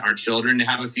we want our children to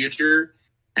have a future,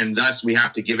 and thus we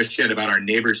have to give a shit about our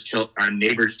neighbors'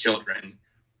 children,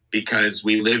 because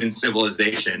we live in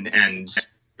civilization, and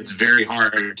it's very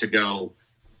hard to go,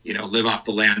 live off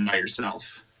the land by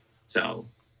yourself. So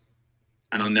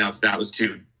I don't know if that was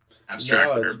too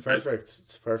abstract. No, it's perfect.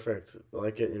 It's perfect. I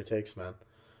like getting your takes, man.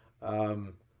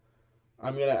 I'm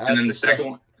gonna ask. And then the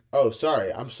second one. Oh,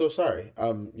 sorry. I'm so sorry.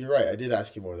 You're right. I did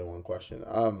ask you more than one question.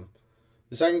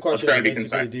 The second question is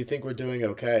basically, do you think we're doing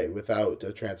okay without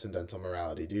a transcendental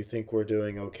morality? Do you think we're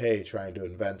doing okay trying to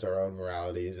invent our own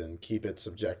moralities and keep it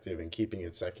subjective and keeping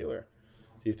it secular?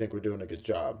 Do you think we're doing a good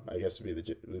job? I guess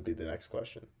would be the next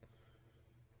question.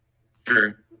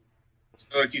 Sure.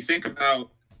 So if you think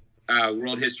about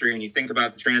world history and you think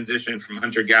about the transition from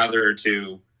hunter-gatherer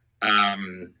to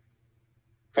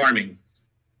farming,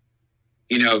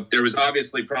 there was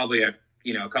obviously probably a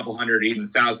couple hundred, even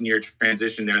 1,000-year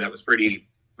transition there that was pretty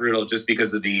brutal, just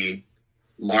because of the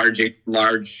large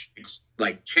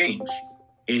change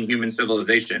in human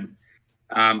civilization.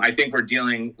 I think we're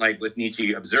dealing, like with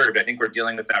Nietzsche observed, I think we're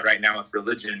dealing with that right now with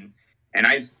religion. And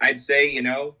I'd say,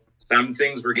 some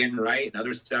things we're getting right and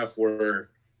other stuff were,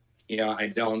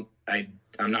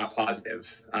 I'm not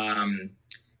positive.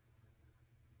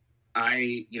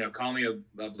 Call me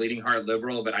a bleeding heart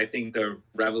liberal, but I think the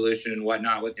revolution and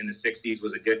whatnot in the 60s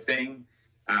was a good thing.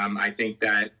 I think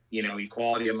that,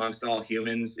 equality amongst all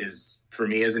humans for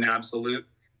me, is an absolute.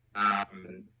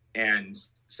 And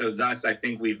so thus, I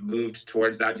think we've moved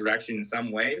towards that direction in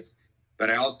some ways. But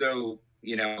I also,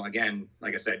 again,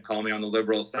 like I said, call me on the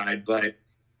liberal side, but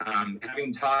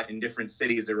having taught in different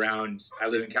cities around, I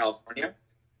live in California,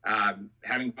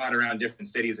 having taught around different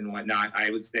cities and whatnot, I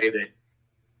would say that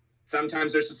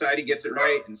sometimes our society gets it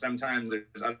right, and sometimes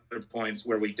there's other points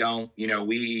where we don't.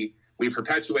 We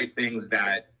perpetuate things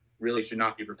that really should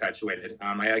not be perpetuated.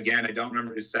 I don't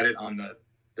remember who said it on the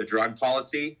drug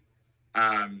policy.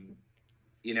 I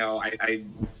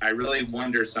really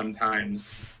wonder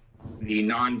sometimes the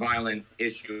nonviolent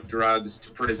issue of drugs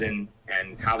to prison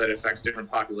and how that affects different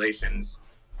populations.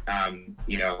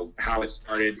 How it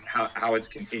started, how it's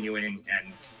continuing,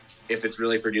 and if it's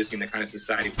really producing the kind of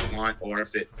society we want, or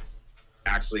if it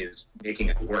actually is making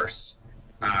it worse.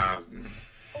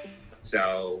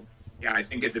 So yeah, I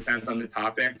think it depends on the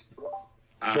topic.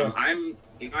 Sure. I'm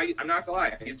not gonna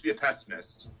lie, I used to be a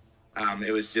pessimist.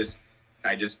 It was just,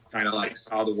 I just kind of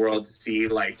saw the world to see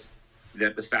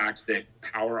that the fact that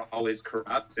power always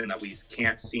corrupts and that we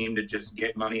can't seem to just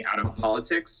get money out of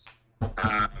politics,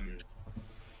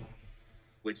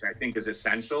 which I think is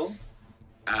essential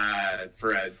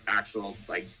for an actual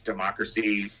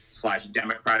democracy /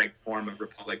 democratic form of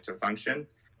republic to function.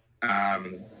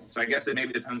 So I guess it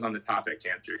maybe depends on the topic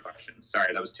to answer your question.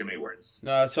 Sorry, that was too many words.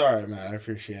 No, it's all right, man. I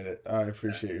appreciate it. I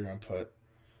appreciate your input.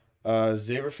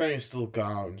 Zaberfang is still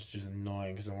gone, which is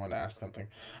annoying because I want to ask something.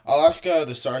 I'll ask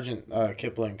the Sergeant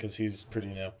Kipling because he's pretty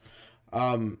new.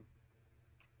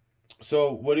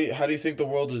 So how do you think the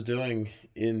world is doing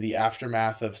in the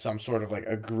aftermath of some sort of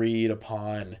agreed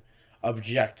upon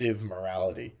objective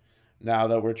morality? Now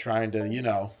that we're trying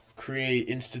to, create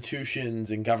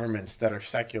institutions and governments that are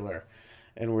secular,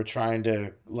 and we're trying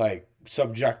to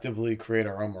subjectively create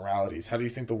our own moralities. How do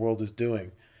you think the world is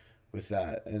doing with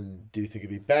that? And do you think it'd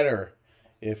be better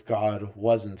if God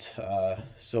wasn't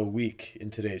so weak in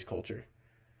today's culture?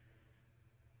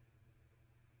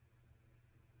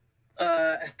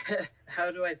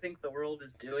 How do I think the world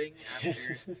is doing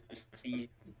after the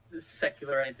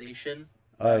secularization?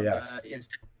 Oh, yes.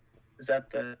 Is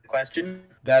that the question?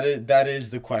 That is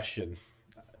the question.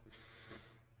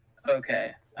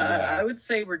 Okay. Yeah. I would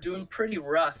say we're doing pretty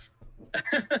rough.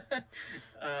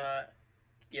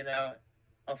 You know,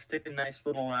 I'll stick a nice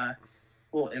little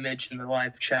image in the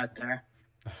live chat there.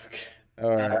 Okay.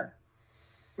 All right.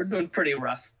 We're doing pretty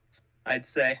rough, I'd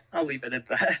say. I'll leave it at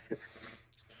that.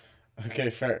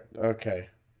 Okay, fair. Okay.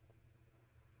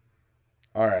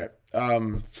 All right.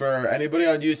 For anybody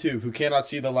on YouTube who cannot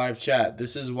see the live chat,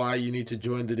 this is why you need to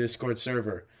join the Discord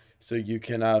server, so you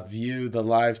can view the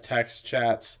live text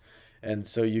chats, and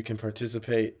so you can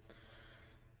participate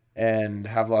and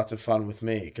have lots of fun with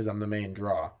me, because I'm the main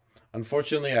draw.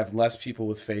 Unfortunately, I have less people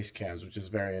with face cams, which is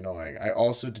very annoying. I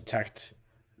also detect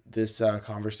this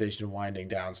conversation winding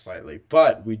down slightly,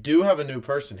 but we do have a new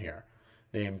person here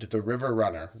named the River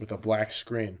Runner with a black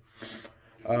screen.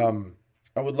 I don't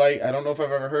know if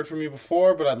I've ever heard from you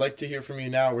before, but I'd like to hear from you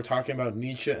now. We're talking about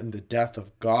Nietzsche and the death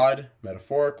of God,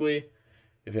 metaphorically,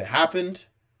 if it happened,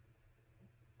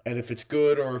 and if it's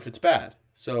good or if it's bad.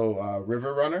 So,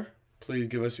 River Runner, please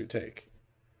give us your take,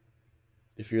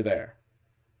 if you're there.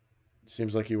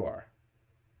 Seems like you are.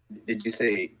 Did you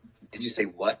say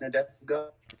what in the death of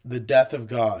God? The death of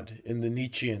God, in the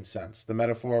Nietzschean sense, the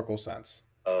metaphorical sense.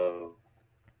 Oh.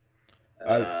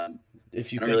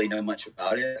 If you I don't really know much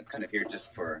about it. I'm kind of here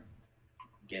just for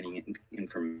getting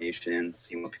information,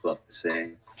 seeing what people have to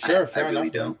say. Sure, fair I really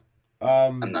enough. don't.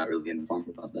 I'm not really informed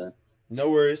about that.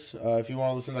 No worries. If you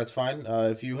want to listen, that's fine.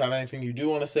 If you have anything you do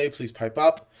want to say, please pipe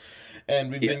up.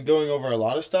 And we've been going over a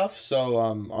lot of stuff. So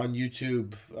on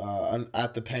YouTube,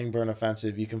 at the Pangburn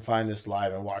Offensive, you can find this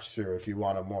live and watch through if you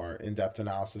want a more in-depth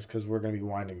analysis, because we're going to be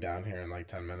winding down here in like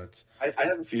 10 minutes. I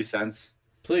have a few cents.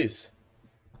 Please.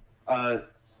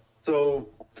 So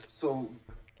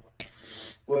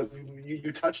what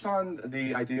you touched on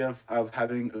the idea of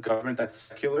having a government that's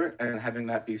secular and having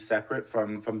that be separate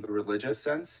from the religious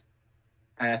sense.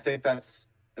 And I think that's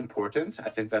important. I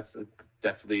think that's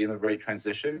definitely in the right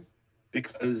transition,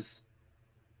 because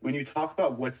when you talk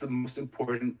about what's the most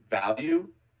important value,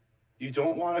 you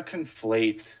don't want to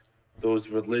conflate those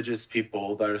religious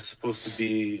people that are supposed to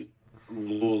be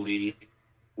lowly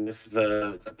with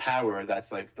the power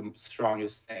that's like the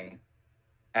strongest thing.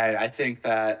 And I think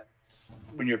that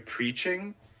when you're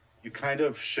preaching, you kind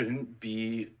of shouldn't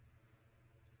be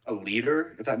a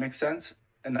leader, if that makes sense.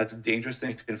 And that's a dangerous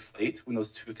thing to conflate when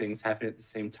those two things happen at the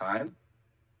same time.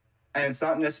 And it's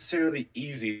not necessarily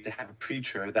easy to have a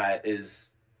preacher that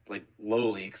is like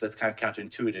lowly, because that's kind of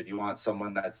counterintuitive. You want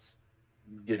someone that's,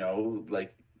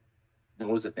 like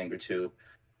knows a thing or two.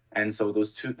 And so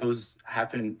those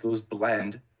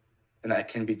blend, and that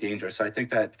can be dangerous. So I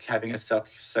think that having a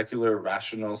secular,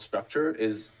 rational structure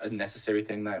is a necessary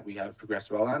thing that we have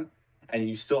progressed well on. And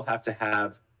you still have to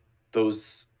have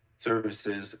those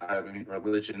services,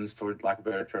 religions, for lack of a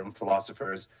better term,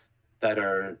 philosophers that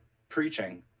are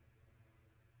preaching.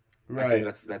 Right.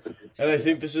 I think that's and I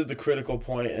think this is the critical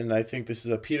point, and I think this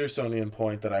is a Petersonian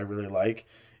point that I really like,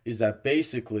 is that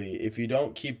basically if you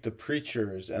don't keep the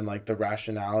preachers and like the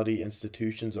rationality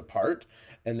institutions apart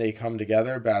and they come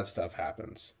together, bad stuff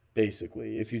happens.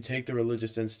 Basically, if you take the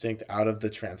religious instinct out of the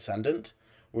transcendent,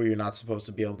 where you're not supposed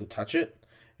to be able to touch it,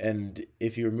 and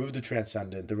if you remove the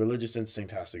transcendent, the religious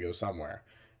instinct has to go somewhere,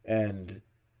 and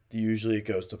usually it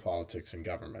goes to politics and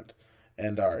government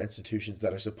and our institutions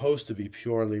that are supposed to be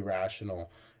purely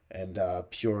rational and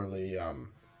purely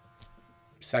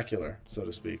secular, so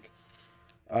to speak.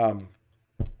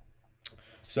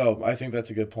 So I think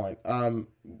that's a good point. I'm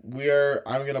going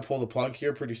to pull the plug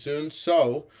here pretty soon.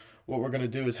 So what we're going to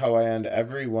do is how I end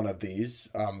every one of these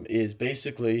is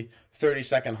basically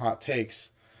 30-second hot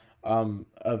takes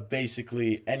of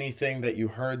basically anything that you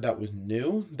heard that was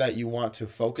new that you want to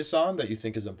focus on, that you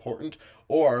think is important,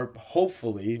 or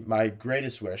hopefully, my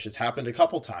greatest wish, it's happened a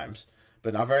couple times,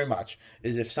 but not very much,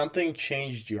 is if something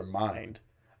changed your mind,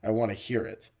 I want to hear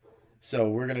it. So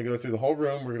we're going to go through the whole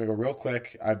room. We're going to go real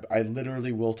quick. I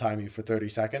literally will time you for 30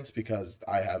 seconds because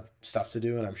I have stuff to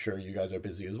do, and I'm sure you guys are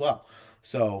busy as well.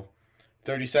 So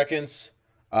 30 seconds,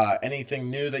 anything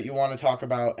new that you want to talk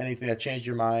about, anything that changed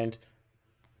your mind,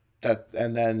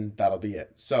 and then that'll be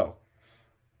it. So,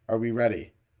 are we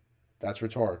ready? That's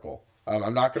rhetorical.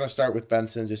 I'm not going to start with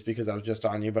Benson just because I was just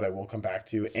on you, but I will come back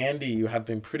to you. Andy, you have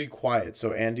been pretty quiet.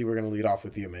 So, Andy, we're going to lead off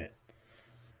with you, mate.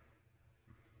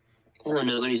 Oh,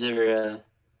 nobody's ever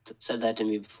said that to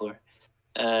me before.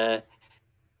 I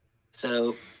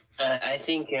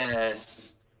think a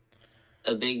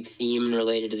big theme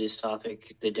related to this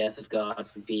topic, the death of God,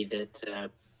 would be that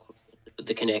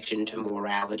the connection to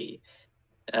morality.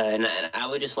 And I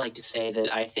would just like to say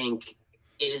that I think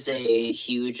it is a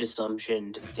huge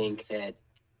assumption to think that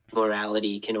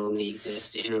morality can only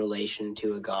exist in relation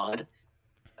to a god,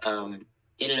 in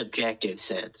an objective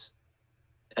sense.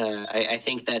 I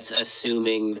think that's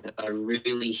assuming a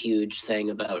really huge thing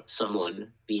about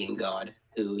someone being God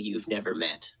who you've never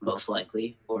met, most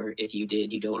likely, or if you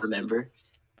did, you don't remember.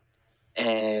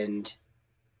 And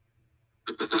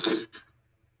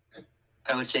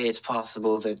I would say it's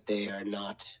possible that they are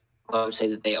not, well, I would say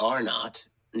that they are not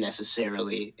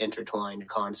necessarily intertwined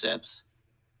concepts.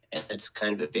 And it's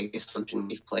kind of a big assumption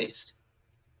we've placed.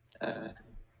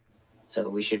 So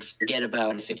we should forget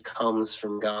about if it comes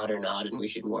from God or not, and we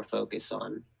should more focus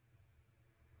on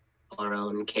our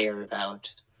own care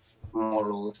about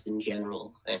morals in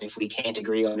general. And if we can't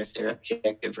agree on if they're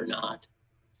objective or not,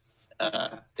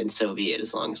 then so be it,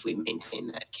 as long as we maintain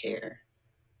that care.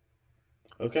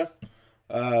 Okay.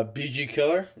 BG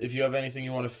Killer, if you have anything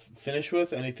you want to finish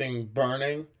with, anything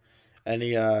burning,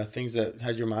 any things that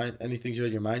had your mind, any things you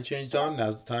had your mind changed on,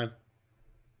 now's the time.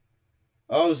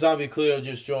 Oh, Zombie Cleo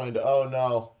just joined. Oh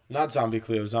no, not Zombie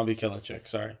Cleo, Zombie Killer Chick.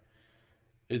 Sorry.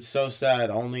 It's so sad.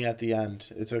 Only at the end.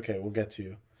 It's okay. We'll get to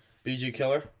you. BG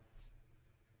Killer.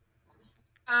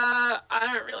 I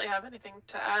don't really have anything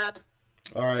to add.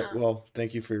 All right. Well,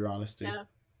 thank you for your honesty. Yeah.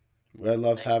 I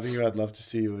loved having you. I'd love to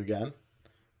see you again.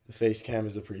 The face cam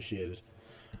is appreciated.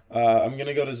 I'm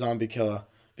gonna go to Zombie Killer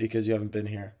because you haven't been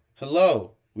here.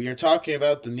 Hello. We are talking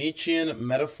about the Nietzschean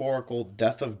metaphorical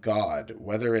death of God,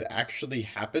 whether it actually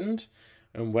happened,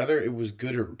 and whether it was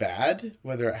good or bad,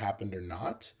 whether it happened or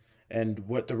not, and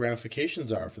what the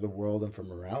ramifications are for the world and for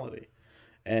morality.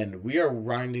 And we are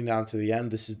winding down to the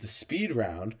end. This is the speed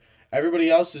round. Everybody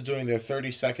else is doing their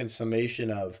 30-second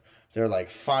summation of their like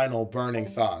final burning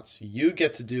thoughts. You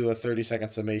get to do a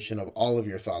 30-second summation of all of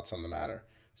your thoughts on the matter.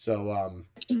 So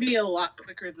It can be a lot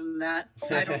quicker than that.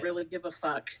 I don't really give a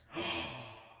fuck.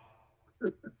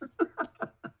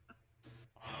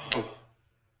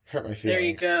 Hurt my feelings. There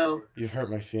you go. You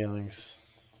hurt my feelings.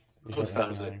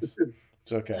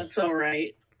 It's okay. That's all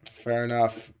right. Fair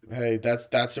enough. Hey,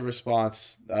 that's a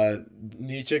response.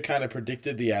 Nietzsche kind of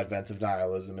predicted the advent of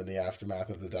nihilism in the aftermath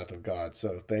of the death of God.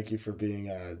 So thank you for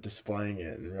being displaying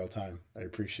it in real time. I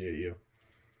appreciate you.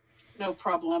 No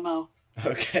problemo.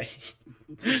 Okay.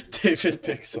 David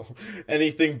Pixel.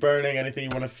 Anything burning, anything you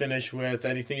want to finish with,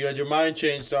 anything you had your mind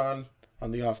changed on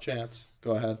the off chance?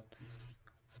 Go ahead.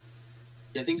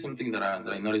 Yeah, I think something that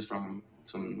I noticed from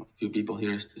some few people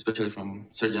here, especially from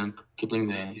Sergeant Kipling,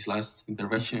 his last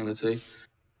intervention, let's say.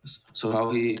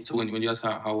 So when you ask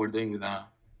how we're doing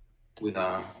with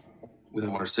our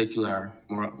secular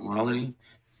morality,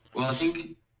 well, I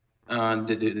think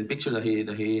the picture that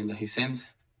he sent,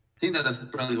 I think that's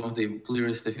probably one of the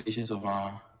clearest definitions of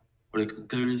or the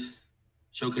clearest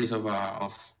showcase of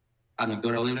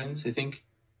anecdotal evidence. I think,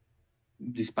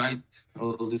 despite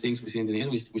all the things we see in the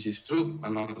news, which is true,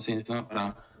 I'm not saying it's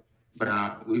not, but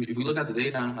if we look at the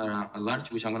data at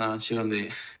large, which I'm gonna share on the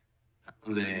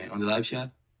live chat,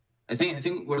 I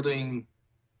think we're doing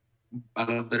a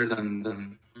lot better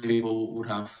than people would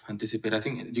have anticipated. I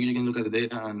think you can look at the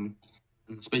data, and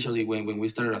especially when we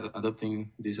started adopting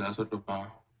this sort of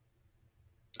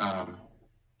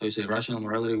rational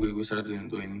morality, we started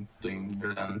doing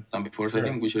better than before. So I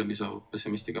think we shouldn't be so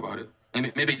pessimistic about it.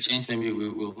 Maybe it changed. Maybe we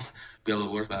will be a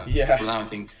little worse. But for now, I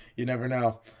think you never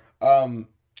know.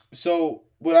 So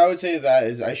what I would say to that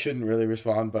is I shouldn't really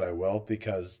respond, but I will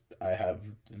because I have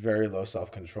very low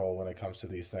self-control when it comes to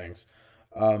these things.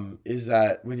 Is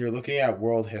that when you're looking at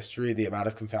world history, the amount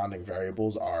of confounding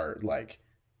variables are like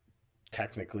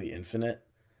technically infinite.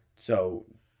 So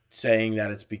saying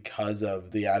that it's because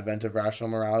of the advent of rational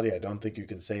morality, I don't think you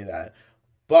can say that.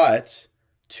 But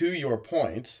to your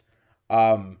point,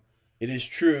 it is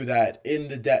true that in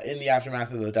the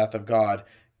aftermath of the death of God,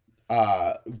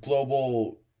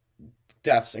 global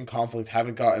deaths and conflict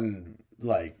haven't gotten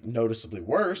like noticeably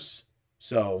worse.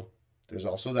 So there's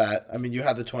also that. I mean, you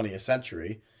had the 20th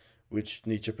century, which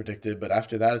Nietzsche predicted, but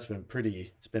after that, it's been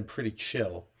pretty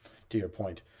chill. To your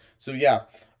point, so yeah,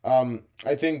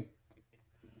 I think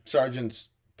Sargent's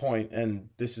point, and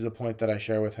this is a point that I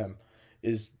share with him,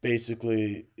 is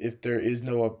basically if there is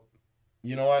no,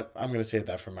 you know what, I'm gonna save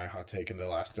that for my hot take in the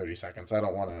last 30 seconds. I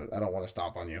don't want to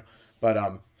stomp on you, but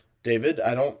David,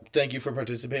 I don't thank you for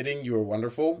participating. You were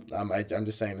wonderful. I'm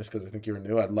just saying this because I think you were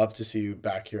new. I'd love to see you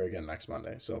back here again next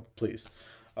Monday. So please,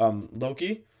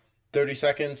 Loki, 30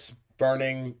 seconds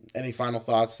burning. Any final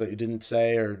thoughts that you didn't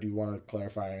say, or do you want to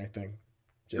clarify anything?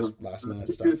 just last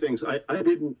minute stuff. Two things. I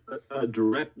didn't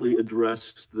directly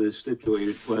address the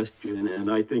stipulated question,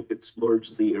 and I think it's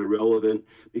largely irrelevant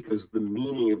because the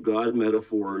meaning of God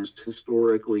metaphors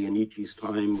historically in Nietzsche's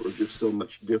time were just so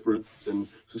much different than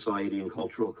society and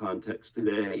cultural context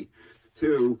today.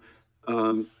 Two,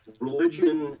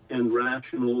 religion and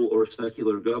rational or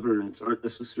secular governance aren't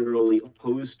necessarily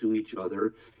opposed to each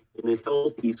other. In a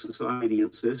healthy society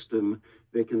and system,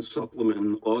 they can supplement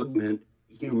and augment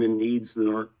human needs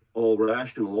that aren't all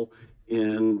rational,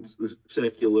 and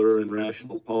secular and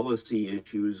rational policy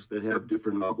issues that have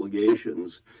different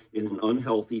obligations. In an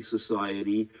unhealthy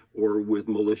society or with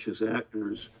malicious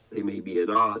actors, they may be at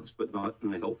odds, but not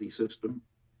in a healthy system.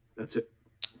 That's it.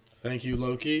 Thank you,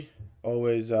 Loki.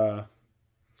 Always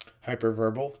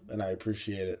hyperverbal, and I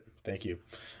appreciate it. Thank you.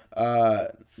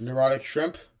 Neurotic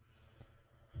Shrimp.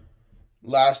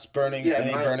 Last burning,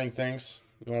 burning things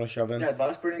you want to shove in? Yeah, the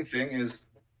last burning thing is,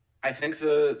 I think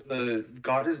the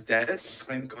God is dead,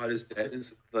 claim God is dead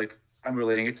is like, I'm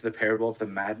relating it to the parable of the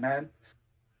madman.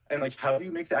 And like, how do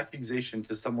you make the accusation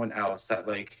to someone else that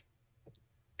like,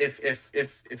 if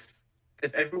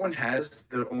everyone has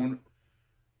their own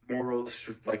moral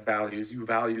like values, you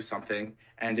value something,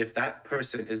 and if that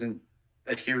person isn't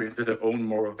adhering to their own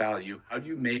moral value, how do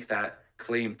you make that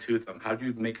claim to them? How do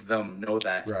you make them know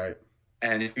that? Right.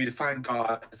 And if you define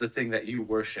God as the thing that you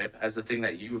worship, as the thing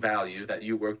that you value, that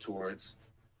you work towards,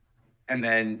 and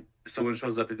then someone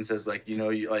shows up and says like,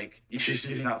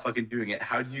 you're not fucking doing it,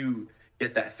 how do you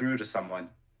get that through to someone?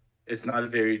 It's not a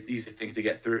very easy thing to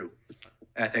get through.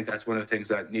 And I think that's one of the things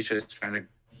that Nietzsche is trying to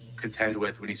contend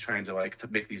with when he's trying to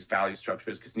make these value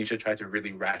structures, because Nietzsche tried to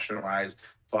really rationalize,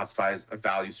 philosophize a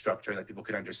value structure that people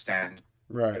could understand.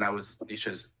 Right. And that was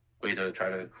Nietzsche's way to try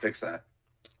to fix that.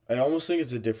 I almost think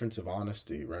it's a difference of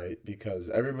honesty, right? Because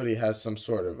everybody has some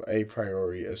sort of a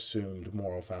priori assumed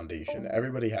moral foundation.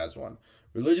 Everybody has one.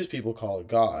 Religious people call it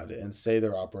God and say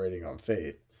they're operating on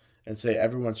faith and say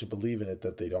everyone should believe in it,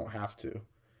 that they don't have to,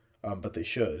 but they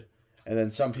should. And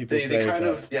then some people religious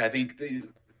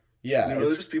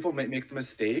people make the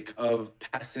mistake of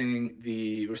passing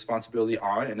the responsibility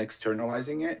on and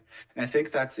externalizing it. And I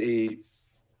think that's I'm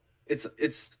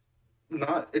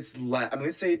gonna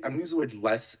use the word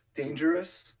less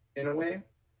dangerous in a way,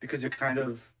 because you're kind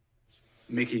of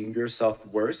making yourself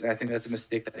worse. And I think that's a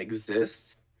mistake that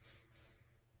exists.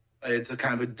 It's a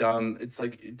kind of it's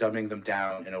like dumbing them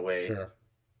down in a way. Sure.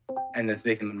 And it's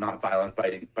making them not violent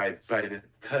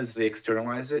because they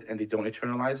externalize it and they don't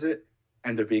internalize it,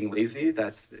 and they're being lazy.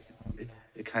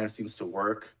 It kind of seems to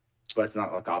work, but it's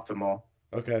not like optimal.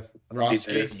 Okay. Ross,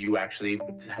 if you actually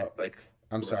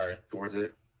I'm sorry. Towards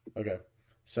it. Okay.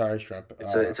 Sorry, Shrimp.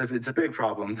 It's a big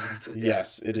problem.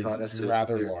 Yes, it is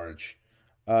rather large.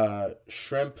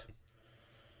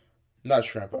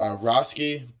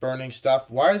 Roski, burning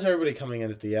stuff. Why is everybody coming in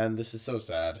at the end? This is so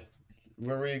sad.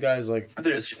 Where were you guys They're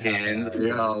just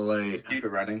late. Keep it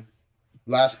running.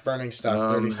 Last burning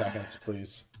stuff, 30 seconds,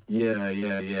 please.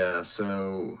 Yeah.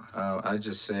 So I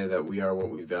just say that we are what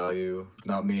we value,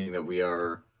 not meaning that we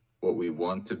are what we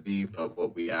want to be, but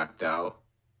what we act out.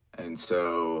 And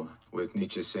so with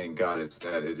Nietzsche saying God is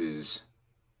dead, it is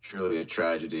truly a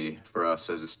tragedy for us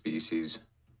as a species.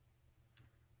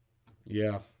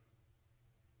 Yeah.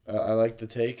 I like the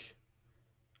take.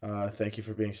 Thank you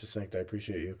for being succinct. I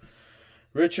appreciate you.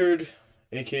 Richard,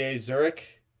 a.k.a.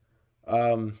 Zurich.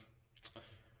 We're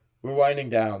winding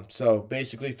down. So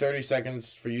basically 30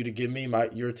 seconds for you to give me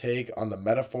your take on the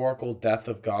metaphorical death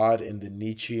of God in the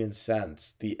Nietzschean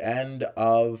sense. The end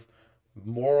of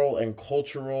moral and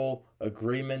cultural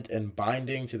agreement and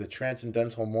binding to the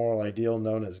transcendental moral ideal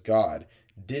known as God.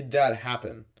 Did that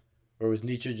happen? Or was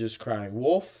Nietzsche just crying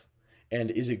wolf? And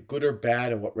is it good or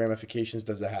bad, and what ramifications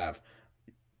does it have?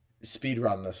 Speed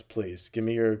run this, please. Give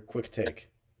me your quick take.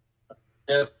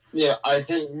 Yeah, I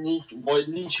think what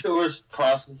Nietzsche was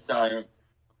prophesying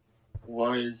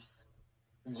was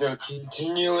the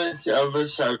continuance of a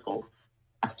cycle.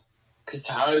 Because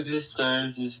how this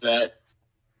goes is that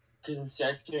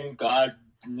conception God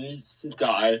needs to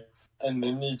die and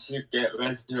then needs to get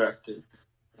resurrected.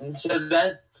 And so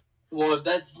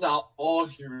that's not all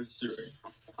he was doing.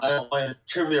 I don't want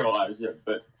to trivialize it,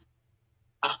 but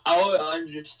our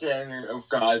understanding of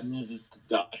God needed to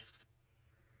die.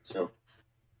 So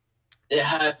it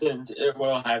happened, it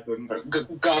will happen, but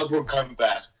God will come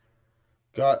back.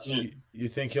 God, you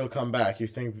think he'll come back? You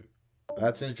think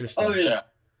that's interesting? Oh yeah.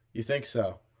 You think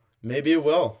so? Maybe it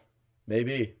will.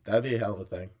 Maybe that'd be a hell of a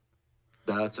thing.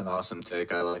 That's an awesome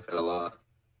take. I like that a lot.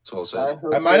 It's well said.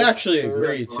 I might actually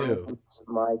agree too.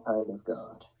 My kind of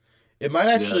God. It might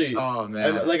actually. Yes. Oh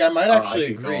man. I might actually I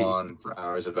could agree. go on for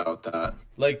hours about that.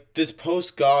 Like this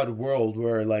post-God world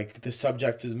where like the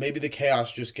subject is maybe the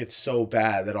chaos just gets so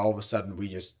bad that all of a sudden we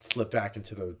just flip back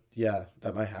into the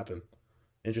that might happen.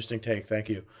 Interesting take. Thank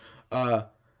you.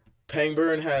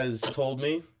 Pangburn has told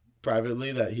me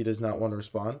privately that he does not want to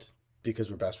respond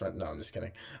because we're best friends. No, I'm just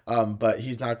kidding. But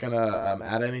he's not gonna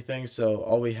add anything. So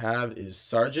all we have is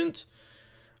Sergeant.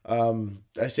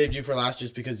 I saved you for last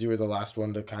just because you were the last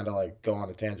one to kind of like go on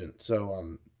a tangent.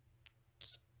 So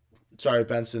sorry,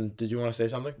 Benson. Did you want to say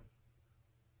something?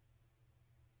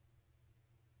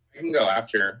 I can go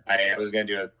after. I was gonna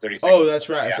do a 30 Oh, that's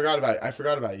right. Yeah. I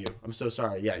forgot about you. I'm so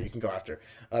sorry. Yeah, you can go after.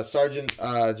 Sergeant,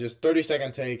 just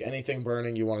 30-second take. Anything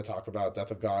burning you want to talk about?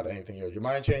 Death of God. Anything you had your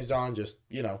mind changed on? Just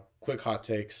quick hot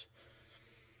takes.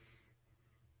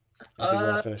 Anything you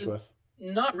want to finish with?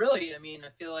 Not really. I mean, I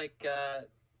feel like I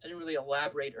didn't really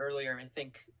elaborate earlier. I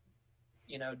think,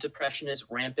 depression is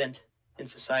rampant in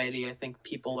society. I think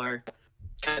people are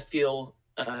kind of feel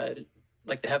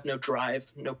like they have no drive,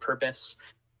 no purpose.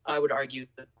 I would argue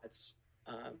that that's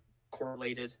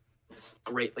correlated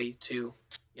greatly to,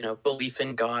 belief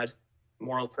in God,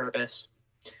 moral purpose.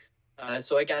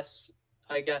 So I guess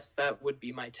that would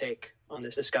be my take on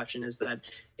this discussion, is that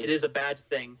it is a bad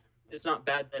thing. It's not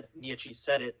bad that Nietzsche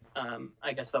said it.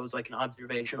 I guess that was like an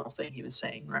observational thing he was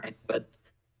saying, right? But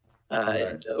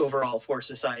overall for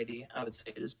society, I would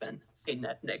say it has been a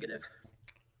net negative.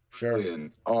 Sure.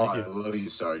 Oh, I love you,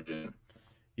 Sergeant.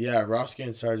 Yeah, Rosky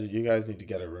and Sergeant, you guys need to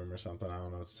get a room or something. I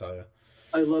don't know what to tell you.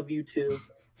 I love you too.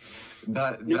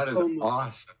 That is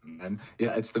awesome, man.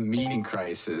 Yeah, it's the meaning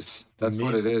crisis. That's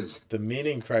what it is. The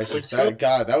meaning crisis.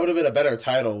 That would have been a better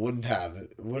title. It would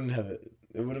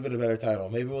have been a better title.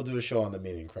 Maybe we'll do a show on the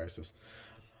meaning crisis.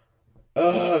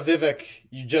 Vivek,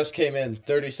 you just came in.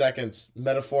 30 seconds.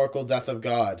 Metaphorical death of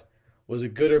God. Was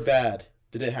it good or bad?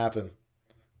 Did it happen?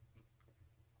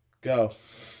 Go.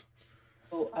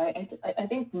 So I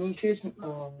think Nietzsche's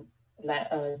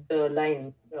the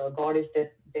line God is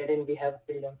dead and we have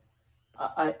freedom.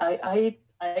 I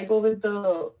go with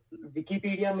the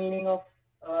Wikipedia meaning of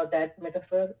that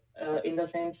metaphor in the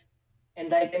sense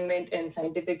enlightenment and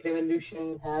scientific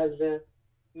revolution has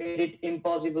made it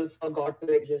impossible for God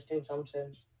to exist in some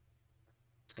sense.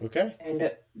 Okay.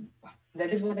 And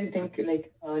that is what I think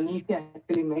Nietzsche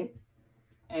actually meant.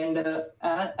 And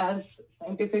as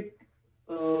scientific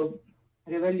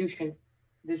revolution,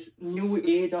 this new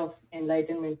age of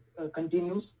enlightenment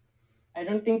continues, I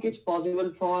don't think it's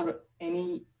possible for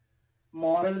any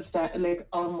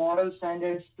our moral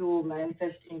standards to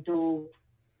manifest into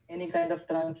any kind of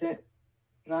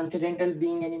transcendental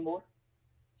being anymore.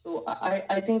 So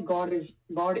I think God is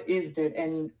dead,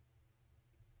 and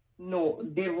no,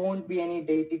 there won't be any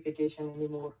deification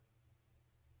anymore.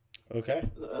 Okay.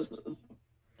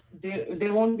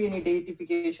 There won't be any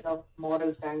deification of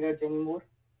moral standards anymore.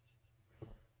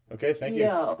 Okay, thank you.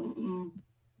 Yeah,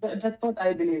 that's what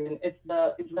I believe in. It's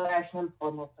the rational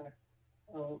form of that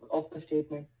of the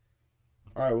statement.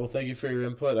 All right, well, thank you for your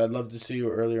input. I'd love to see you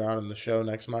earlier on in the show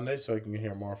next Monday so I can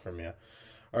hear more from you.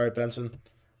 All right, Benson,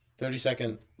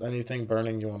 30-second, anything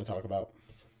burning you want to talk about?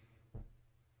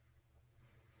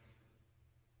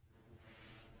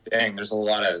 Dang, there's a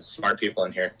lot of smart people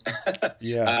in here.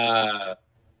 Yeah.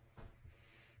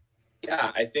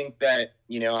 Yeah, I think that,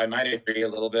 I might agree a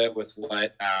little bit with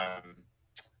what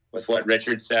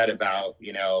Richard said about,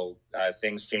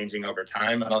 things changing over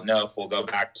time. I don't know if we'll go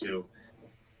back to,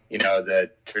 the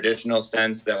traditional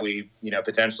sense that we,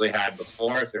 potentially had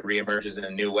before, if it reemerges in a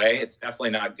new way. It's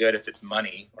definitely not good if it's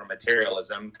money or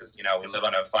materialism, because, we live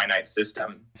on a finite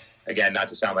system. Again, not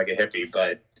to sound like a hippie,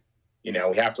 but,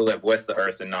 we have to live with the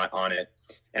earth and not on it.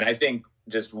 And I think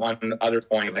just one other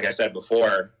point, like I said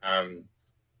before,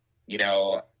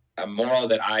 a moral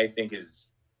that I think is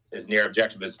as near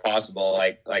objective as possible,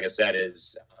 like I said,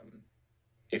 is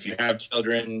if you have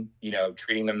children,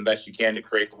 treating them the best you can to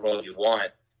create the world you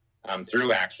want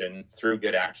through action, through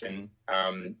good action,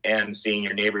 and seeing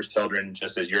your neighbor's children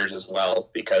just as yours as well,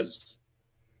 because,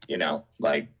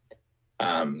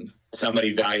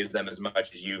 somebody values them as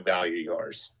much as you value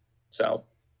yours. So,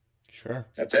 sure,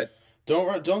 that's it.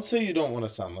 Don't say you don't want to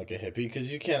sound like a hippie,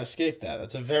 because you can't escape that.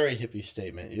 That's a very hippie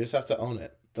statement. You just have to own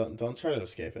it. Don't try to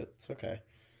escape it. It's okay.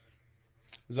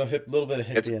 There's a little bit of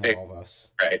hippie in all of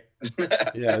us. Right.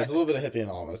 Yeah, there's a little bit of hippie in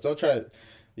all of us. Don't try to,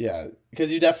 yeah,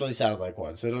 because you definitely sound like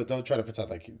one. So don't try to pretend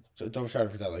like you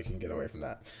can get away from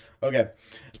that. Okay.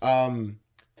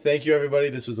 Thank you, everybody.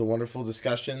 This was a wonderful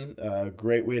discussion.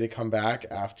 Great way to come back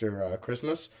after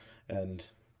Christmas and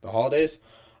the holidays.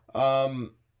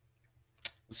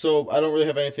 So I don't really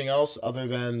have anything else other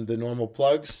than the normal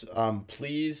plugs.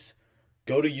 Please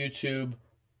go to YouTube,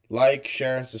 like,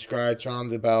 share, and subscribe, turn on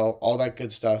the bell, all that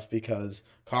good stuff, because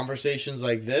conversations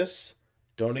like this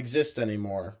don't exist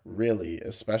anymore, really,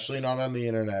 especially not on the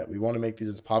internet. We want to make these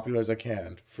as popular as I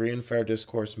can. Free and fair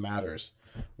discourse matters.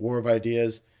 War of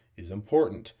ideas is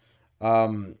important.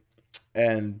 And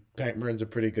Pangburn's a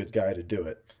pretty good guy to do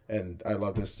it. And I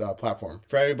love this platform.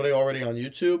 For everybody already on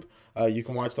YouTube, you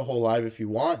can watch the whole live if you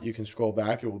want. You can scroll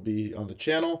back. It will be on the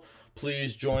channel.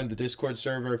 Please join the Discord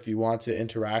server if you want to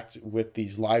interact with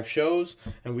these live shows.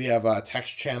 And we have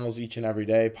text channels each and every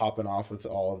day popping off with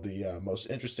all of the most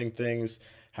interesting things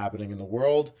happening in the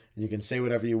world. And you can say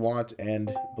whatever you want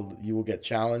and you will get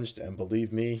challenged. And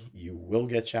believe me, you will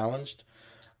get challenged.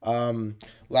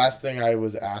 Last thing I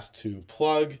was asked to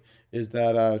plug is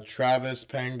that Travis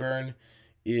Pangburn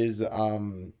is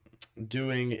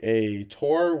doing a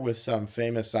tour with some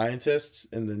famous scientists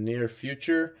in the near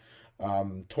future.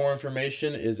 Tour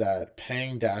information is at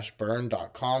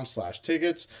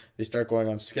pang-burn.com/tickets. They start going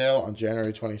on scale on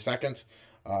January 22nd.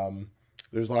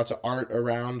 There's lots of art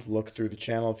around. Look through the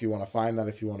channel if you want to find that,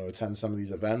 if you want to attend some of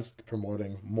these events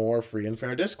promoting more free and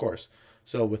fair discourse.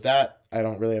 So with that, I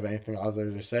don't really have anything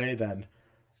other to say than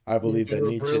I believe that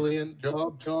Nietzsche... Brilliant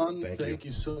job, John. Thank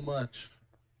you so much.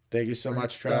 Thank you so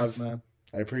much, stuff, Trav. man.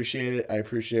 I appreciate it. I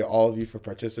appreciate all of you for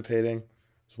participating.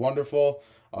 It's wonderful.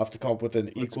 I'll have to come up with an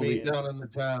Let's equally... meet down in the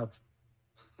tab.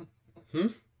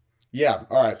 Yeah,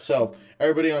 all right. So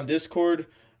everybody on Discord,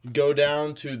 go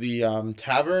down to the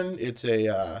tavern. It's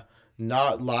a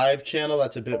not live channel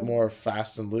that's a bit more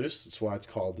fast and loose. That's why it's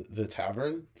called the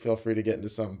tavern. Feel free to get into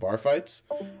some bar fights.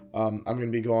 I'm going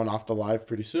to be going off the live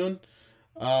pretty soon.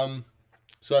 So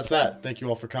that's that. Thank you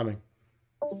all for coming.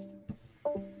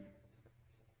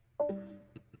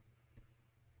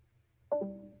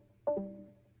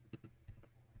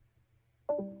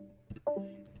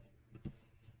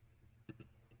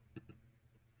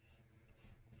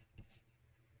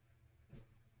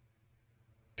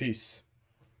 Peace.